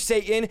rebukes you,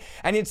 Satan,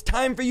 and it's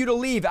time for you to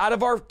leave out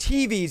of our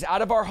TVs,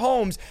 out of our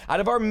homes, out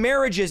of our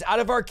marriages, out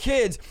of our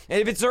kids.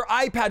 And if it's their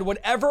iPad,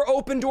 whatever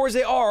open doors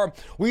they are,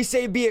 we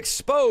say be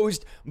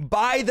exposed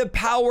by the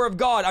power of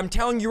God. I'm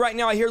telling you right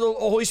now, I hear the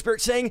Holy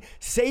Spirit saying,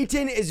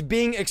 Satan is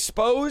being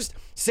exposed.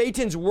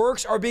 Satan's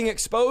works are being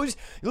exposed.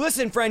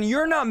 Listen, friend,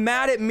 you're not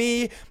mad at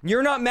me.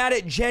 You're not mad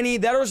at Jenny.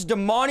 There's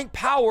demonic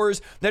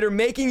powers that are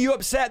making you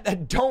upset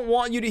that don't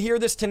want you to hear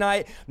this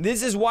tonight.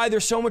 This is why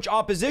there's so much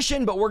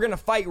opposition, but we're going to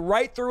fight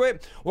right through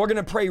it. We're going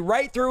to pray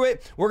right through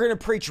it. We're going to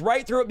preach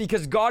right through it,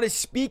 because God is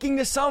speaking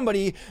to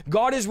somebody.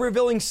 God is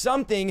revealing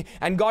something,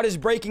 and God is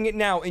breaking it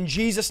now. In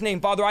Jesus' name,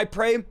 Father, I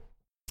pray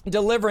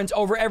deliverance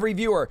over every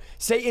viewer.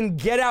 Satan,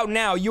 get out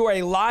now. You are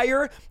a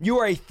liar. You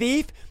are a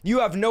thief. You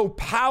have no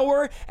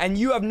power, and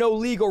you have no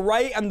legal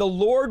right. And the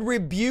Lord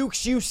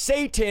rebukes you,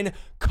 Satan.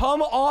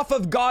 Come off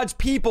of God's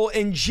people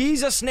in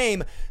Jesus'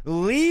 name.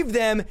 Leave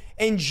them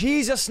in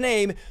Jesus'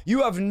 name.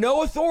 You have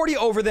no authority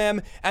over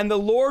them, and the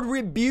Lord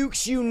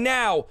rebukes you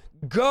now.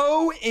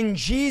 Go in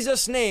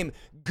Jesus' name.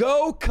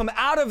 Go, come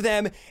out of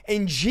them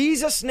in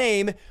Jesus'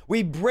 name.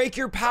 We break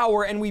your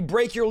power and we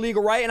break your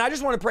legal right. And I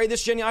just want to pray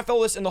this, Jenny. I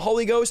feel this in the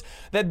Holy Ghost,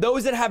 that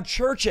those that have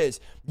churches,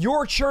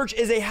 your church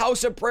is a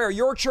house of prayer.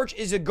 Your church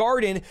is a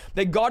garden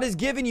that God has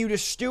given you to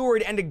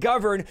steward and to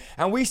govern.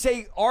 And we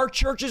say our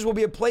churches will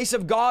be a place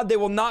of God. They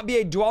will not be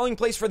a dwelling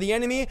place for the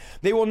enemy.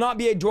 They will not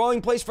be a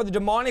dwelling place for the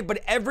demonic,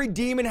 but every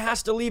demon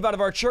has to leave out of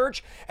our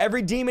church.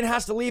 Every demon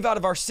has to leave out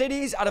of our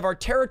cities, out of our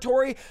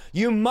territory.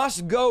 You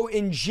must go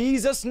in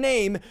Jesus'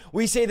 name.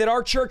 We say that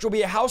our church will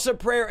be a house of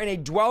prayer and a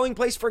dwelling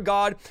place for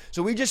God.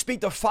 So we just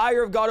speak the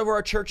fire of God over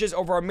our churches,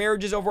 over our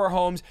marriages, over our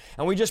homes.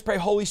 And we just pray,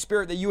 Holy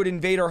Spirit, that you would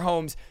invade our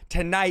homes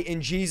tonight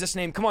in Jesus'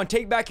 name. Come on,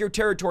 take back your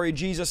territory in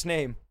Jesus'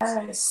 name.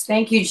 Yes,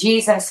 thank you,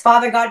 Jesus.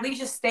 Father God, we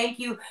just thank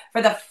you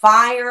for the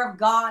fire of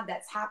God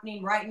that's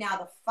happening right now,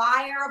 the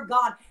fire of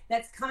God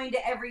that's coming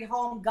to every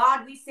home.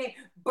 God, we say,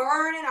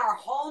 burn in our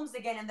homes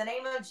again in the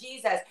name of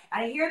Jesus.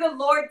 I hear the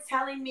Lord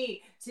telling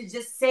me to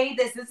just say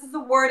this. This is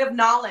the word of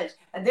knowledge.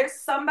 There's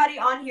somebody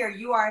on here,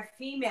 you are a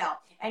female,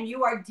 and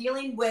you are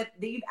dealing with,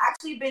 you've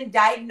actually been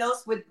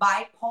diagnosed with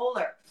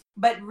bipolar.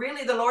 But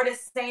really, the Lord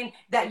is saying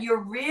that you're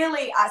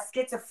really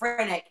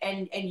schizophrenic,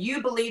 and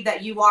you believe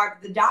that you are.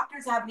 The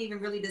doctors haven't even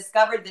really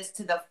discovered this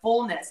to the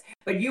fullness,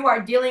 but you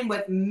are dealing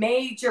with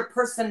major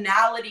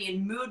personality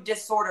and mood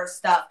disorder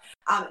stuff.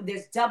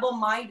 There's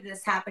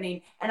double-mindedness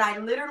happening. And I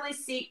literally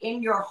see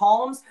in your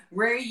homes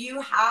where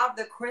you have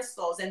the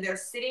crystals and they're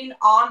sitting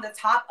on the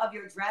top of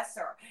your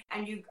dresser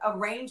and you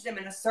arrange them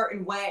in a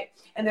certain way.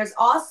 And there's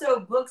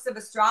also books of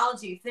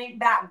astrology. Think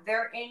back,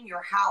 they're in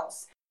your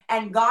house.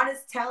 And God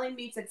is telling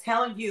me to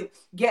tell you,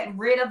 get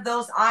rid of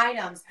those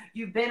items.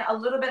 You've been a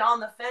little bit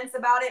on the fence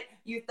about it.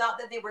 You thought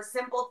that they were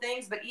simple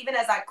things, but even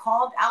as I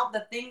called out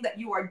the thing that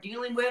you are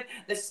dealing with,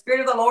 the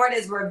Spirit of the Lord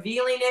is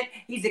revealing it.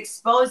 He's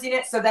exposing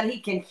it so that he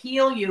can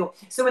heal you.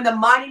 So in the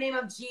mighty name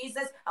of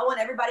Jesus, I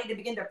want everybody to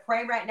begin to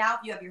pray right now.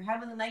 If you have your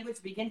heavenly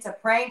language, begin to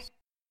pray.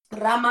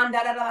 Father,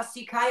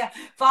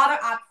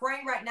 I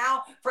pray right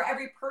now for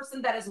every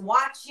person that is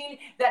watching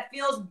that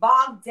feels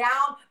bogged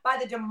down by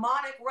the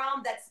demonic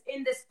realm that's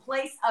in this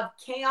place of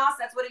chaos.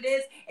 That's what it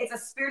is. It's a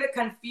spirit of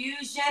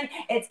confusion.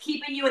 It's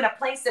keeping you in a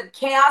place of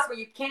chaos where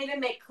you can't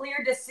even make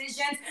clear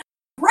decisions.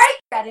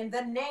 Break that in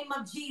the name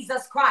of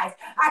Jesus Christ.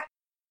 I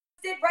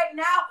sit right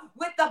now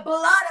with the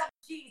blood of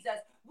Jesus.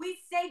 We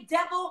say,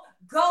 devil,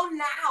 go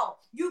now.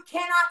 You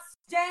cannot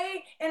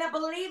stay in a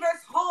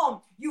believer's home.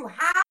 You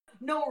have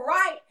no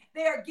right.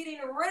 They are getting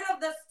rid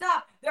of the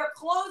stuff. They're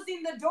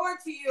closing the door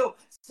to you.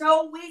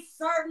 So we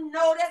serve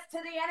notice to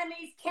the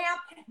enemy's camp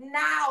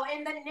now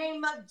in the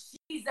name of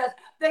Jesus.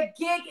 The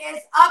gig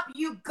is up.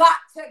 You got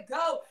to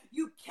go.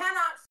 You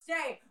cannot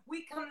stay.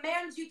 We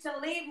command you to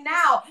leave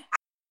now.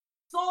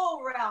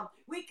 Soul realm.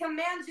 We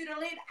command you to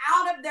leave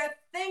out of their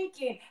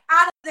thinking,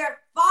 out of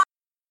their thoughts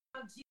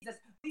of Jesus.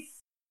 We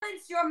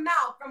silence your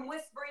mouth from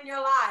whispering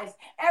your lies.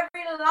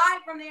 Every lie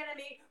from the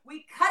enemy,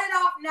 we cut it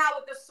off now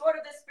with the sword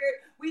of the Spirit.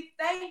 We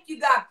thank you,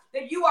 God,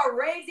 that you are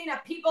raising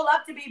a people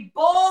up to be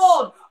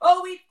bold.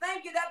 Oh, we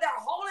thank you that they're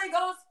Holy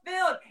Ghost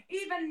filled.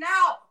 Even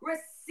now,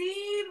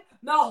 receive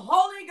the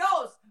Holy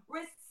Ghost.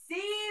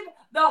 Receive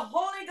the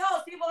Holy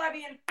Ghost. People are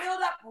being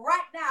filled up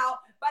right now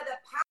by the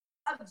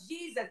power of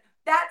Jesus.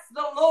 That's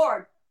the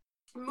Lord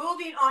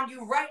moving on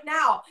you right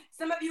now.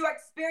 Some of you are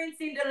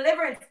experiencing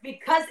deliverance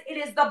because it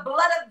is the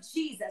blood of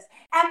Jesus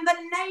and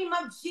the name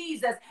of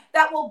Jesus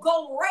that will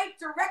go right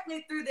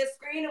directly through this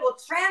screen. It will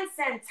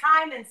transcend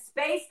time and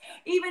space.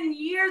 Even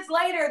years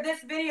later,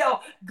 this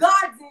video,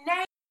 God's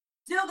name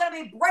is still going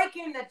to be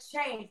breaking the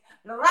chains.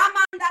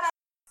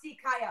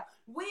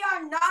 We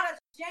are not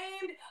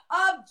ashamed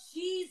of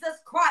Jesus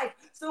Christ.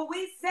 So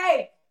we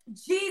say,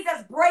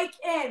 Jesus, break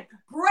in,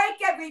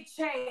 break every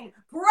chain,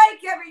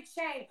 break every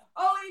chain.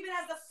 Oh, even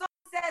as the song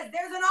says,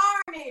 there's an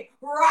army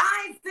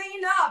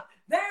rising up.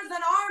 There's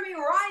an army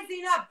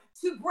rising up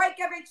to break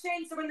every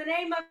chain. So in the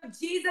name of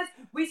Jesus,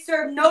 we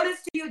serve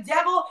notice to you,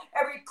 devil,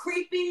 every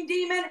creeping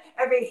demon,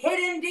 every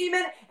hidden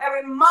demon,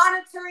 every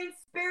monitoring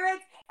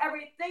spirit,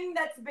 everything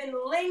that's been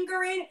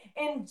lingering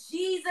in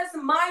Jesus'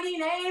 mighty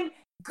name.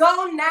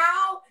 Go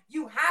now.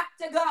 You have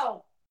to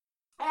go.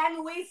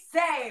 And we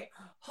say,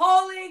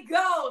 Holy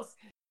Ghost,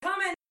 come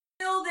and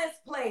fill this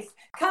place.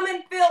 Come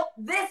and fill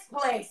this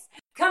place.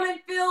 Come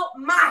and fill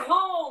my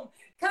home.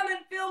 Come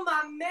and fill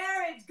my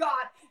marriage,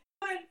 God.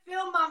 Come and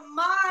fill my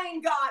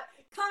mind, God.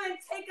 Come and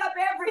take up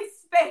every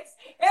space,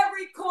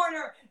 every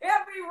corner,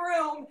 every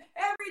room,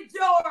 every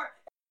door,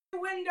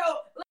 every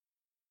window.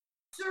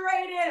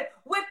 Saturated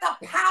with the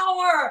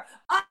power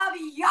of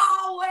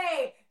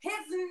Yahweh.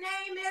 His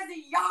name is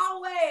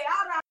Yahweh.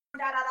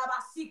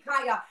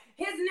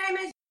 His name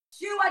is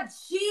Yeshua,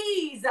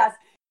 Jesus.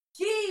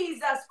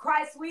 Jesus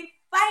Christ, we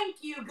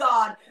thank you,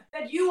 God,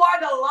 that you are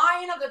the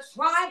Lion of the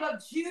tribe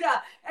of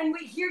Judah, and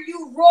we hear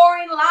you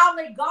roaring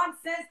loudly. God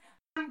says,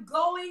 I'm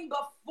going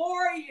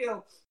before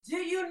you. Do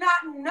you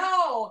not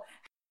know?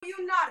 Have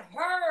you not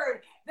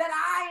heard that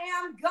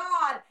I am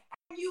God?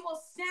 And you will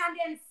stand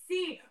and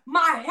see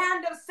my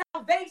hand of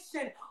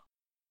salvation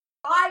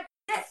life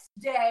this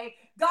day.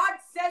 God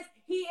says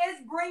he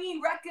is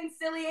bringing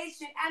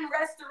reconciliation and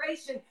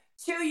restoration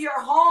to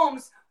your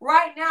homes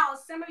right now.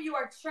 Some of you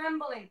are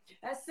trembling,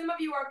 and some of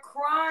you are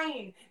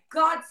crying.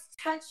 God's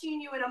touching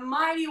you in a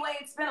mighty way.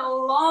 It's been a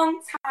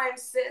long time,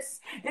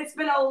 sis. It's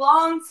been a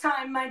long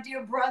time, my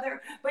dear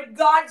brother, but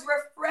God's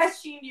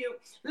refreshing you.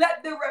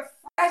 Let the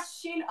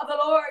refreshing of the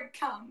Lord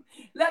come.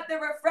 Let the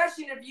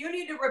refreshing, if you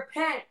need to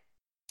repent,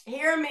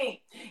 hear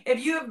me.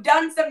 If you have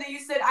done something, you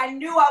said, I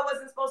knew I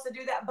wasn't supposed to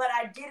do that, but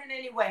I did it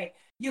anyway.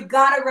 You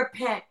got to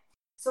repent.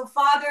 So,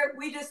 Father,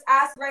 we just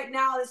ask right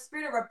now the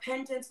spirit of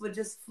repentance would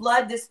just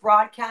flood this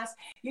broadcast.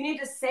 You need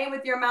to say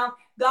with your mouth,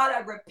 God, I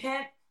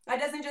repent. That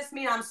doesn't just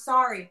mean I'm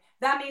sorry.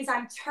 That means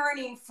I'm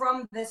turning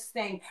from this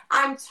thing.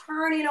 I'm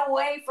turning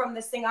away from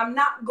this thing. I'm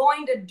not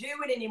going to do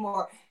it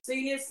anymore. So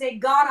you need to say,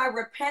 God, I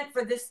repent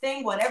for this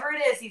thing. Whatever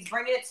it is, he's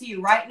bringing it to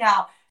you right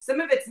now.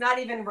 Some of it's not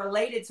even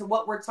related to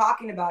what we're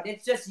talking about.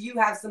 It's just you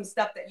have some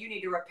stuff that you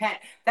need to repent.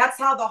 That's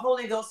how the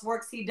Holy Ghost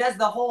works. He does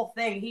the whole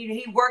thing.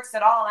 He works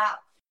it all out.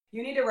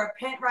 You need to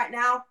repent right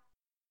now,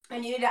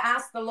 and you need to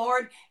ask the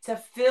Lord to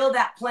fill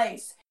that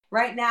place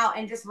right now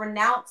and just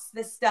renounce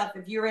this stuff.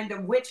 If you're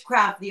into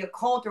witchcraft, the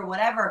occult, or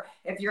whatever,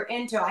 if you're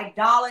into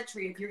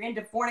idolatry, if you're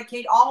into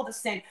fornicate, all the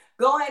sin,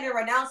 go ahead and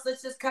renounce.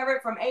 Let's just cover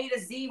it from A to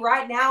Z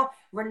right now.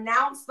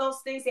 Renounce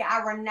those things. Say,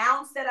 I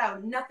renounce it. I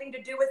have nothing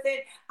to do with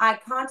it. I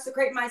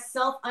consecrate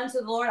myself unto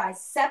the Lord. I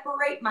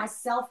separate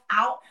myself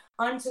out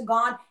unto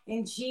God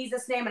in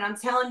Jesus' name. And I'm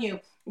telling you,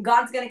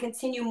 God's going to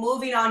continue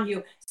moving on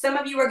you. Some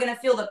of you are going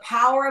to feel the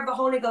power of the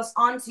Holy Ghost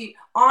on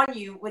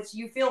you, which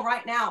you feel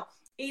right now,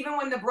 even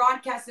when the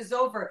broadcast is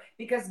over,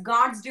 because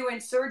God's doing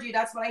surgery.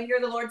 That's what I hear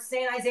the Lord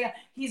saying, Isaiah.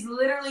 He's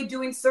literally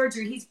doing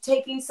surgery. He's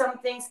taking some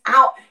things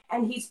out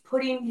and he's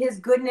putting his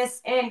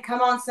goodness in.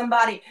 Come on,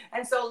 somebody.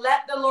 And so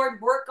let the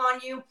Lord work on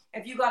you.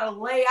 If you got to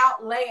lay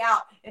out, lay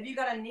out. If you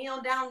got to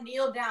kneel down,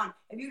 kneel down.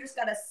 If you just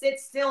got to sit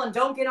still and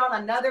don't get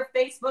on another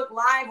Facebook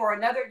Live or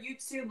another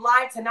YouTube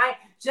Live tonight,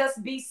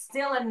 just be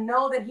still and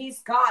know that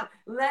he's God.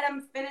 Let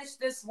him finish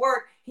this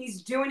work.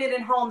 He's doing it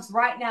in homes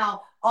right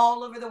now,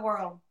 all over the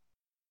world.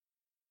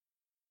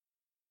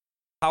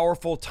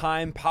 Powerful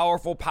time.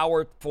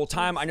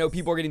 I know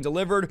people are getting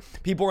delivered.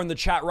 People are in the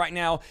chat right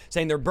now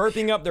saying they're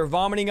burping up, they're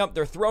vomiting up,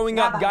 they're throwing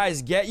up.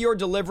 Guys, get your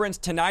deliverance.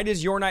 Tonight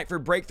is your night for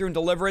breakthrough and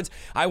deliverance.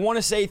 I want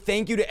to say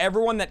thank you to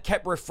everyone that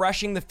kept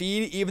refreshing the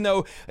feed, even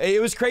though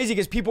it was crazy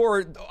because people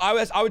were, I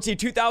would see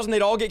 2,000,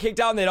 they'd all get kicked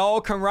out and they'd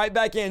all come right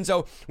back in.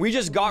 So we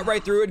just got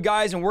right through it,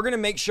 guys, and we're going to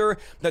make sure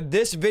that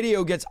this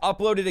video gets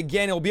uploaded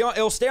again.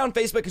 It'll stay on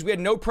Facebook because we had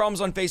no problems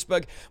on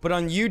Facebook, but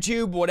on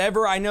YouTube,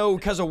 whatever, I know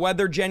because of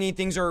weather, Jenny,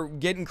 things are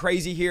getting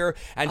crazy here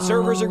and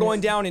servers are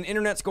going down and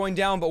internet's going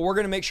down, but we're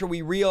going to make sure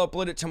we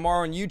re-upload it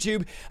tomorrow on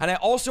YouTube. And I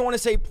also want to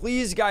say,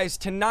 please guys,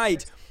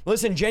 tonight,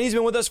 listen, Jenny's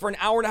been with us for an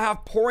hour and a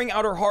half, pouring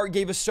out her heart,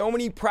 gave us so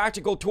many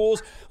practical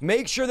tools.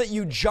 Make sure that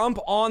you jump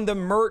on the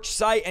merch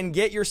site and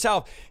get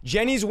yourself.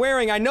 Jenny's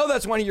wearing, I know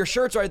that's one of your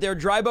shirts right there,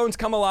 Dry Bones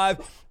Come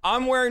Alive.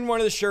 I'm wearing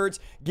one of the shirts.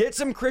 Get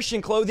some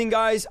Christian clothing,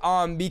 guys,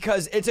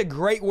 because it's a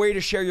great way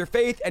to share your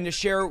faith and to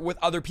share with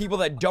other people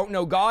that don't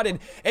know God. And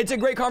it's a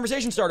great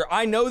conversation starter.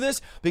 I know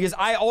this because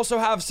I also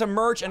have some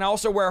merch and I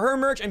also wear her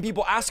merch. And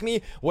people ask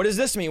me, what does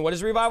this mean? What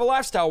is Revival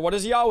Lifestyle? What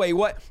is Yahweh?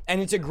 What? And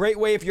it's a great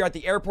way if you're at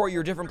the airport,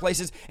 you're different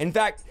places. In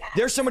fact,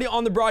 there's somebody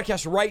on the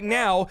broadcast right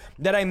now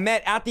that I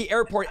met at the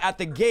airport at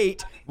the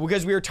gate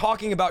because we were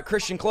talking about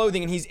Christian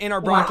clothing, and he's in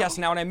our broadcast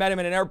now. And I met him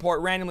at an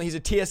airport randomly. He's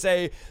a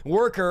TSA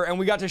worker, and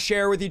we got to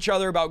share with each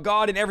other about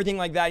God and everything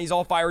like that. He's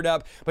all fired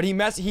up, but he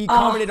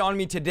commented on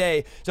me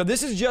today. So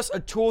this is just a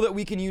tool that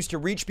we can use to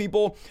reach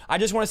people. I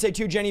just want to say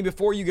too, Jenny,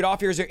 before you get off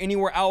here, is there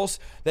anywhere else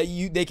that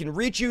they can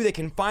reach you, they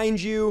can find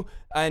you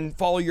and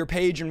follow your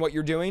page and what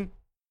you're doing?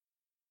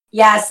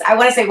 Yes, I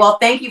want to say, well,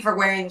 thank you for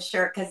wearing the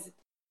shirt because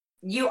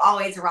you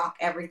always rock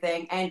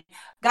everything. And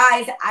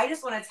guys, I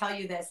just want to tell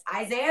you this.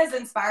 Isaiah has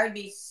inspired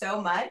me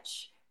so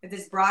much with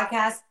this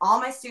broadcast. All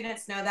my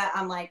students know that.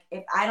 I'm like,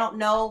 if I don't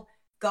know,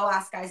 go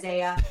ask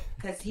Isaiah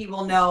because he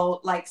will know,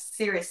 like,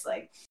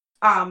 seriously.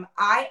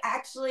 I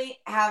actually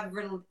I'm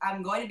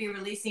going to be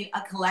releasing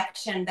a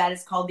collection that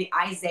is called the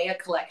Isaiah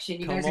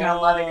Collection. You guys are going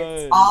to love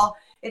it.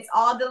 It's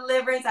all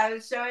deliverance. I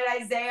was showing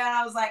Isaiah and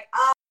I was like,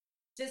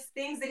 just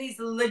things that he's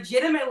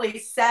legitimately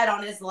said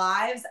on his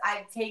lives.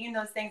 I've taken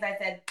those things. I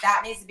said,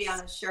 that needs to be on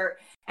a shirt.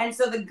 And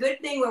so the good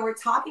thing when we're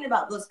talking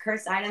about those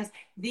cursed items,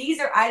 these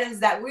are items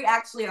that we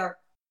actually are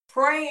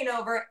praying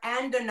over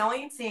and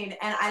anointing.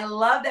 And I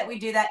love that we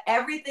do that.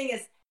 Everything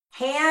is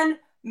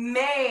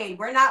handmade.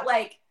 We're not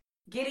like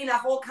getting a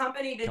whole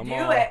company to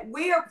do it.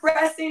 We are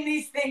pressing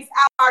these things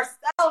out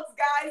ourselves,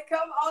 guys.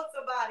 Come on,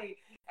 somebody.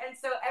 And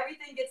so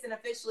everything gets an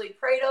officially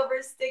prayed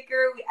over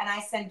sticker, and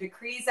I send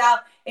decrees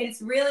out.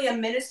 It's really a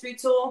ministry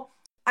tool.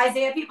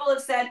 Isaiah, people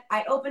have said,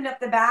 I opened up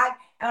the bag,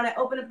 and when I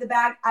opened up the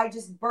bag, I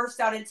just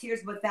burst out in tears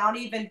without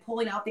even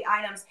pulling out the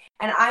items.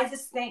 And I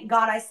just thank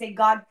God. I say,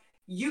 God,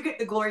 you get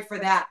the glory for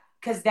that,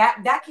 because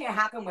that can't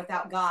happen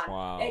without God.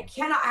 Wow. It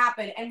cannot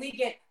happen. And we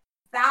get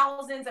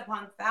thousands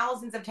upon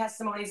thousands of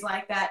testimonies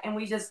like that. And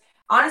we just,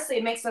 honestly,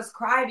 it makes us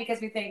cry because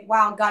we think,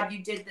 wow, God,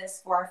 you did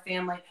this for our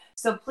family.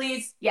 So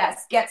please,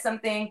 yes, get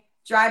something.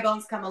 Dry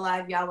Bones Come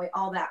Alive, Yahweh,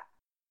 all that.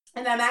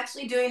 And I'm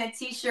actually doing a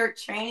t-shirt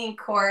training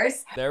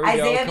course. There we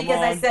Isaiah, go. because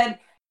I said,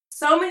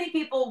 so many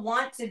people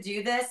want to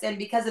do this. And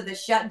because of the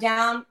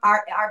shutdown,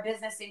 our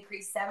business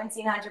increased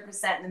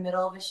 1,700% in the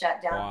middle of a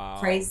shutdown. Wow.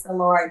 Praise the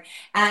Lord.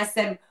 And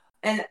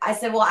I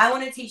said, well, I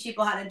want to teach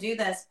people how to do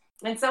this.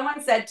 And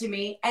someone said to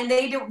me, and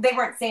they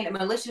weren't saying it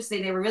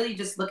maliciously. They were really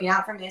just looking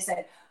out for me. They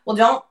said, well,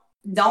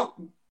 don't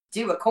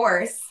do a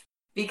course.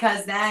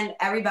 because then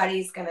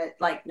everybody's going to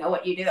like know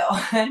what you do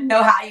and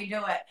know how you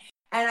do it.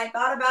 And I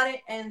thought about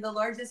it, and the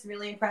Lord just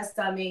really impressed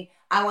on me.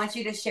 I want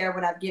you to share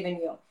what I've given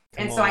you.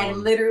 And so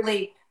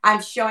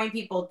I'm showing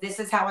people, this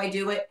is how I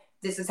do it.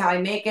 This is how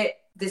I make it.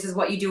 This is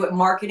what you do at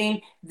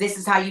marketing. This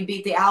is how you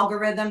beat the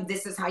algorithm.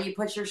 This is how you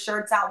put your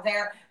shirts out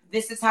there.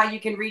 This is how you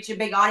can reach a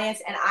big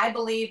audience. And I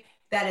believe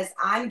that as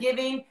I'm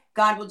giving,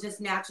 God will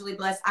just naturally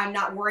bless. I'm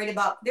not worried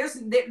about,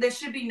 there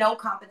should be no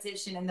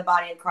competition in the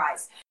body of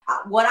Christ.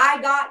 What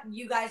I got,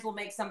 you guys will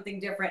make something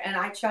different. And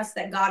I trust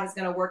that God is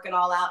going to work it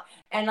all out.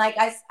 And like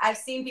I've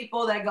seen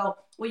people that go,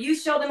 well, you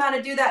show them how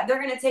to do that.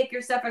 They're going to take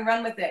your stuff and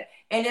run with it.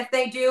 And if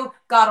they do,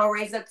 God will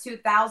raise up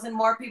 2,000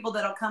 more people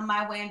that'll come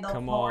my way, and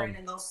they'll pour in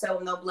and they'll sow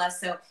and they'll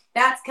bless. So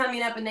that's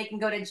coming up, and they can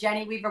go to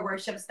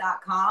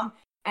JennyWeaverWorships.com,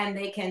 and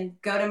they can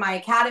go to my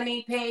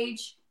Academy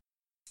page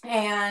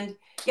and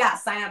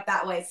sign up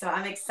that way. So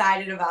I'm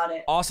excited about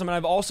it. Awesome. And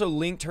I've also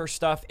linked her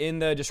stuff in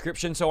the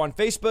description. So on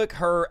Facebook,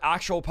 her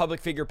actual public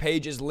figure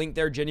page is linked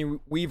there, Jenny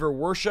Weaver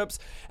Worships.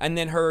 And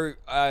then her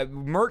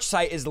merch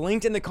site is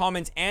linked in the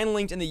comments and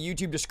linked in the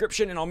YouTube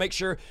description. And I'll make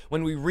sure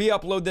when we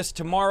re-upload this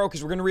tomorrow,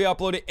 because we're going to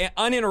re-upload it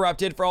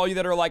uninterrupted for all you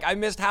that are like, I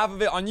missed half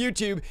of it on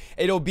YouTube.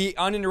 It'll be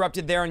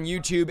uninterrupted there on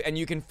YouTube, and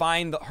you can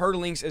find her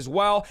links as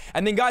well.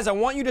 And then guys, I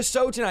want you to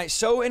sow tonight.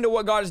 Sow into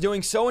what God is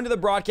doing. Sow into the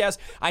broadcast.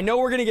 I know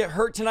we're going to get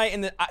hurt tonight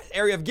in the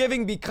area of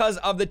giving because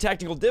of the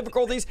technical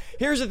difficulties.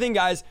 Here's the thing,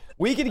 guys.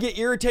 We could get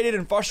irritated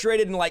and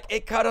frustrated and like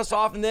it cut us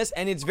off in this,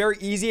 and it's very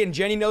easy, and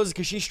Jenny knows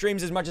because she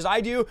streams as much as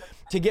I do,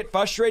 to get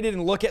frustrated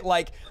and look at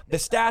like the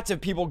stats of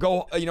people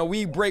go,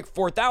 we break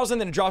 4,000,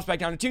 then it drops back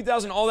down to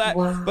 2,000, all that.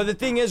 Wow. But the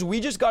thing is, we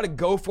just got to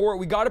go for it.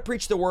 We got to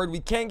preach the word.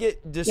 We can't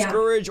get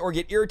discouraged or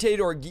get irritated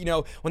or,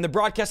 when the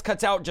broadcast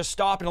cuts out, just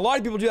stop. And a lot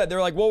of people do that.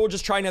 They're like, well, we'll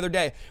just try another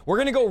day. We're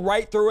going to go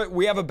right through it.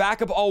 We have a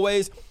backup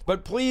always,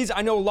 but please,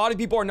 I know a lot of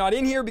people are not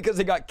in here because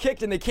they got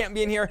kicked and they can't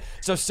be in here.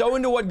 So sow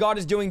into what God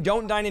is doing.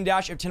 Don't dine and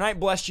dash. If tonight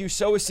blessed you,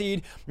 sow a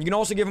seed. You can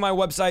also give my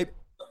website,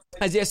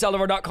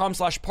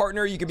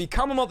 IsaiahSaldivar.com/partner. You can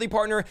become a monthly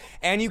partner,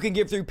 and you can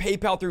give through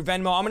PayPal, through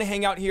Venmo. I'm going to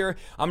hang out here.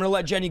 I'm going to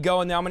let Jenny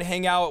go, and then I'm going to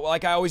hang out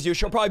like I always do.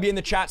 She'll probably be in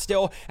the chat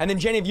still. And then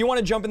Jenny, if you want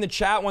to jump in the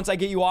chat once I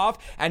get you off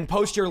and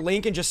post your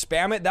link and just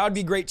spam it, that would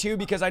be great too,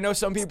 because I know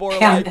some people are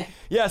like,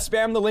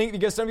 spam the link,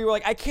 because some people are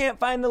like, I can't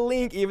find the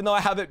link even though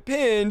I have it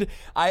pinned.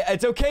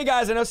 It's okay,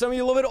 guys. I know some of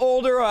you a little bit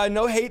older.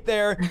 No hate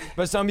there,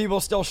 but some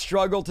people still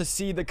struggle to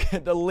see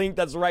the link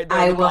that's right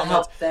there in the comments.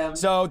 Help them.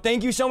 So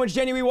thank you so much,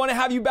 Jenny. We want to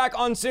have you back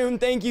on soon.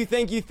 Thank you.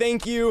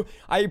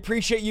 I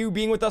appreciate you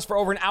being with us for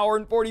over an hour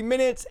and 40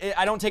 minutes.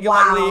 I don't take it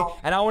lightly,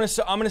 and I'm going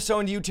to sow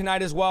into you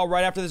tonight as well.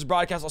 Right after this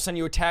broadcast, I'll send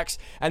you a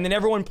text. And then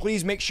everyone,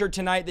 please make sure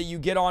tonight that you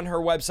get on her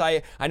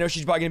website. I know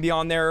she's probably going to be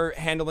on there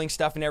handling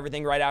stuff and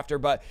everything right after,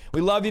 but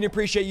we love you and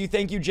appreciate you.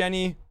 Thank you,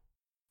 Jenny.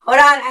 Hold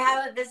on, I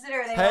have a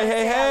visitor.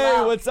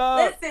 Hey, what's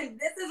up? Listen,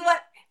 this is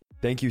what...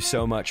 Thank you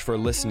so much for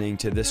listening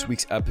to this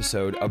week's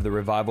episode of the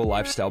Revival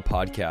Lifestyle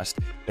Podcast.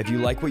 If you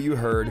like what you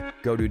heard,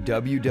 go to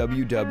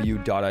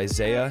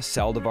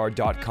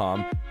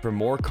www.isaiahsaldivar.com for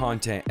more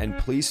content, and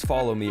please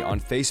follow me on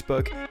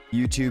Facebook,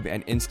 YouTube,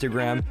 and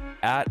Instagram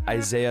at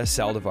Isaiah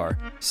Saldivar.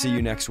 See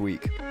you next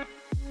week.